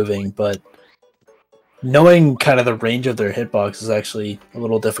really moving, but knowing kind of the range of their hitbox is actually a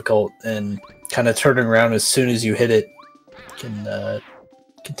little difficult, and kind of turning around as soon as you hit it can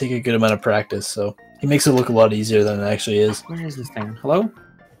take a good amount of practice. So he makes it look a lot easier than it actually is. Where is this thing? Hello?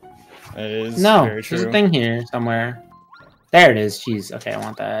 It is No, very true. there's a thing here somewhere. There it is. Jeez. Okay, I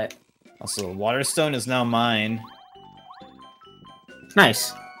want that. Also, Waterstone is now mine.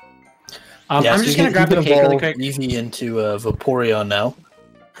 Nice. Yeah, I'm so just you gonna grab the can cake really evolve quick. Eevee into Vaporeon now,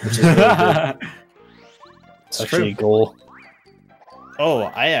 which is really good. It's actually a goal.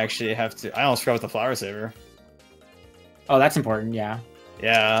 Oh, I actually have to. I almost forgot about the Flower Saver. Oh, that's important. Yeah.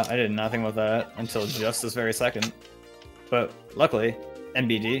 Yeah, I did nothing with that until just this very second. But luckily,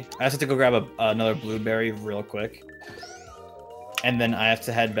 NBD. I just have to go grab another blueberry real quick. And then I have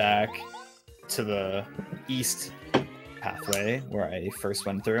to head back to the east pathway where I first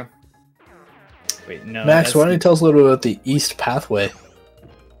went through. Wait, no. Max, why don't you tell us a little bit about the east pathway?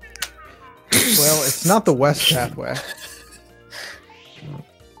 Well, it's not the west pathway.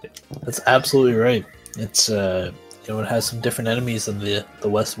 That's absolutely right. It's it has some different enemies than the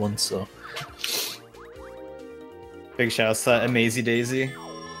west one, so. Big shout out to that Amazy Daisy.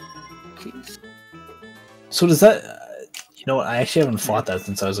 So does that? You know what? I actually haven't fought that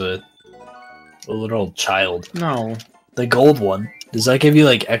since I was a little child. No. The gold one. Does that give you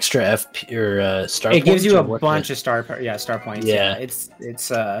like extra FP or star points? It gives you a or what? bunch of star points. Yeah.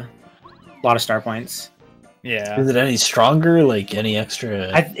 It's a lot of star points. Yeah. Is it any stronger? Like any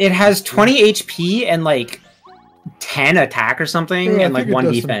extra? It has 20 HP and like 10 attack or something, Yeah, and like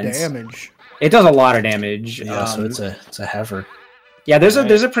 1 defense. Damage. It does a lot of damage. Yeah, so it's a heifer. Yeah, there's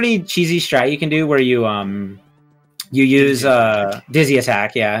a pretty cheesy strat you can do where you use dizzy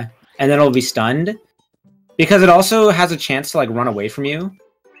attack, yeah, and then it'll be stunned because it also has a chance to like run away from you.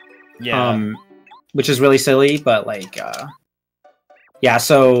 Yeah. Which is really silly, but like yeah,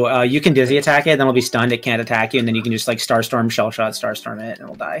 so you can dizzy attack it, then it'll be stunned, it can't attack you, and then you can just like Starstorm, Shell Shot, Starstorm it, and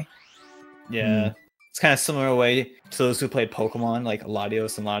it'll die. Yeah. It's kind of similar way to those who played Pokemon, like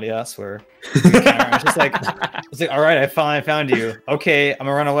Latios and Latias, where it's just like, all right, I finally found you. Okay, I'm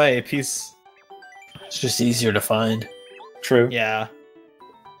gonna run away. Peace. It's just easier to find. True. Yeah.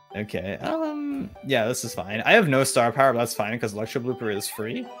 Okay. Yeah, this is fine. I have no star power, but that's fine because Electro Blooper is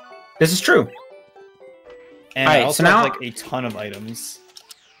free. This is true. And I Alright, also so have now- like a ton of items.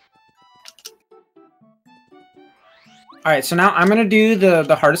 All right, so now I'm gonna do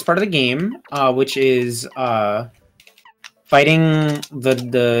the hardest part of the game, which is fighting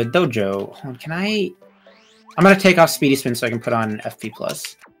the dojo. Hold on, can I? I'm gonna take off Speedy Spin so I can put on FP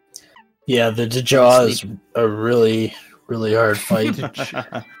plus. Yeah, the Jaw is a really, really hard fight.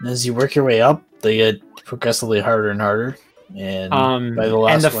 And as you work your way up, they get progressively harder and harder. And by the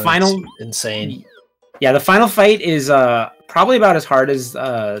last and the one, final it's insane. Yeah, the final fight is probably about as hard as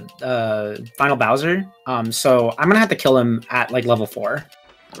Final Bowser. So I'm gonna have to kill him at like level 4.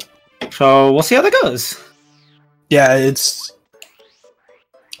 So we'll see how that goes. Yeah, it's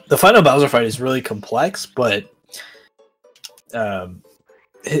the final Bowser fight is really complex, but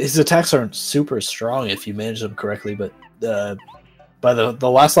his attacks aren't super strong if you manage them correctly. But by the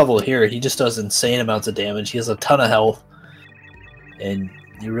last level here, he just does insane amounts of damage. He has a ton of health, and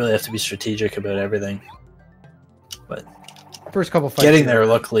you really have to be strategic about everything. But First couple fights, getting there,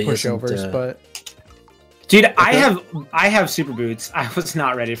 luckily, pushovers, isn't. but Dude, I have super boots. I was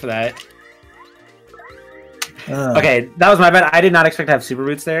not ready for that. Okay, that was my bad. I did not expect to have super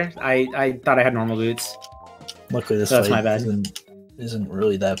boots there. I thought I had normal boots. Luckily, this So that's fight my bad. isn't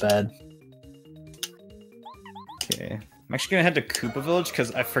really that bad. Okay. I'm actually gonna head to Koopa Village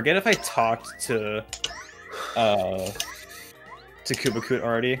because I forget if I talked to Koopa Koot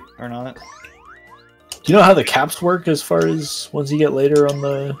already or not. Do you know how the caps work as far as once you get later on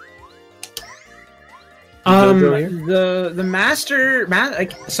the? The master,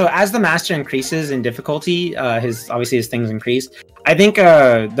 so as the master increases in difficulty, his things increase. I think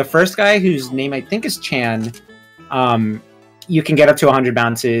the first guy, whose name I think is Chan, you can get up to 100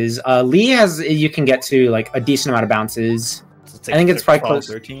 bounces. Lee you can get to like a decent amount of bounces. So I think it's probably 12, close.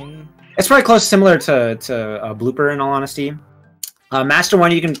 13. It's probably close, similar to Blooper in all honesty. Master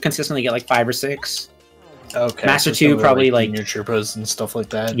 1, you can consistently get like 5 or 6. Okay. Master 2 probably like your Chirpas and stuff like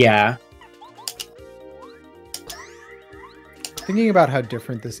that. yeah. thinking about how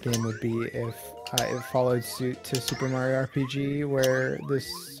different this game would be if it followed suit to Super Mario RPG, where this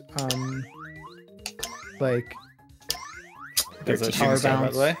like There's a power shooting star, by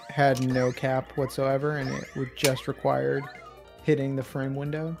bounce the way. had no cap whatsoever, and it would just required hitting the frame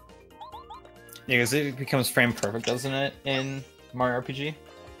window. Yeah, because it becomes frame perfect, doesn't it, in Mario RPG?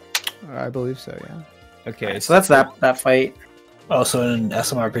 I believe so, yeah. Okay, So that's that fight. Also in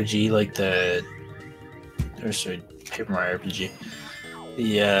SMRPG, like Paper Mario RPG,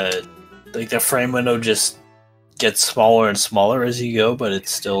 the frame window just gets smaller and smaller as you go, but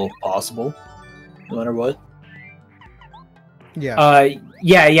it's still possible, no matter what. Yeah.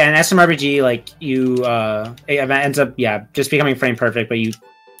 Yeah. In SMRPG, like you, it ends up just becoming frame perfect, but you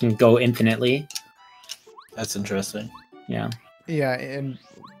can go infinitely. That's interesting. Yeah. Yeah, and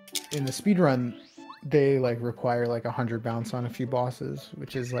in the speedrun, they like require like 100 bounce on a few bosses,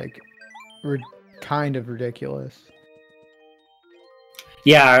 which is like kind of ridiculous.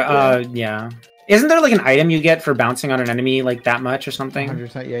 Yeah. Isn't there like an item you get for bouncing on an enemy like that much or something?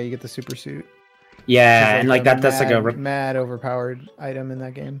 100%, yeah, you get the super suit. Yeah, It's and like that's like a mad overpowered item in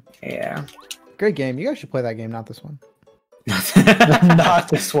that game. yeah. Great game. You guys should play that game, not this one. Not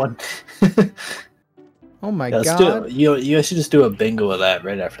this one. Oh my Let's god. do it. You guys should just do a bingo of that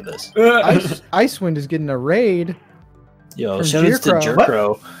right after this. Icewind is getting a raid Yo, From shout out to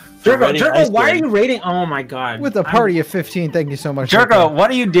Jerkro. Jerkro. Jerko, why are you raiding? Oh my god. with a party of 15. Thank you so much. Jerko,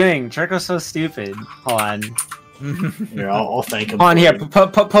 what are you doing? Jerko's so stupid. Hold on. Here, I'll thank him. Hold on for here.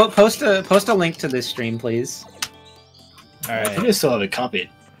 it. Post a link to this stream, please. I think I still have it copied.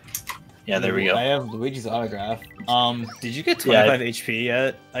 Yeah, there we go. I have Luigi's autograph. Did you get 25 HP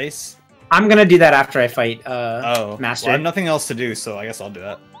yet, Ice? I'm gonna do that after I fight Oh, Master. Well, I have nothing else to do, so I guess I'll do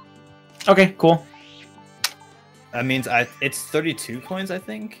that. Okay, cool. That means it's 32 coins, I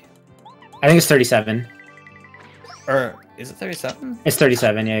think. I think it's 37. Or is it 37? It's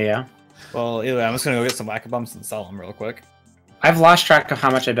 37. Yeah. Well, either way, I'm just gonna go get some whack-a-bumps and sell them real quick. I've lost track of how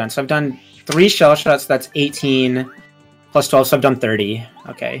much I've done. So I've done 3 shell shots. That's 18 plus 12. So I've done 30.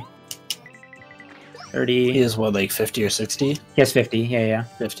 Okay. 30. He is what, like 50 or 60? He has 50. Yeah.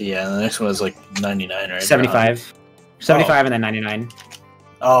 50, yeah. And the next one is like 99, right? 75. 75 and then 99.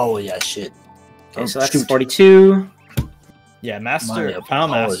 Oh, yeah, shit. Okay, Oh, so that's shoot. 42. Yeah, My Final Master is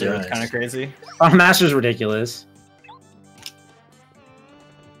apologize. kind of crazy. Oh, Master's ridiculous.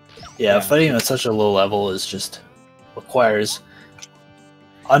 Yeah, Yeah. fighting at such a low level is just requires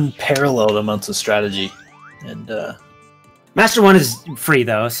unparalleled amounts of strategy. And Master 1 is free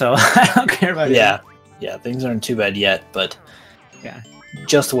though, so I don't care about it. yeah, things aren't too bad yet, but Yeah.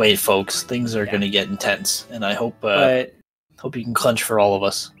 just wait, folks. Things are Yeah. going to get intense, and I hope But hope you can clench for all of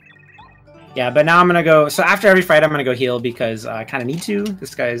us. yeah, but now I'm gonna go. So after every fight, I'm gonna go heal because I kind of need to.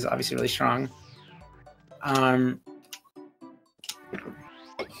 This guy is obviously really strong.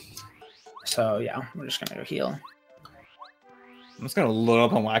 So yeah, we're just gonna go heal. I'm just gonna load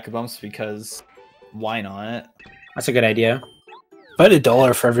up on whack-a-bumps because why not? That's a good idea. If I had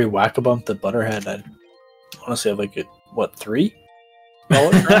 $1 for every whack-a-bump that Butter had, I'd honestly have like $3?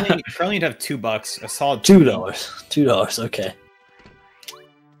 Currently, you'd have $2. A solid $2. $2. Okay.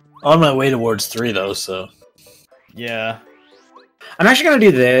 On my way towards 3 though, so Yeah. I'm actually gonna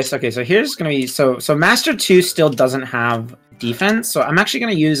do this. Okay, so here's gonna be so Master 2 still doesn't have defense, so I'm actually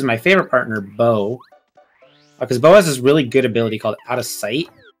gonna use my favorite partner, Bo, because Bo has this really good ability called Out of Sight.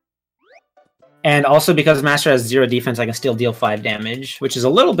 And also because Master has 0 defense, I can still deal 5 damage, which is a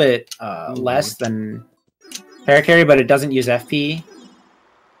little bit less than Paracarry, but it doesn't use FP.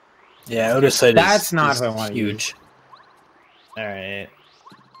 yeah, Otis said That's not what I want to huge. All right.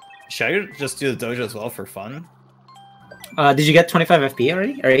 Should I just do the dojo as well for fun? Did you get 25 FP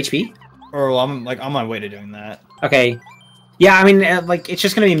already or HP? Or well, I'm like on my way to doing that. Okay. Yeah, I mean, like it's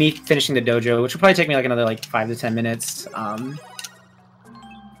just gonna be me finishing the dojo, which will probably take me like another like 5 to 10 minutes. I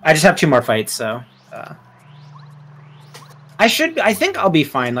just have 2 more fights, so I think I'll be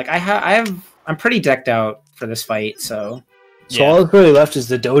fine. Like I'm pretty decked out for this fight, so. So all that's really left is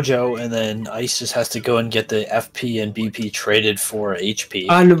the dojo, and then Ice just has to go and get the FP and BP traded for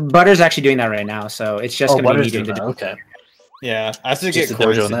HP. Butter's actually doing that right now, so it's just gonna be me doing the dojo. Okay. Yeah, I have to Just get the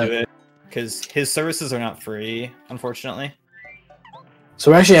Corey dojo to on do that. it because his services are not free, unfortunately.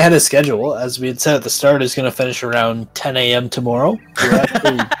 So we're actually ahead of schedule. As we had said at the start, it's going to finish around 10 a.m. tomorrow.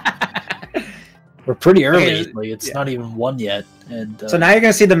 We're pretty early. Okay, like it's not even 1 yet. And so now you're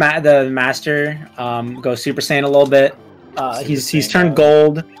gonna see the master go Super Saiyan a little bit. He's turned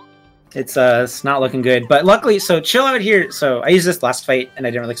gold. It's not looking good, but luckily, so Chill Out here. So I used this last fight and I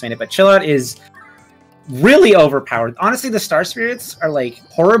didn't really explain it, but Chill Out is really overpowered. Honestly, the Star Spirits are like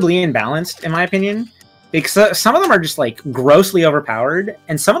horribly imbalanced in my opinion, because some of them are just like grossly overpowered,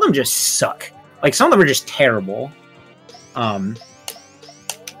 and some of them just suck. Like some of them are just terrible.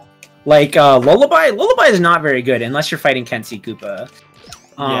 Lullaby is not very good unless you're fighting Kenshi Koopa.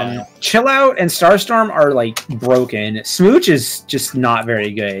 Chill Out and Starstorm are like broken. Smooch is just not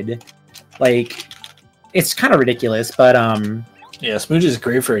very good. Like it's kind of ridiculous, but yeah, Smooch is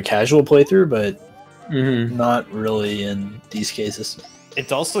great for a casual playthrough, but not really in these cases.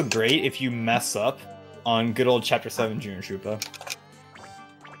 It's also great if you mess up on good old Chapter 7 Junior Troopa.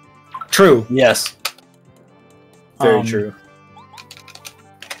 True. Yes. Very true.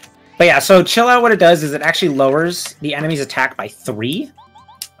 But yeah, so Chill Out, what it does is it actually lowers the enemy's attack by 3,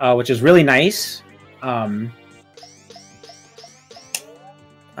 which is really nice. Am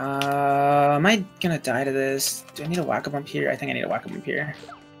I gonna die to this? Do I need a whack-a-bump here? I think I need a whack-a-bump here.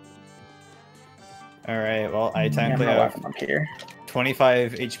 Alright, well, I technically Yeah, have whack-a-bump here.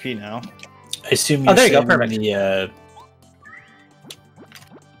 25 HP now. I assume Oh, there you go, perfect.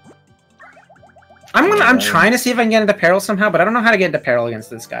 I'm trying to see if I can get into peril somehow, but I don't know how to get into peril against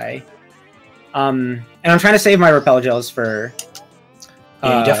this guy. And I'm trying to save my repel gels for.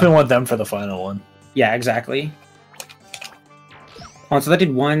 Yeah, you definitely want them for the final one. Yeah, exactly. Oh, so that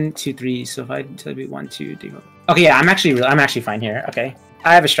did 1, 2, 3. So if I did 1, 2, 3. Okay, yeah, I'm actually fine here. Okay,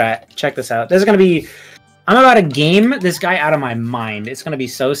 I have a strat. Check this out. This is gonna be. I'm about to game this guy out of my mind. It's gonna be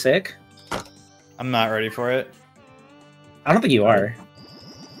so sick. I'm not ready for it. I don't think you are.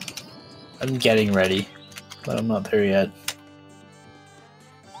 I'm getting ready, but I'm not there yet.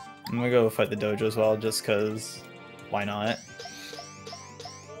 I'm gonna go fight the dojo as well, just cause. Why not?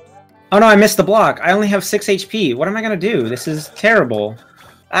 Oh no, I missed the block. I only have 6 HP. What am I gonna do? This is terrible.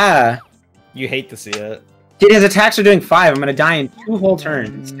 Ah. You hate to see it. Dude, his attacks are doing 5. I'm gonna die in 2 whole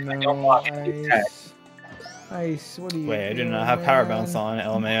turns. I don't block any attacks. Ice, what are you Wait, I do doing, not have power man? bounce on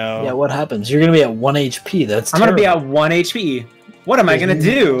LMAO. Yeah, what happens? You're gonna be at 1 HP. That's I'm gonna be at 1 HP. What am I gonna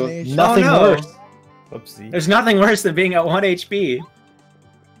do? nothing Oh, no. worse. Whoopsie. There's nothing worse than being at 1 HP.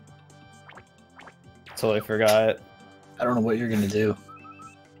 Totally forgot I don't know what you're gonna do.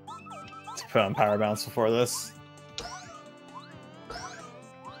 to put on power bounce before this.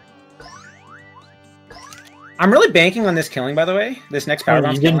 I'm really banking on this killing, by the way. This next power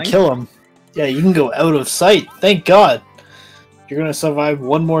bounce you didn't killing. kill him. Yeah, you can go out of sight. Thank God. You're gonna survive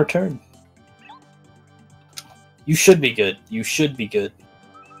 1 more turn. You should be good. You should be good.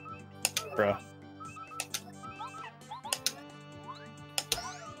 Bruh.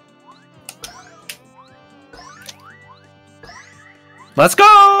 Let's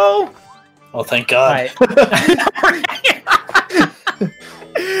go! Oh, thank God.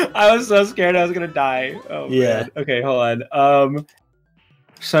 I was so scared I was gonna die. Oh Yeah. man. Okay, hold on.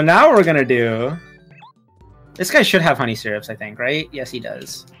 So now what we're gonna do. This guy should have honey syrups, I think, right? Yes, he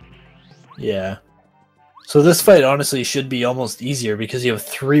does. Yeah. So this fight honestly should be almost easier because you have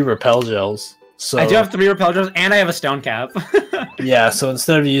 3 repel gels. So I do have 3 repel gels and I have a stone cap. yeah. So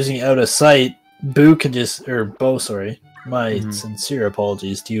instead of using out of sight, Bo, sorry. My sincere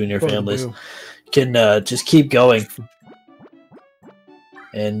apologies to you and your families. Can just keep going.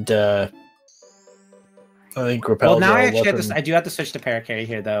 And I think repel. Well, now I gel actually weapon- I do have to switch to paracarry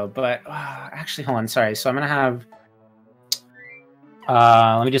here though. But actually, hold on. Sorry. So I'm gonna have.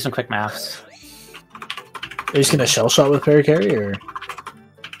 Let me do some quick maths. Are you just gonna shell shot with paracarry or?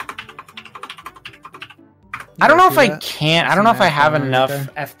 I don't know if do I that? can. I Some don't know if I math have going on enough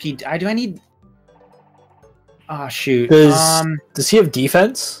right FP. Do I need? Oh shoot. Does he have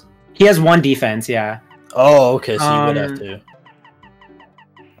defense? He has 1 defense. Yeah. Oh, okay. So you would have to.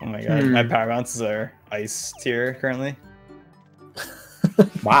 Oh my god, my power bounces are ice tier currently.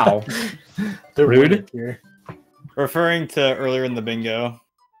 Wow. They're Rude. rude here. Referring to earlier in the bingo.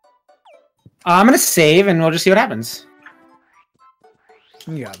 I'm gonna save, and we'll just see what happens.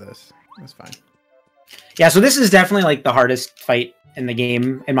 You got this. That's fine. Yeah, so this is definitely like the hardest fight in the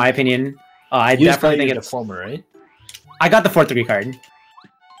game, in my opinion. I You definitely think a it's. diploma, right? I got the 4-3 card,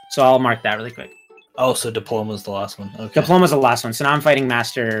 so I'll mark that really quick. Oh, so diploma's the last one. Okay. Diploma's the last one, so now I'm fighting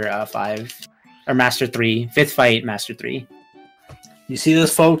Master 5 or Master 3. Fifth fight, Master 3. You see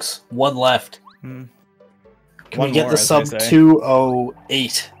this, folks? One left. Hmm. Can One we get more, the as sub they say.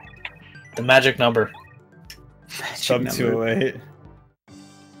 208? The magic number. Sub 208.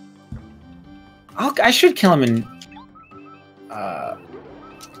 I should kill him in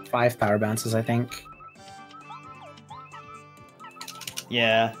 5 power bounces, I think.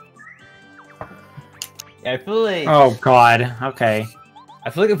 Yeah. Yeah, I feel like. Oh god. Okay. I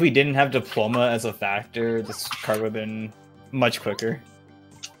feel like if we didn't have diploma as a factor, this card would have been much quicker.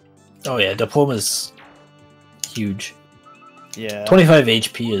 Oh yeah, diploma's huge. Yeah. 25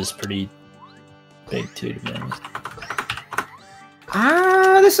 HP is pretty big too, to be honest.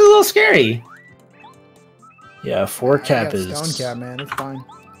 This is a little scary. Yeah, 4 I cap got is. stone cap, man. It's fine.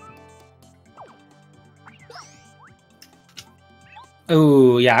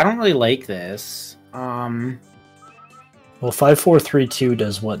 Ooh, yeah, I don't really like this. Well, 5432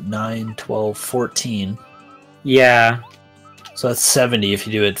 does what? 9, 12, 14. Yeah. So that's 70 if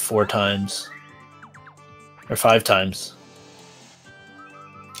you do it 4 times. Or 5 times.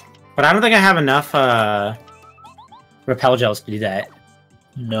 But I don't think I have enough repel gels to do that.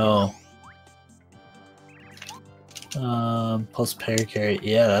 No. Plus paracarry.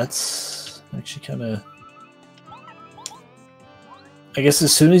 Yeah, that's actually kind of. I guess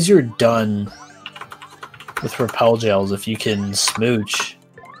as soon as you're done with repel gels, if you can smooch,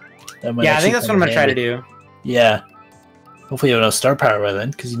 that might. Yeah, I think that's what I'm gonna try to handy. do. Yeah. Hopefully you have enough star power by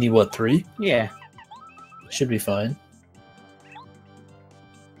then, because you need what, 3? Yeah. Should be fine.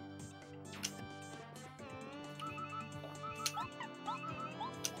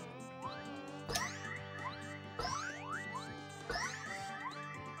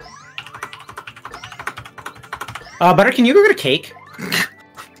 Butter, can you go get a cake?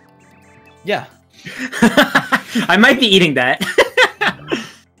 Yeah. I might be eating that.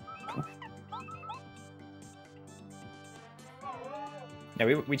 Yeah,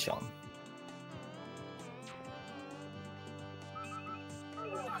 we chillin'.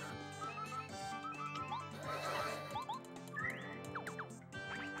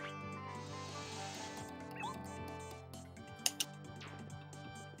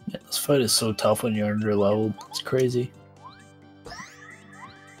 Yeah, this fight is so tough when you're under leveled. It's crazy.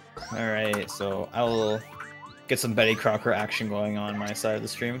 Alright, so I will get some Betty Crocker action going on my side of the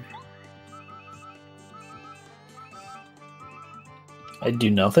stream. I do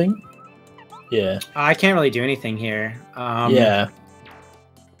nothing? Yeah. I can't really do anything here. Yeah.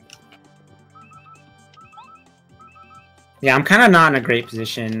 Yeah, I'm kind of not in a great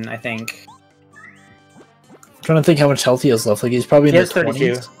position, I think. I'm trying to think how much health he has left. Like he's probably in He the has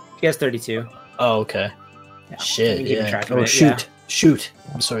 32. 20s. He has 32. Oh, okay. Yeah, Shit, I'm keeping yeah. track of Oh, it, shoot. yeah. Shoot.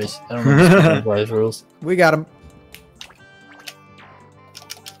 I'm sorry. I don't know the rules. We got him.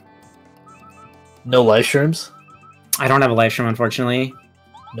 No life shrooms? I don't have a life stream, unfortunately.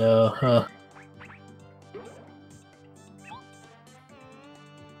 No, huh.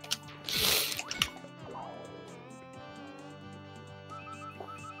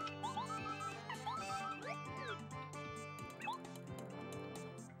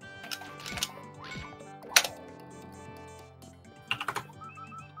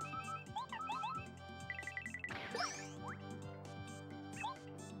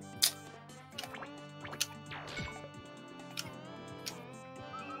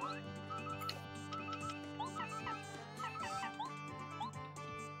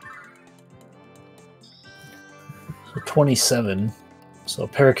 So 27. So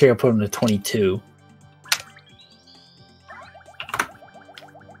Parakarry put him to 22.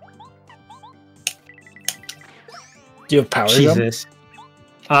 Do you have power jump? Jesus.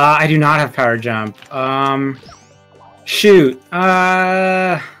 I do not have power jump. Shoot.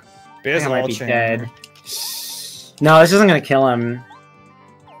 I Bear's think I might all be chain. dead. No, this isn't gonna kill him.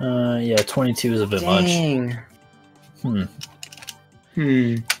 Yeah, 22 is a bit much. Dang. Hmm.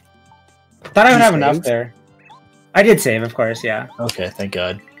 Thought I would you have enough save? there. I did save, of course, yeah. Okay, thank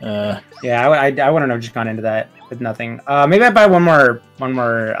God. Yeah, I wouldn't have just gone into that with nothing. Maybe I buy one more,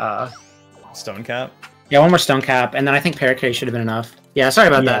 Stone cap. yeah, one more stone cap, and then I think Parakarry should have been enough. Yeah, sorry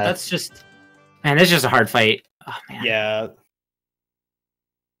about that. Yeah. That's just, man, this is just a hard fight. Oh man. Yeah.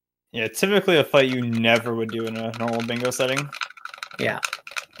 Yeah, typically a fight you never would do in a normal bingo setting. Yeah.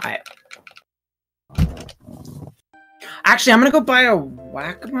 Actually, I'm gonna go buy a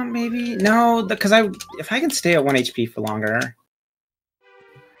Whack-A-Mole, maybe? No, because if I can stay at 1 HP for longer.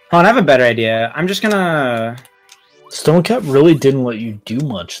 Oh, and I have a better idea. I'm just gonna... Stone Cap really didn't let you do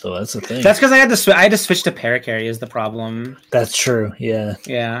much, though. That's the thing. That's because I had to switch to Paracarry is the problem. That's true, yeah.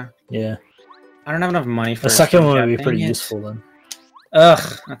 Yeah. Yeah. I don't have enough money for The second one Stone would Cap, be pretty dang it. useful, then.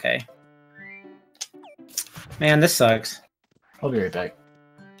 Ugh, okay. Man, this sucks. I'll be right back.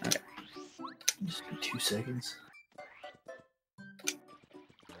 Okay. Just 2 seconds.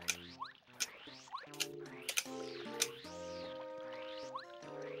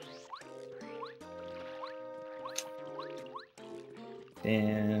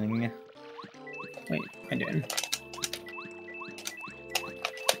 Dang. Wait, what am I doing?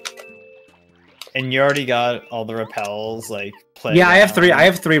 And you already got all the repels, like, played. Yeah, I have 3. I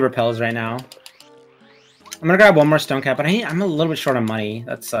have 3 repels right now. I'm gonna grab one more Stone Cap, but I'm a little bit short on money.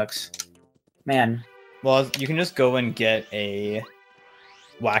 That sucks. Man. Well, you can just go and get a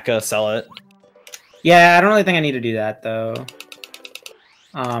Wacka, sell it. Yeah, I don't really think I need to do that though.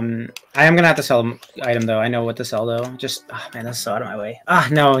 I am gonna have to sell an item though. I know what to sell though. Just, oh man, that's so out of my way.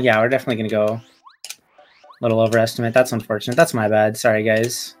 No, yeah, we're definitely gonna go a little overestimate. That's unfortunate. That's my bad. Sorry,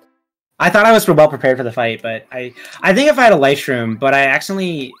 guys. I thought I was well prepared for the fight, but I think if I had a life shroom, but I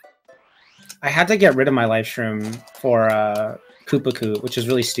had to get rid of my life shroom for Koopa Koop, which is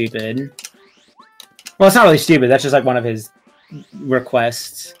really stupid. Well, it's not really stupid. That's just like one of his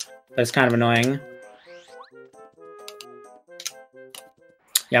requests. That's kind of annoying.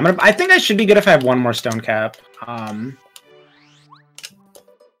 Yeah, I think I should be good if I have one more Stone Cap.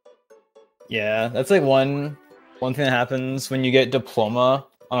 Yeah, that's like one thing that happens when you get Diploma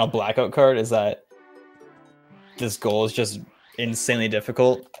on a Blackout card is that this goal is just insanely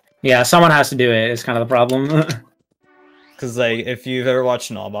difficult. Yeah, someone has to do it. Is kind of the problem. Because like, if you've ever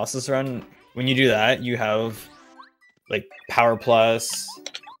watched an all bosses run, when you do that, you have like Power Plus,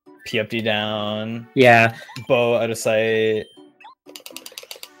 PFD down, Yeah, bow out of sight.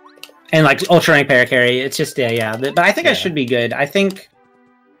 and like Ultra Rank Paracarry. It's just yeah. But I think I Yeah. should be good. I think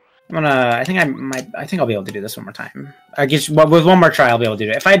I think I'll be able to do this one more time. I guess with one more try, I'll be able to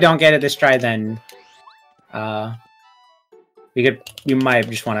do it. If I don't get it this try, then we might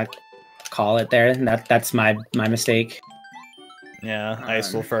just want to call it there. That's my mistake. Yeah,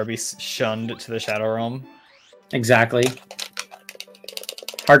 Ice will forever be shunned to the Shadow Realm. Exactly.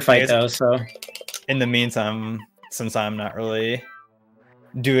 Hard fight Yes. though. So In the meantime, since I'm not really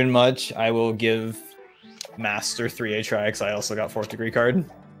doing much, I will give Master 3 a try because I also got 4th degree card.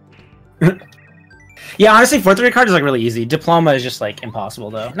 yeah, honestly, 4th degree card is like really easy. Diploma is just like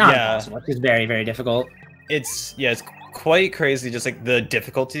impossible though. Not Yeah. impossible. It's just very, very difficult. It's quite crazy, just like the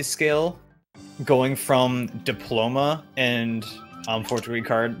difficulty scale going from Diploma and 4th degree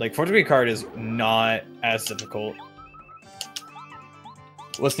card. Like 4th degree card is not as difficult.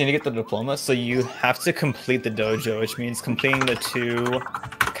 Let's need to get the Diploma, so you have to complete the dojo, which means completing the 2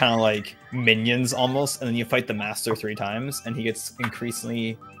 kind of like minions almost, and then you fight the Master 3 times, and he gets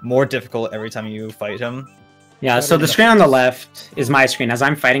increasingly more difficult every time you fight him. Yeah, so the screen on the left is my screen as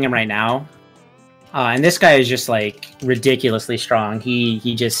I'm fighting him right now. And this guy is just like ridiculously strong.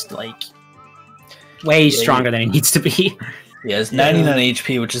 He just like way stronger than he needs to be. He has 99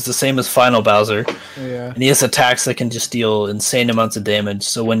 HP, which is the same as Final Bowser. Yeah. And he has attacks that can just deal insane amounts of damage.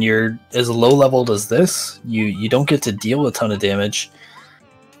 So when you're as low leveled as this, you don't get to deal a ton of damage.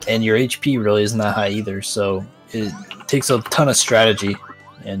 And your HP really isn't that high either. So it takes a ton of strategy.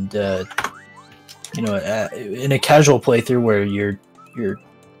 And, in a casual playthrough where you're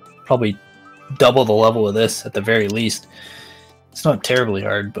probably double the level of this at the very least, it's not terribly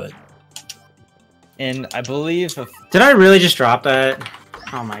hard, but... And I believe, Did I really just drop that?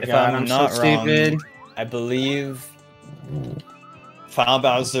 Oh my if god, I'm I'm not so wrong, stupid. I believe Final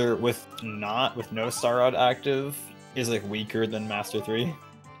Bowser with no Star Rod active is like weaker than Master 3.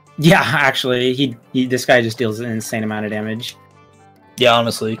 Yeah, actually, he this guy just deals an insane amount of damage. Yeah,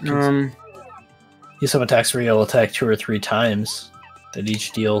 honestly. He has some attacks where he'll attack 2 or 3 times that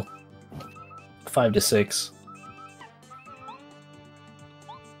each deal 5 to 6.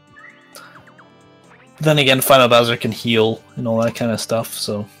 Then again, Final Bowser can heal and all that kind of stuff,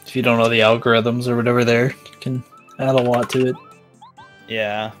 so if you don't know the algorithms or whatever there, you can add a lot to it.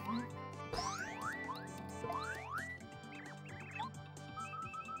 Yeah.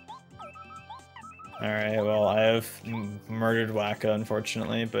 Alright, well, I have murdered Wacka,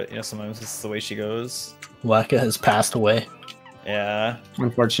 unfortunately, but sometimes this is the way she goes. Wacka has passed away. Yeah.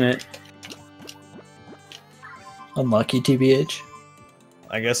 Unfortunate. Unlucky, TBH.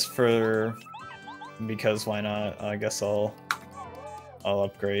 I guess because why not? I guess I'll I'll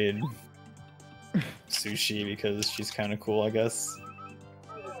upgrade Sushi because she's kind of cool, I guess.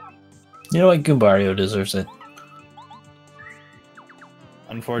 You know what? Goombario deserves it.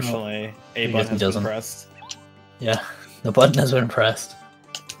 Unfortunately, I A guess button he has doesn't. been pressed. Yeah, the button has been pressed.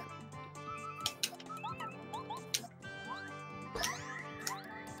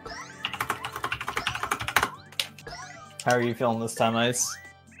 How are you feeling this time, Ice?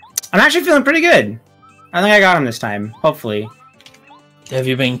 I'm actually feeling pretty good. I think I got him this time. Hopefully. Have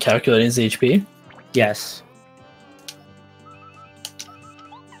you been calculating his HP? Yes.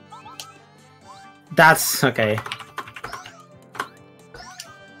 That's okay.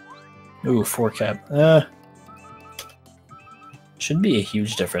 Ooh, 4 cap. Should be a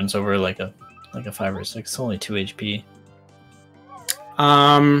huge difference over like a 5 or 6. It's only 2 HP.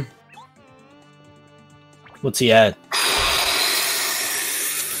 What's he at?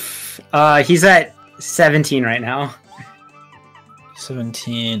 He's at 17 right now.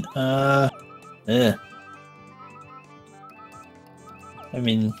 17. I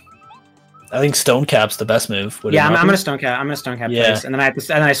mean, I think Stone Cap's the best move. Would it Yeah, not I'm be? gonna stone cap. I'm gonna stone cap Yeah. twice, and then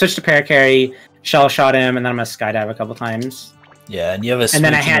I switched to paracarry, shell shot him, and then I'm gonna skydive a couple times. Yeah, and you have a And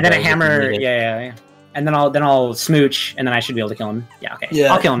then smooch in the then a bag if you hammer. need it. Yeah. And then I'll smooch, and then I should be able to kill him. Yeah, okay.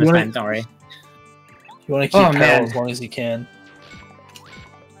 Yeah, I'll kill him you this wanna- time. Don't worry. You want to keep Oh, Pal man. as long as you can.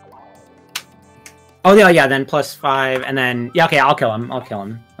 Oh yeah. Then +5, and then yeah. Okay, I'll kill him.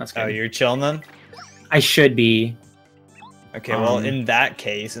 That's good. Oh, you're chilling then? I should be. Okay, well, Um, in that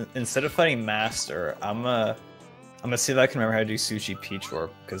case, instead of fighting Master, I'm gonna see if I can remember how to do Sushi Peach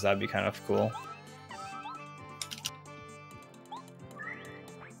Warp, because that'd be kind of cool.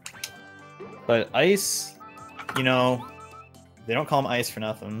 But Ice, you know, they don't call him Ice for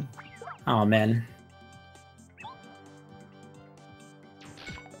nothing. Oh man.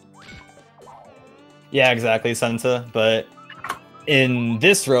 Yeah, exactly, Senta. But in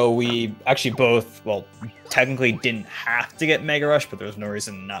this row, we actually both, well, technically didn't have to get Mega Rush, but there was no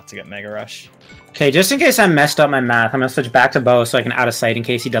reason not to get Mega Rush. Okay, just in case I messed up my math, I'm gonna switch back to Bo so I can out of sight in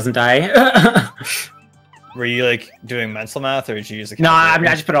case he doesn't die. Were you like doing mental math, or did you use a No, I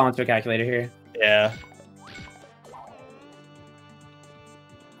calculator? just put it all into a calculator here. Yeah.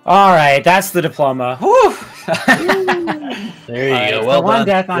 All right, that's the diploma. Whew. There you Alright, go. for Well one done.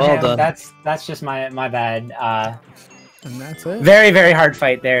 death on Well him. done. That's just my bad. And that's it. Very very hard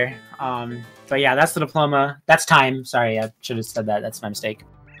fight there. But yeah, that's the diploma. That's time. Sorry, I should have said that. That's my mistake.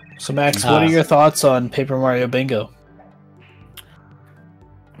 So Max, what are your thoughts on Paper Mario Bingo?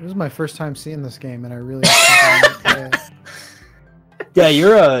 This is my first time seeing this game, and I really think I might play it. Yeah,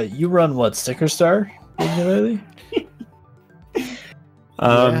 you run what, Sticker Star regularly?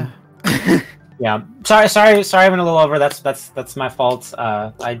 Yeah. Yeah. Sorry. I went a little over. That's my fault.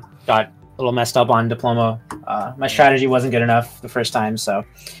 I got a little messed up on diploma. My strategy wasn't good enough the first time, so.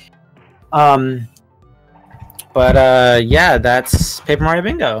 But yeah, that's Paper Mario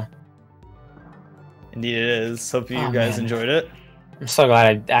Bingo. Indeed it is. Hope you Oh, guys man. enjoyed it. I'm so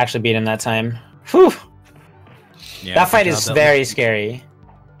glad I actually beat him that time. Whew. Yeah, That good fight job. is That very looked- scary.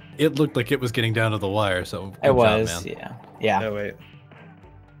 It looked like it was getting down to the wire, so good It job, was. man. Yeah. Oh, wait.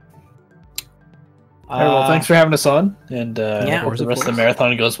 All right, well, thanks for having us on, and yeah, hope the of rest of the course.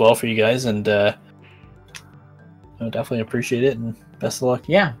 marathon goes well for you guys, and I definitely appreciate it, and best of luck.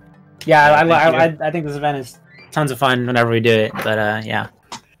 Yeah. I think this event is tons of fun whenever we do it. But yeah,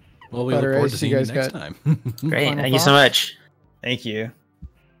 Well, we Butter look forward Ace, to you seeing you guys next got- time. great. Final Thank you so thoughts? much. Thank you.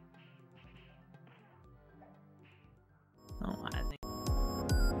 Oh, I think.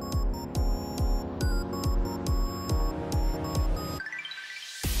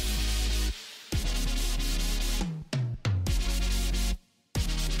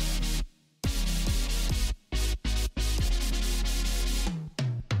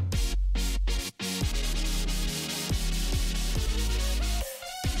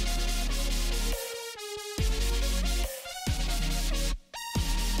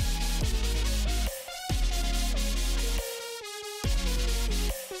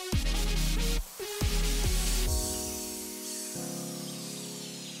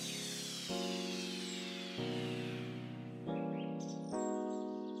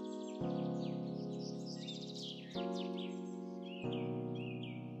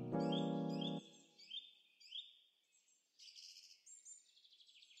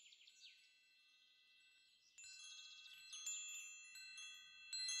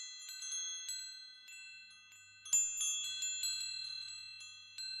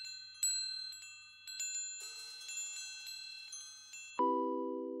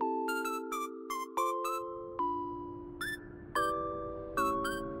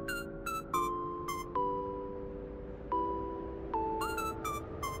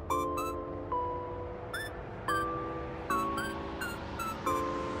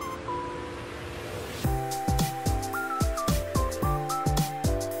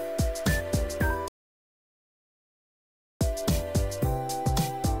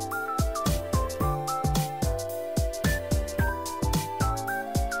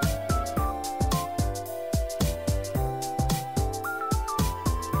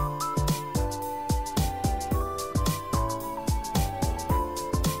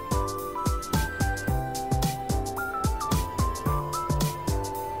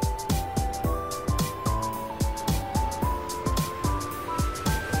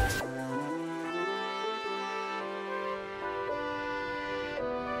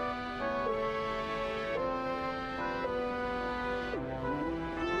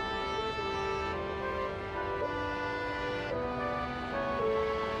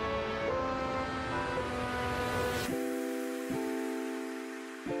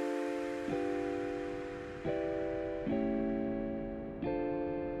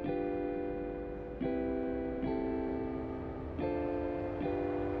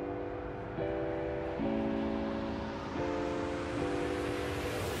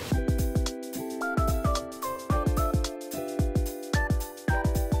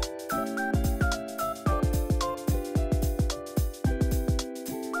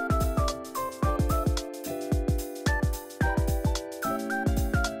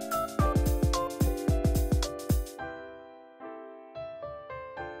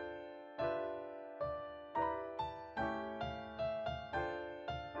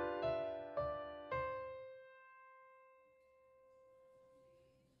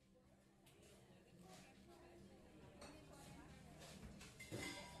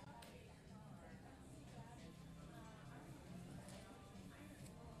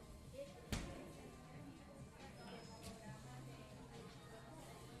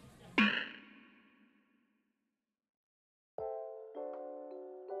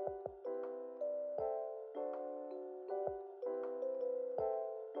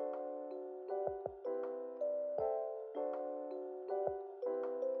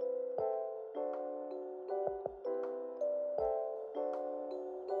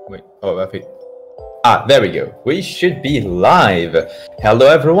 Wait. Oh, okay. Ah, there we go. We should be live. Hello,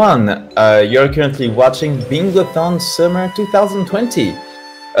 everyone. You're currently watching Bingothon Summer 2020.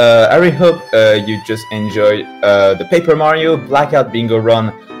 I really hope you just enjoyed the Paper Mario Blackout Bingo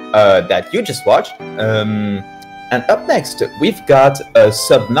run that you just watched. And up next, we've got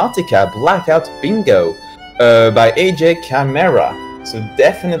Subnautica Blackout Bingo by iycewynd. So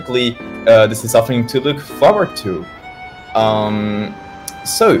definitely, this is something to look forward to.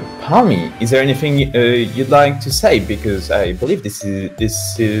 So, Palmy, is there anything you'd like to say? Because I believe this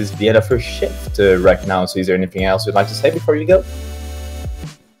is the end of her shift right now. So, is there anything else you'd like to say before you go?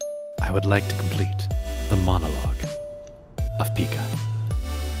 I would like to complete the monologue of Pika.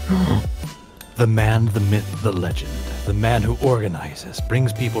 The man, the myth, the legend. The man who organizes,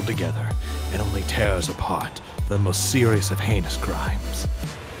 brings people together, and only tears apart the most serious of heinous crimes.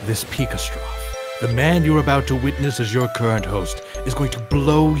 This Pikastrophe, the man you're about to witness as your current host, is going to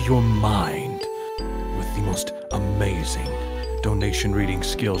blow your mind with the most amazing donation reading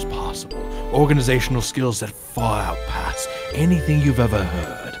skills possible. Organizational skills that far outpass anything you've ever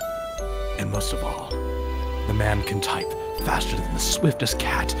heard. And most of all, the man can type faster than the swiftest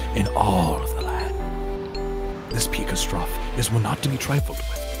cat in all of the land. This Pikastrophe is one not to be trifled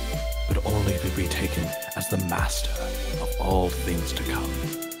with, but only to be taken as the master of all things to come.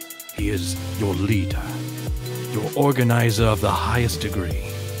 He is your leader, your organizer of the highest degree,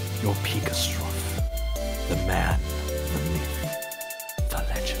 your Pikastrophe, the man, the myth, the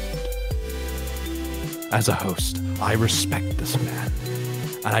legend. As a host, I respect this man,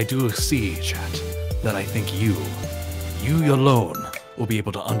 and I do see, chat, that I think you alone will be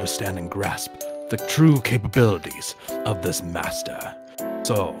able to understand and grasp the true capabilities of this master.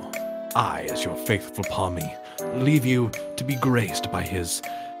 So, I, as your faithful Palmy, leave you to be graced by his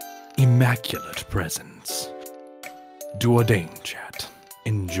immaculate presence. Do ordain, chat.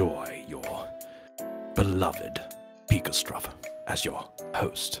 Enjoy your beloved Pikastrophe as your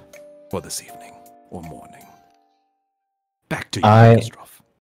host for this evening or morning. Back to you, Pikastrophe.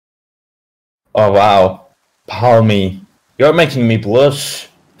 Oh wow, Palmy, you're making me blush.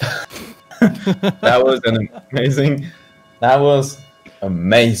 That was an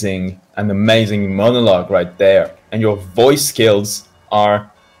amazing monologue right there. And your voice skills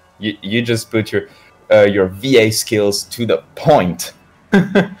are, you just put your VA skills to the point.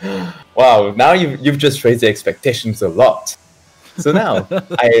 Wow, now you've just raised the expectations a lot. So now,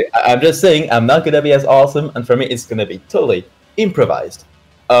 I'm just saying, I'm not gonna be as awesome, and for me, it's gonna be totally improvised.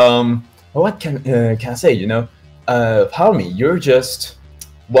 What can I say? You know, Palmy, you're just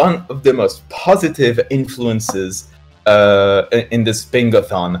one of the most positive influences in this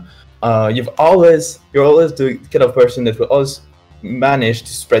Bingothon. You're always the kind of person that will always manage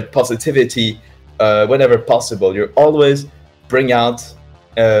to spread positivity whenever possible. You always bring out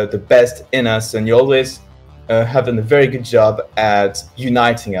the best in us, and you always have done a very good job at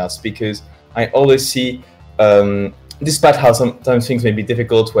uniting us. Because I always see, despite how sometimes things may be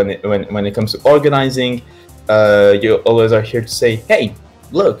difficult when it comes to organizing, you always are here to say, hey,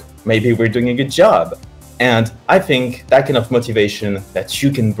 look, maybe we're doing a good job. And I think that kind of motivation that you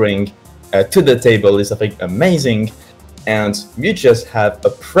can bring to the table is something amazing. And you just have a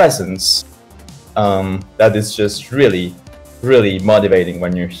presence that is just really, really motivating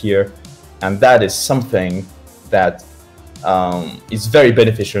when you're here. And that is something that is very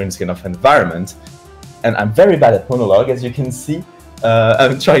beneficial in this kind of environment. And I'm very bad at monologue, as you can see.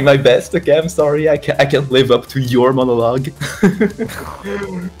 I'm trying my best. Okay, I'm sorry, I can't live up to your monologue.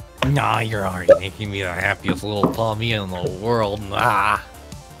 Nah, you're already making me the happiest little Palmy in the world. Ah.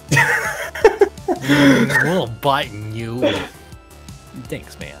 A little biting you.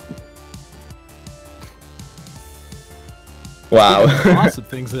 Thanks, man. Wow. Awesome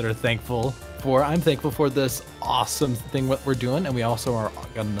things that are thankful for. I'm thankful for this awesome thing what we're doing, and we also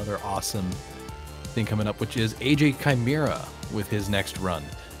got another awesome thing coming up, which is iycewynd with his next run.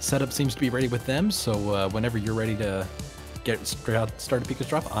 Setup seems to be ready with them, so whenever you're ready to get started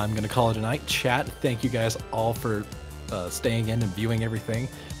Pikastrophe, I'm going to call it a night. Chat, thank you guys all for staying in and viewing everything.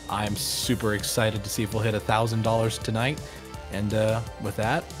 I'm super excited to see if we'll hit $1,000 tonight. And with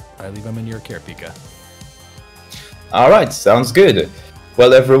that, I leave them in your care, Pika. All right, sounds good.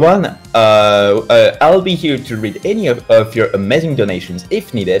 Well, everyone, I'll be here to read any of your amazing donations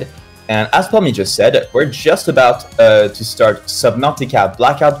if needed. And as Palmy just said, we're just about to start Subnautica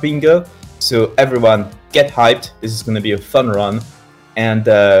Blackout Bingo. So everyone, get hyped. This is going to be a fun run.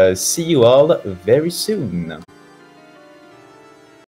 And see you all very soon.